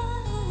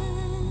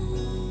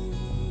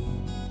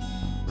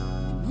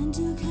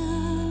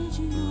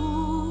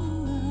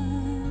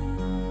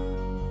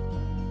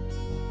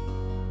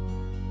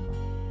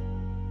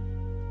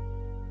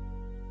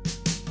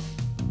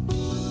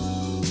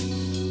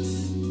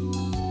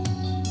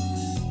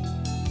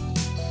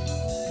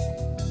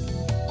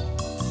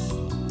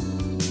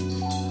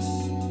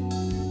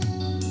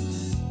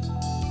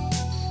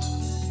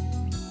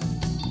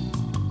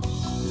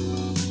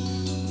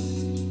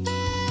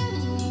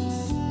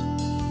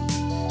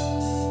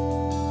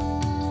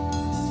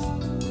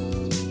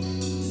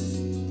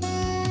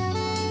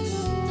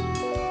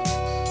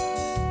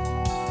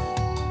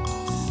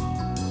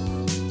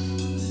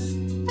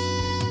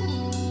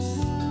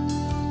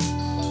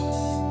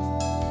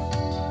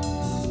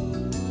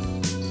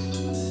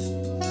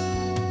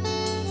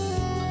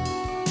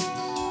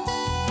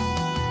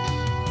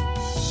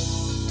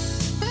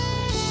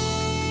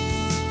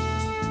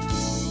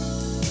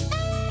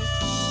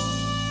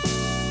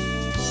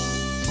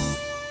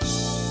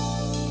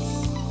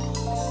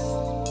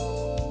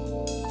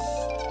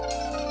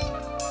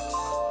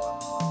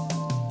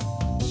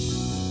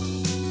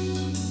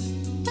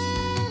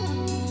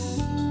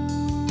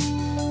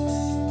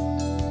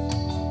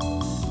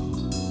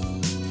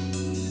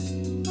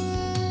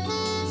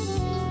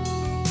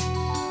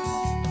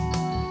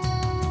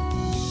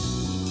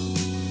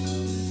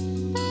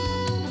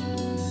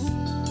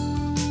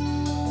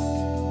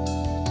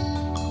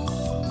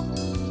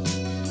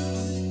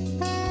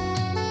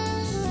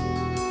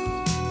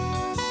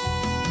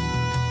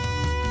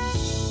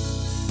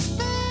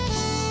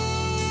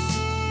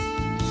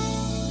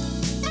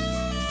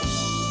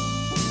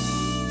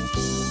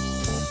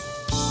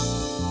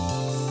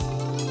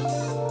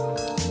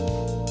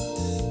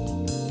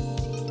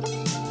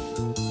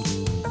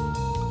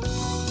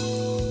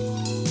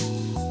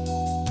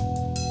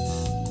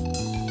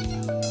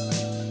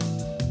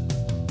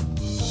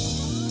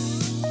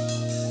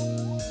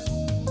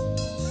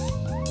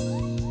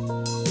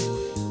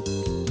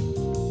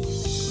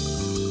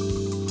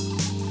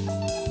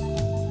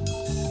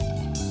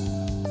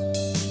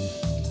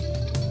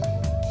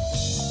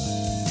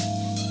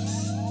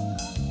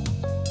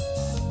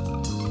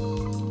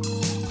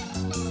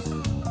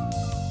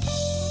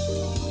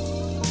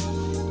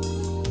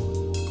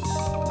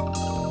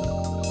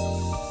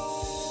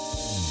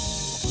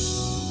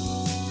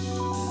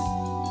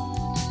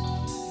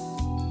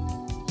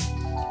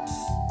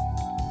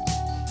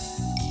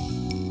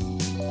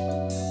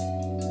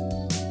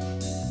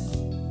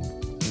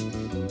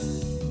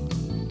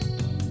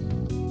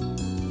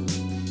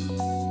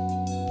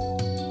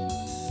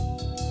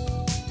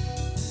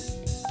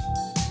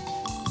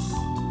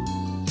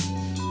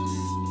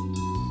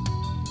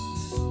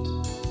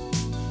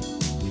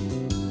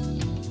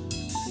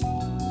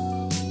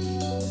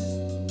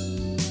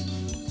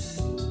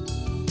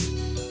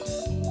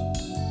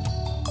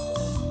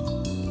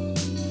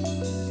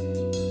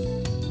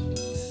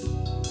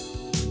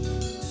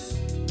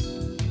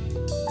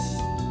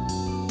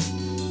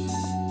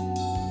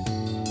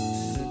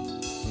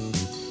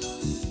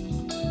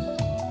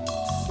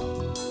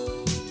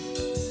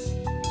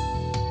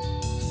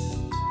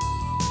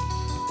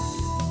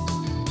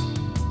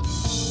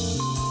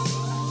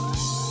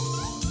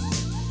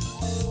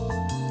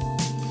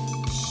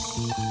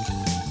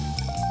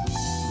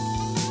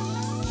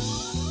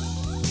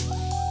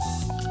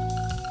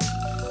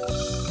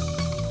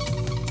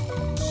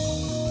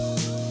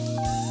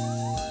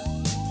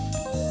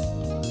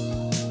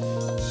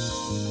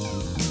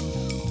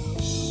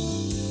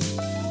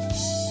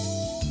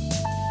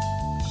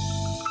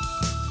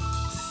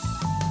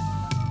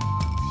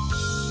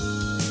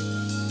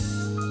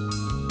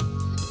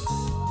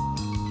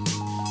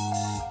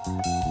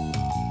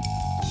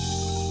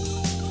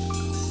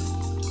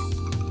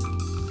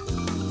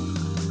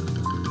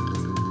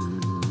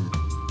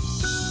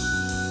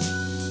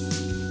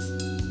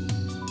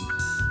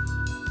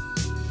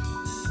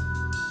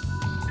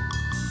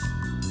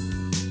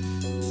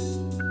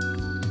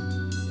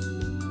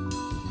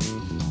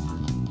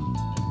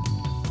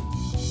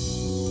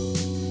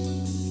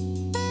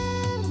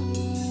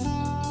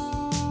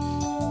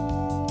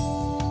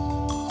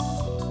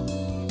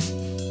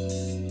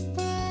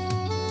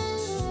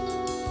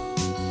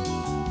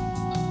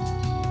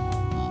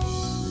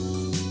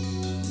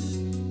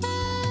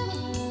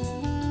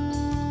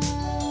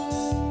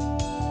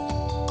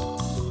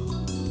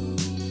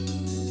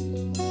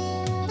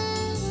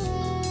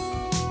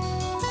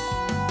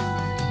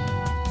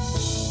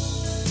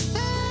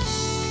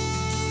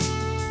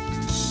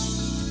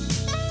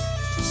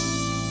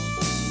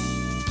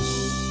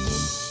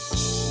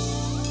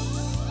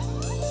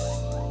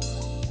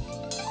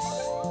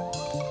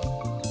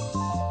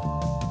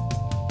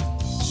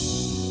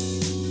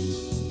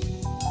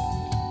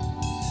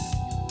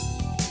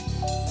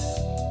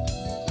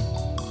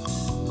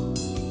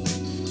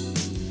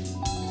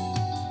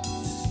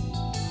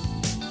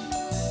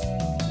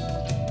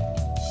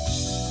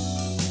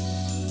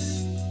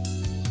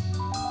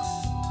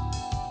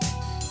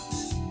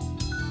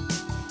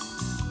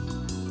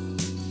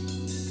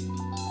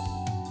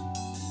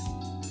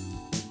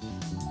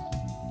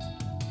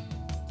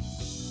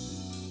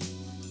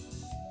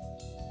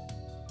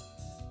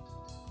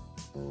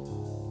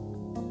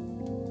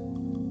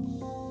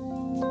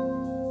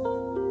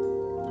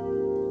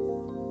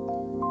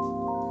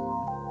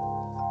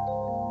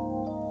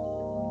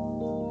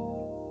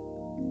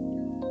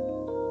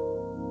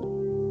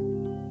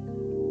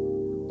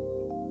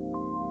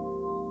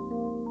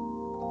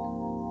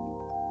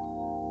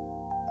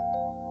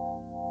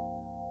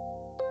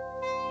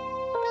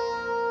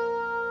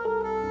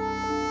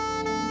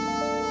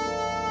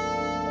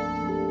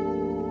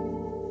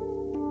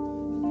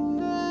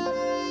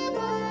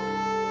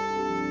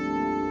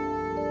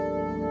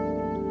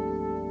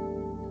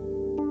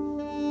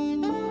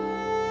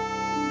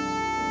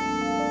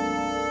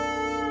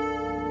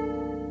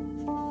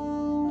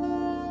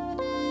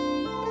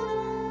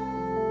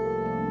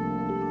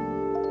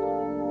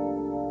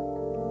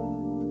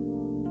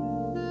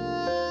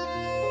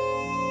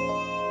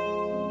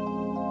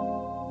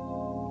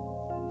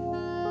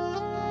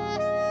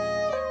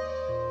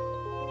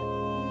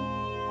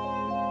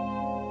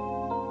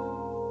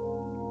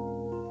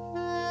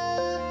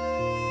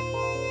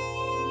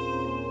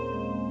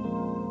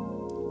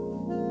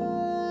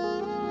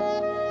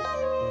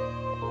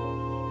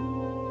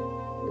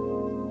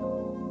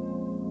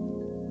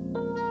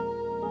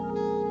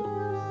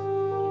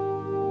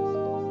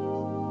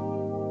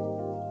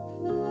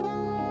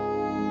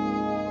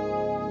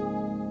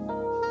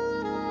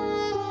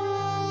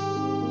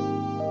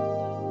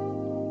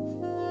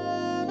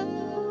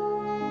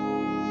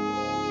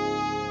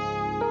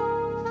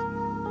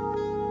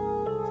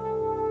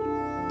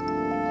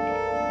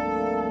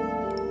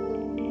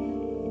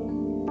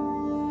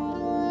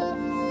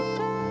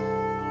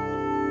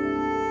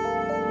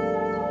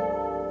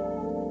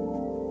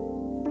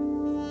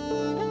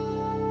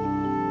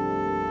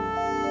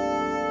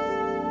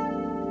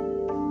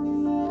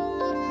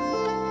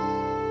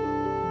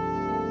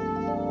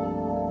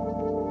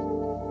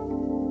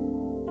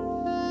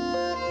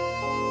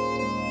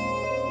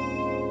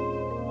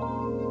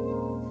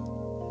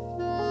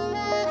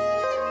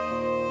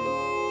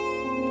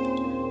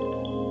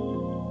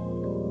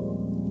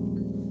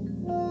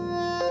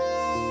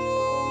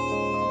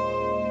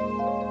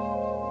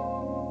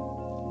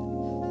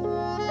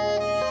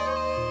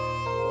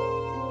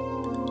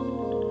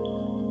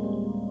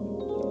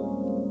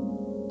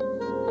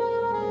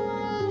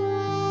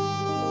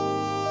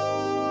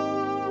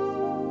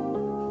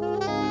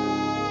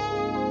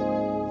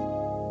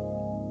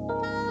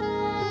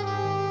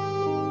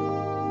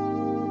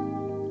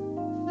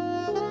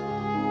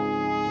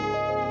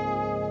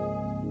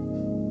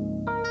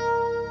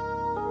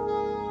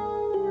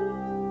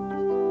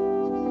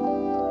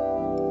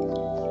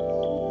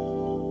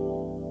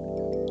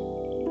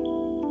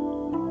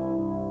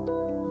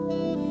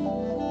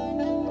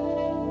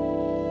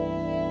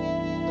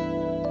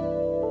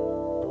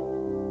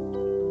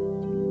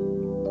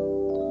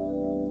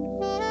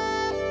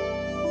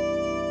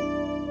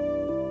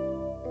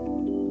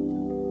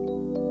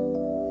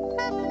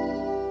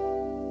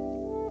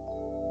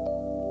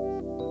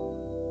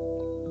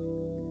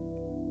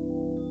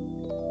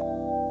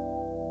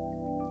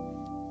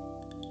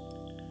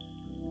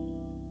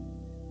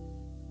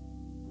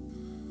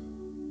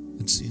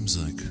 It seems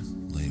like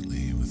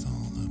lately, with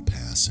all the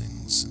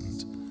passings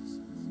and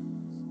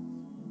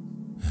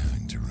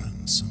having to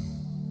run some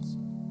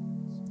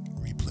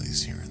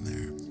replays here and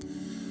there,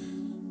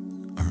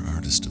 our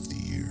artist of the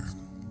year,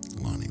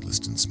 Lonnie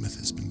Liston Smith,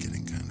 has been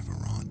getting kind of a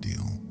raw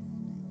deal.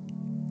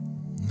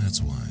 And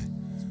that's why,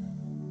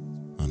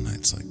 on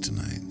nights like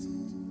tonight,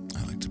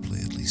 I like to play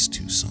at least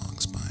 2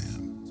 songs by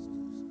him.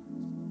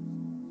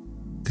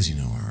 Because you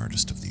know, our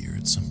artist of the year,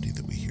 it's somebody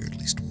that we hear at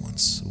least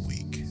once a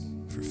week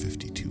for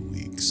 52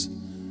 weeks.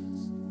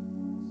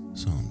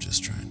 So I'm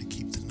just trying to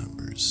keep the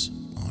numbers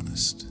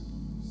honest.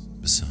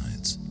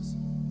 Besides,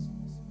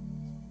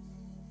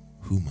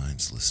 who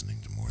minds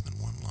listening to more than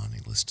one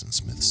Lonnie Liston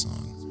Smith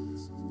song?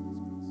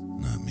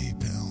 Not me,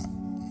 pal.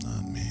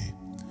 Not me.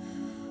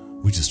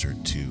 We just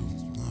heard 2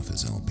 off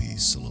his LP,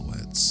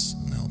 Silhouettes,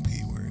 an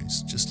LP where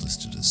he's just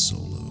listed as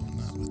solo,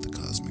 not with the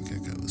Cosmic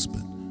Echoes,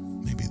 but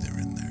maybe they're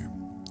in there.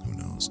 Who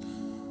knows?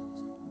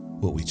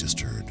 What we just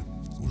heard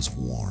was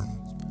Warm,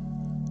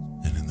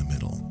 and in the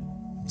middle,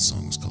 the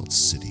song was called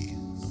City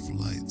of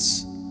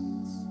Lights.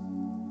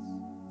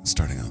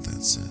 Starting out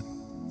that set,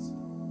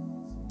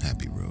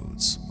 Happy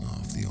Roads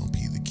off the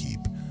LP The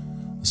Keep,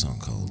 a song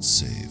called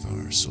Save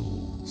Our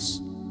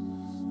Souls.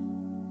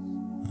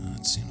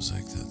 It seems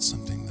like that's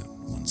something that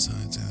one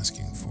side's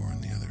asking for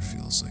and the other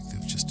feels like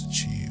they've just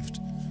achieved.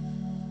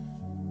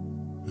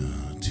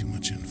 Too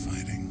much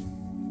infighting.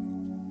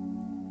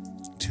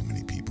 Too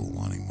many people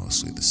wanting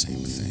mostly the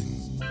same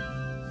thing,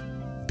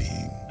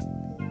 being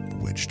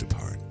wedged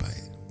apart by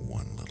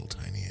one little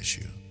tiny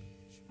issue.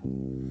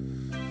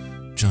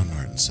 John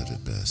Martin said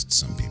it best,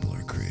 some people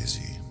are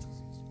crazy.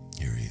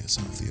 Here he is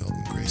off the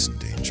album Grace and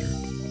Danger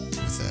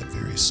with that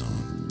very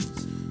song.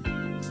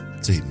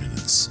 It's 8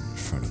 minutes in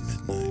front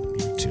of midnight.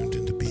 You're tuned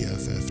into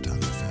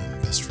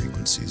BFF.FM, best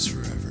frequencies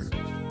forever.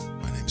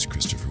 My name's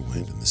Christopher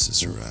Wind and this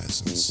is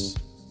Horizons.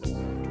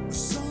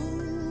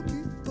 Some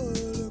people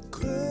are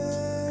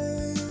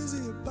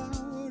crazy.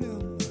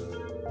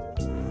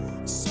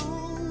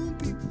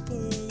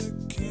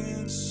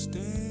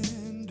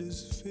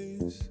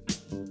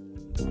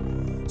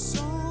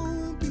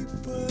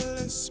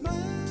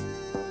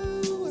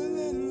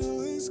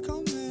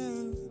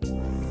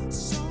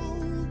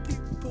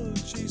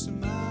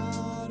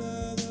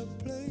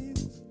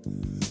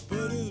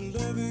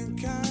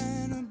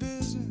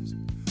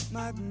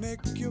 might make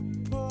your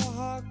poor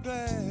heart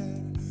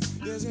glad.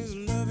 Yes, this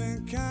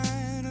loving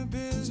kind of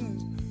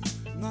business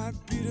might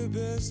be the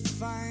best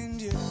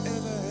find you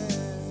ever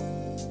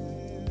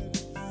had.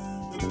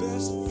 The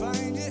best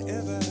find you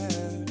ever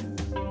had.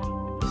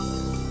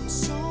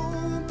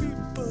 Some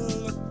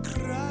people are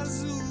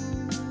crazy.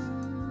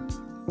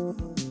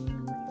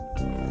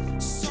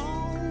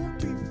 Some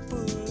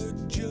people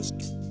are just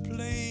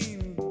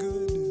plain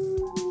good.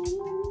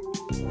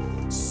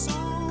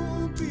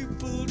 Some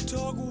people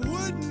talk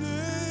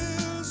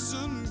woodness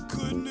and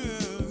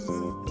goodness.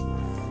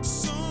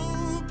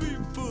 Some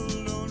people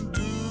don't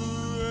do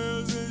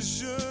as they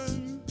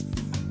should.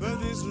 But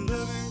this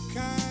loving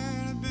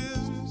kind of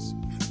business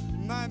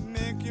might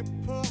make your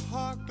poor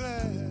heart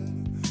glad.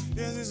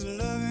 Yeah, this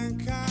loving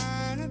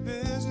kind of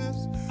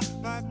business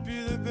might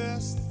be the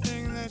best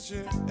thing that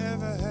you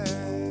ever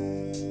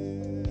had.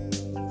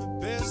 The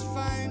best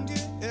find you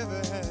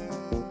ever had.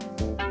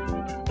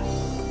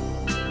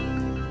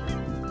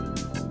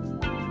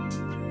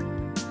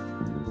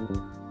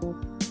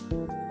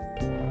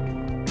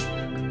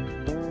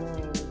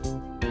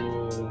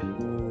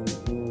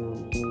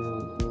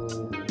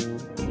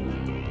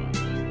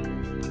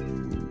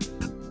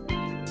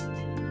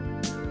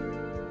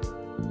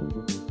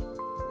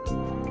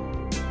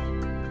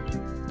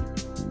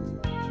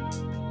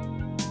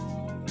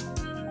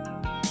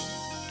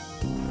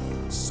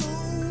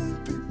 Some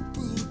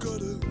people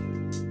got a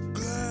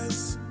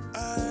glass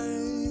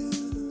eye.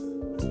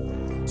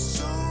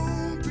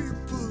 Some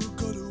people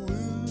got a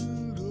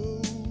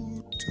window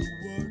to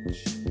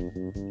watch.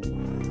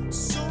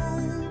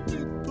 Some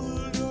people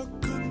draw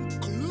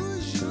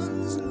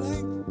conclusions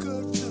like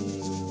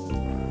curtains.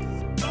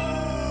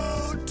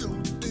 Oh,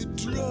 don't they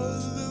draw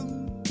them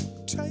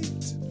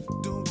tight?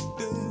 Don't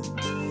they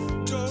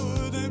draw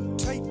them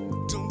tight?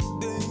 Don't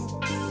they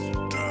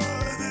draw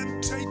them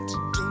tight?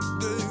 Don't they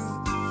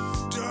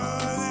draw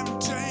them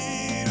tight?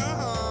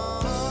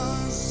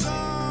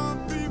 Some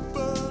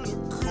people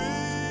are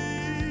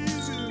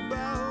crazy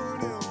about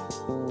him.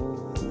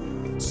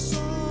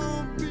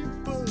 Some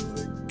people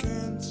they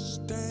can't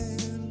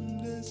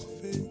stand his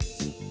face.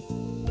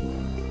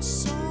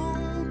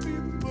 Some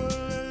people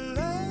they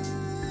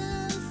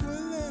laugh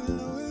when they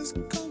know it's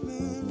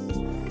coming.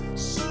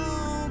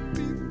 Some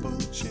people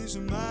chase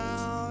him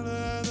out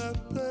of the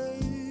place.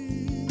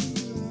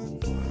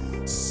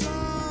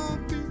 Some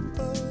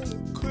people are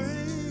crazy.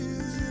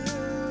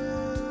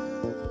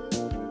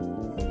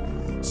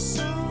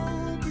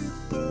 Some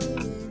people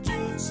are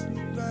just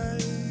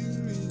like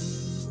me.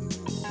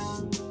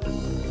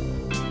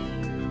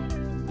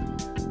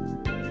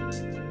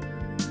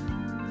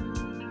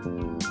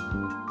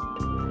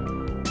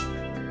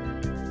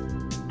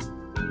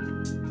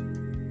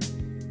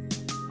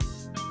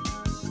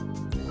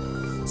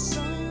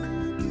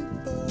 Some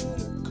people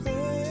are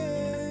crazy.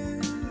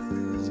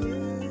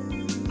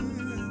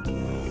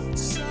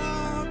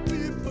 Some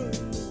people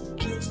are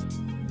just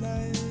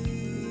like me.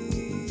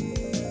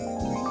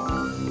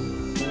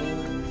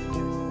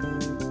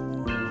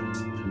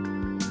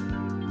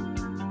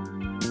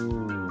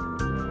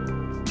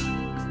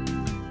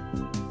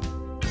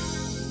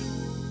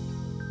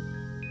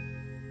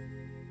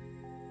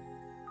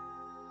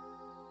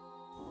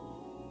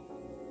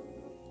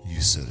 You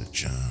said it,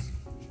 John.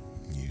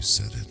 You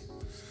said it.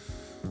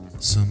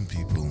 Some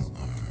people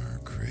are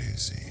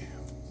crazy.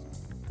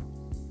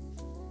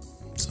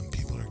 Some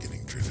people are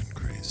getting driven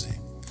crazy.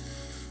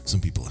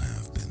 Some people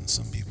have been.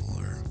 Some people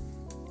are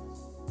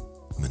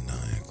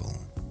maniacal.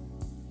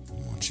 I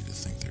want you to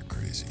think they're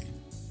crazy.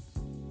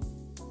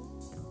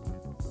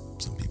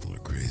 Some people are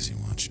crazy.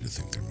 Want you to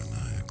think they're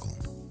maniacal.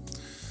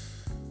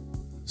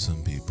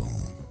 Some people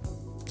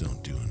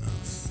don't do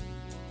enough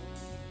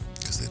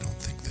because they don't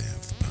think they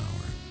have the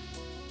power.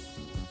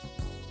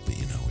 But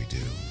you know we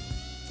do.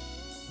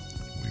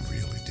 We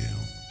really do.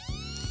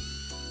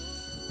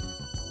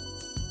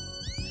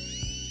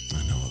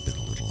 I know I've been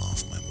a little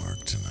off my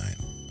mark tonight.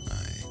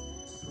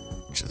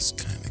 I just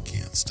kind of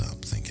can't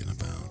stop thinking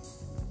about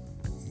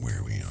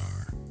where we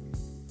are,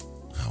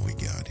 how we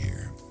got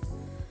here,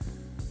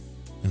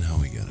 and how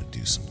we got to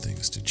do some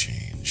things to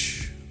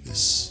change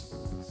this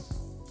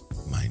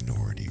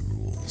minority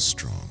rule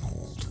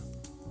stronghold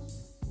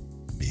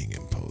being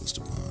imposed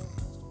upon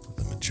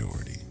the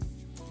majority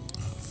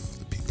of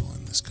the people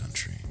in this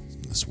country,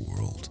 in this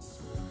world.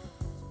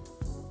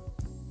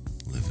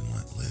 Live and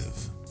let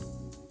live.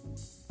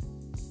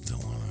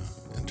 Don't want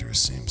to enter a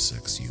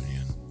same-sex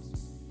union.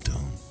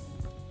 Don't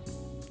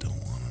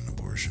want an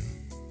abortion.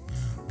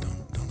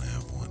 Don't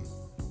have one.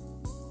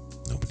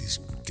 Nobody's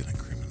gonna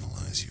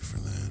criminalize you for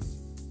that.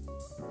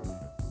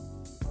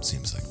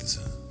 Seems like this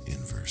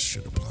inverse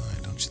should apply,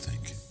 don't you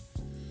think?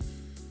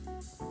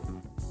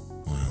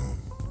 Well,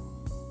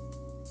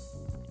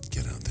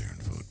 get out there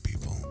and vote,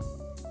 people.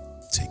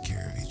 Take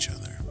care of each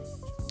other.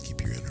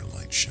 Keep your inner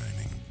light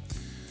shining.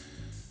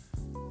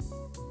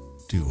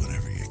 Do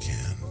whatever you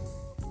can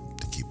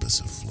to keep us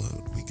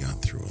afloat. We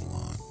got through a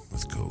lot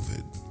with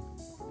COVID,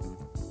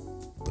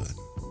 but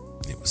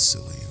it was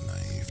silly and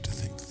naive to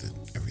think that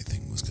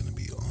everything was going to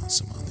be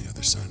awesome on the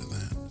other side of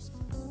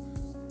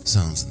that.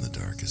 Sounds in the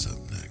Dark is up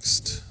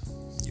next.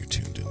 You're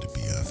tuned into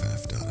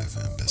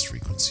BFF.FM, best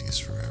frequencies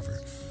forever.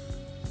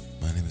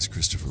 My name is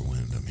Christopher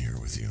Wind. I'm here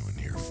with you and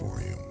here for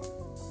you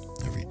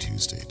every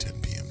Tuesday, 10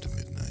 p.m. to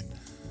midnight.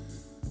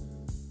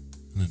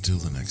 And until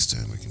the next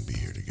time we can be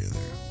here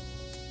together,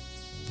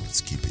 let's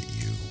keep it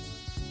you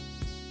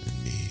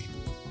and me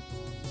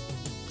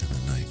and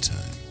the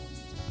nighttime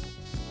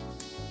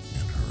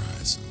and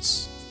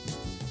horizons.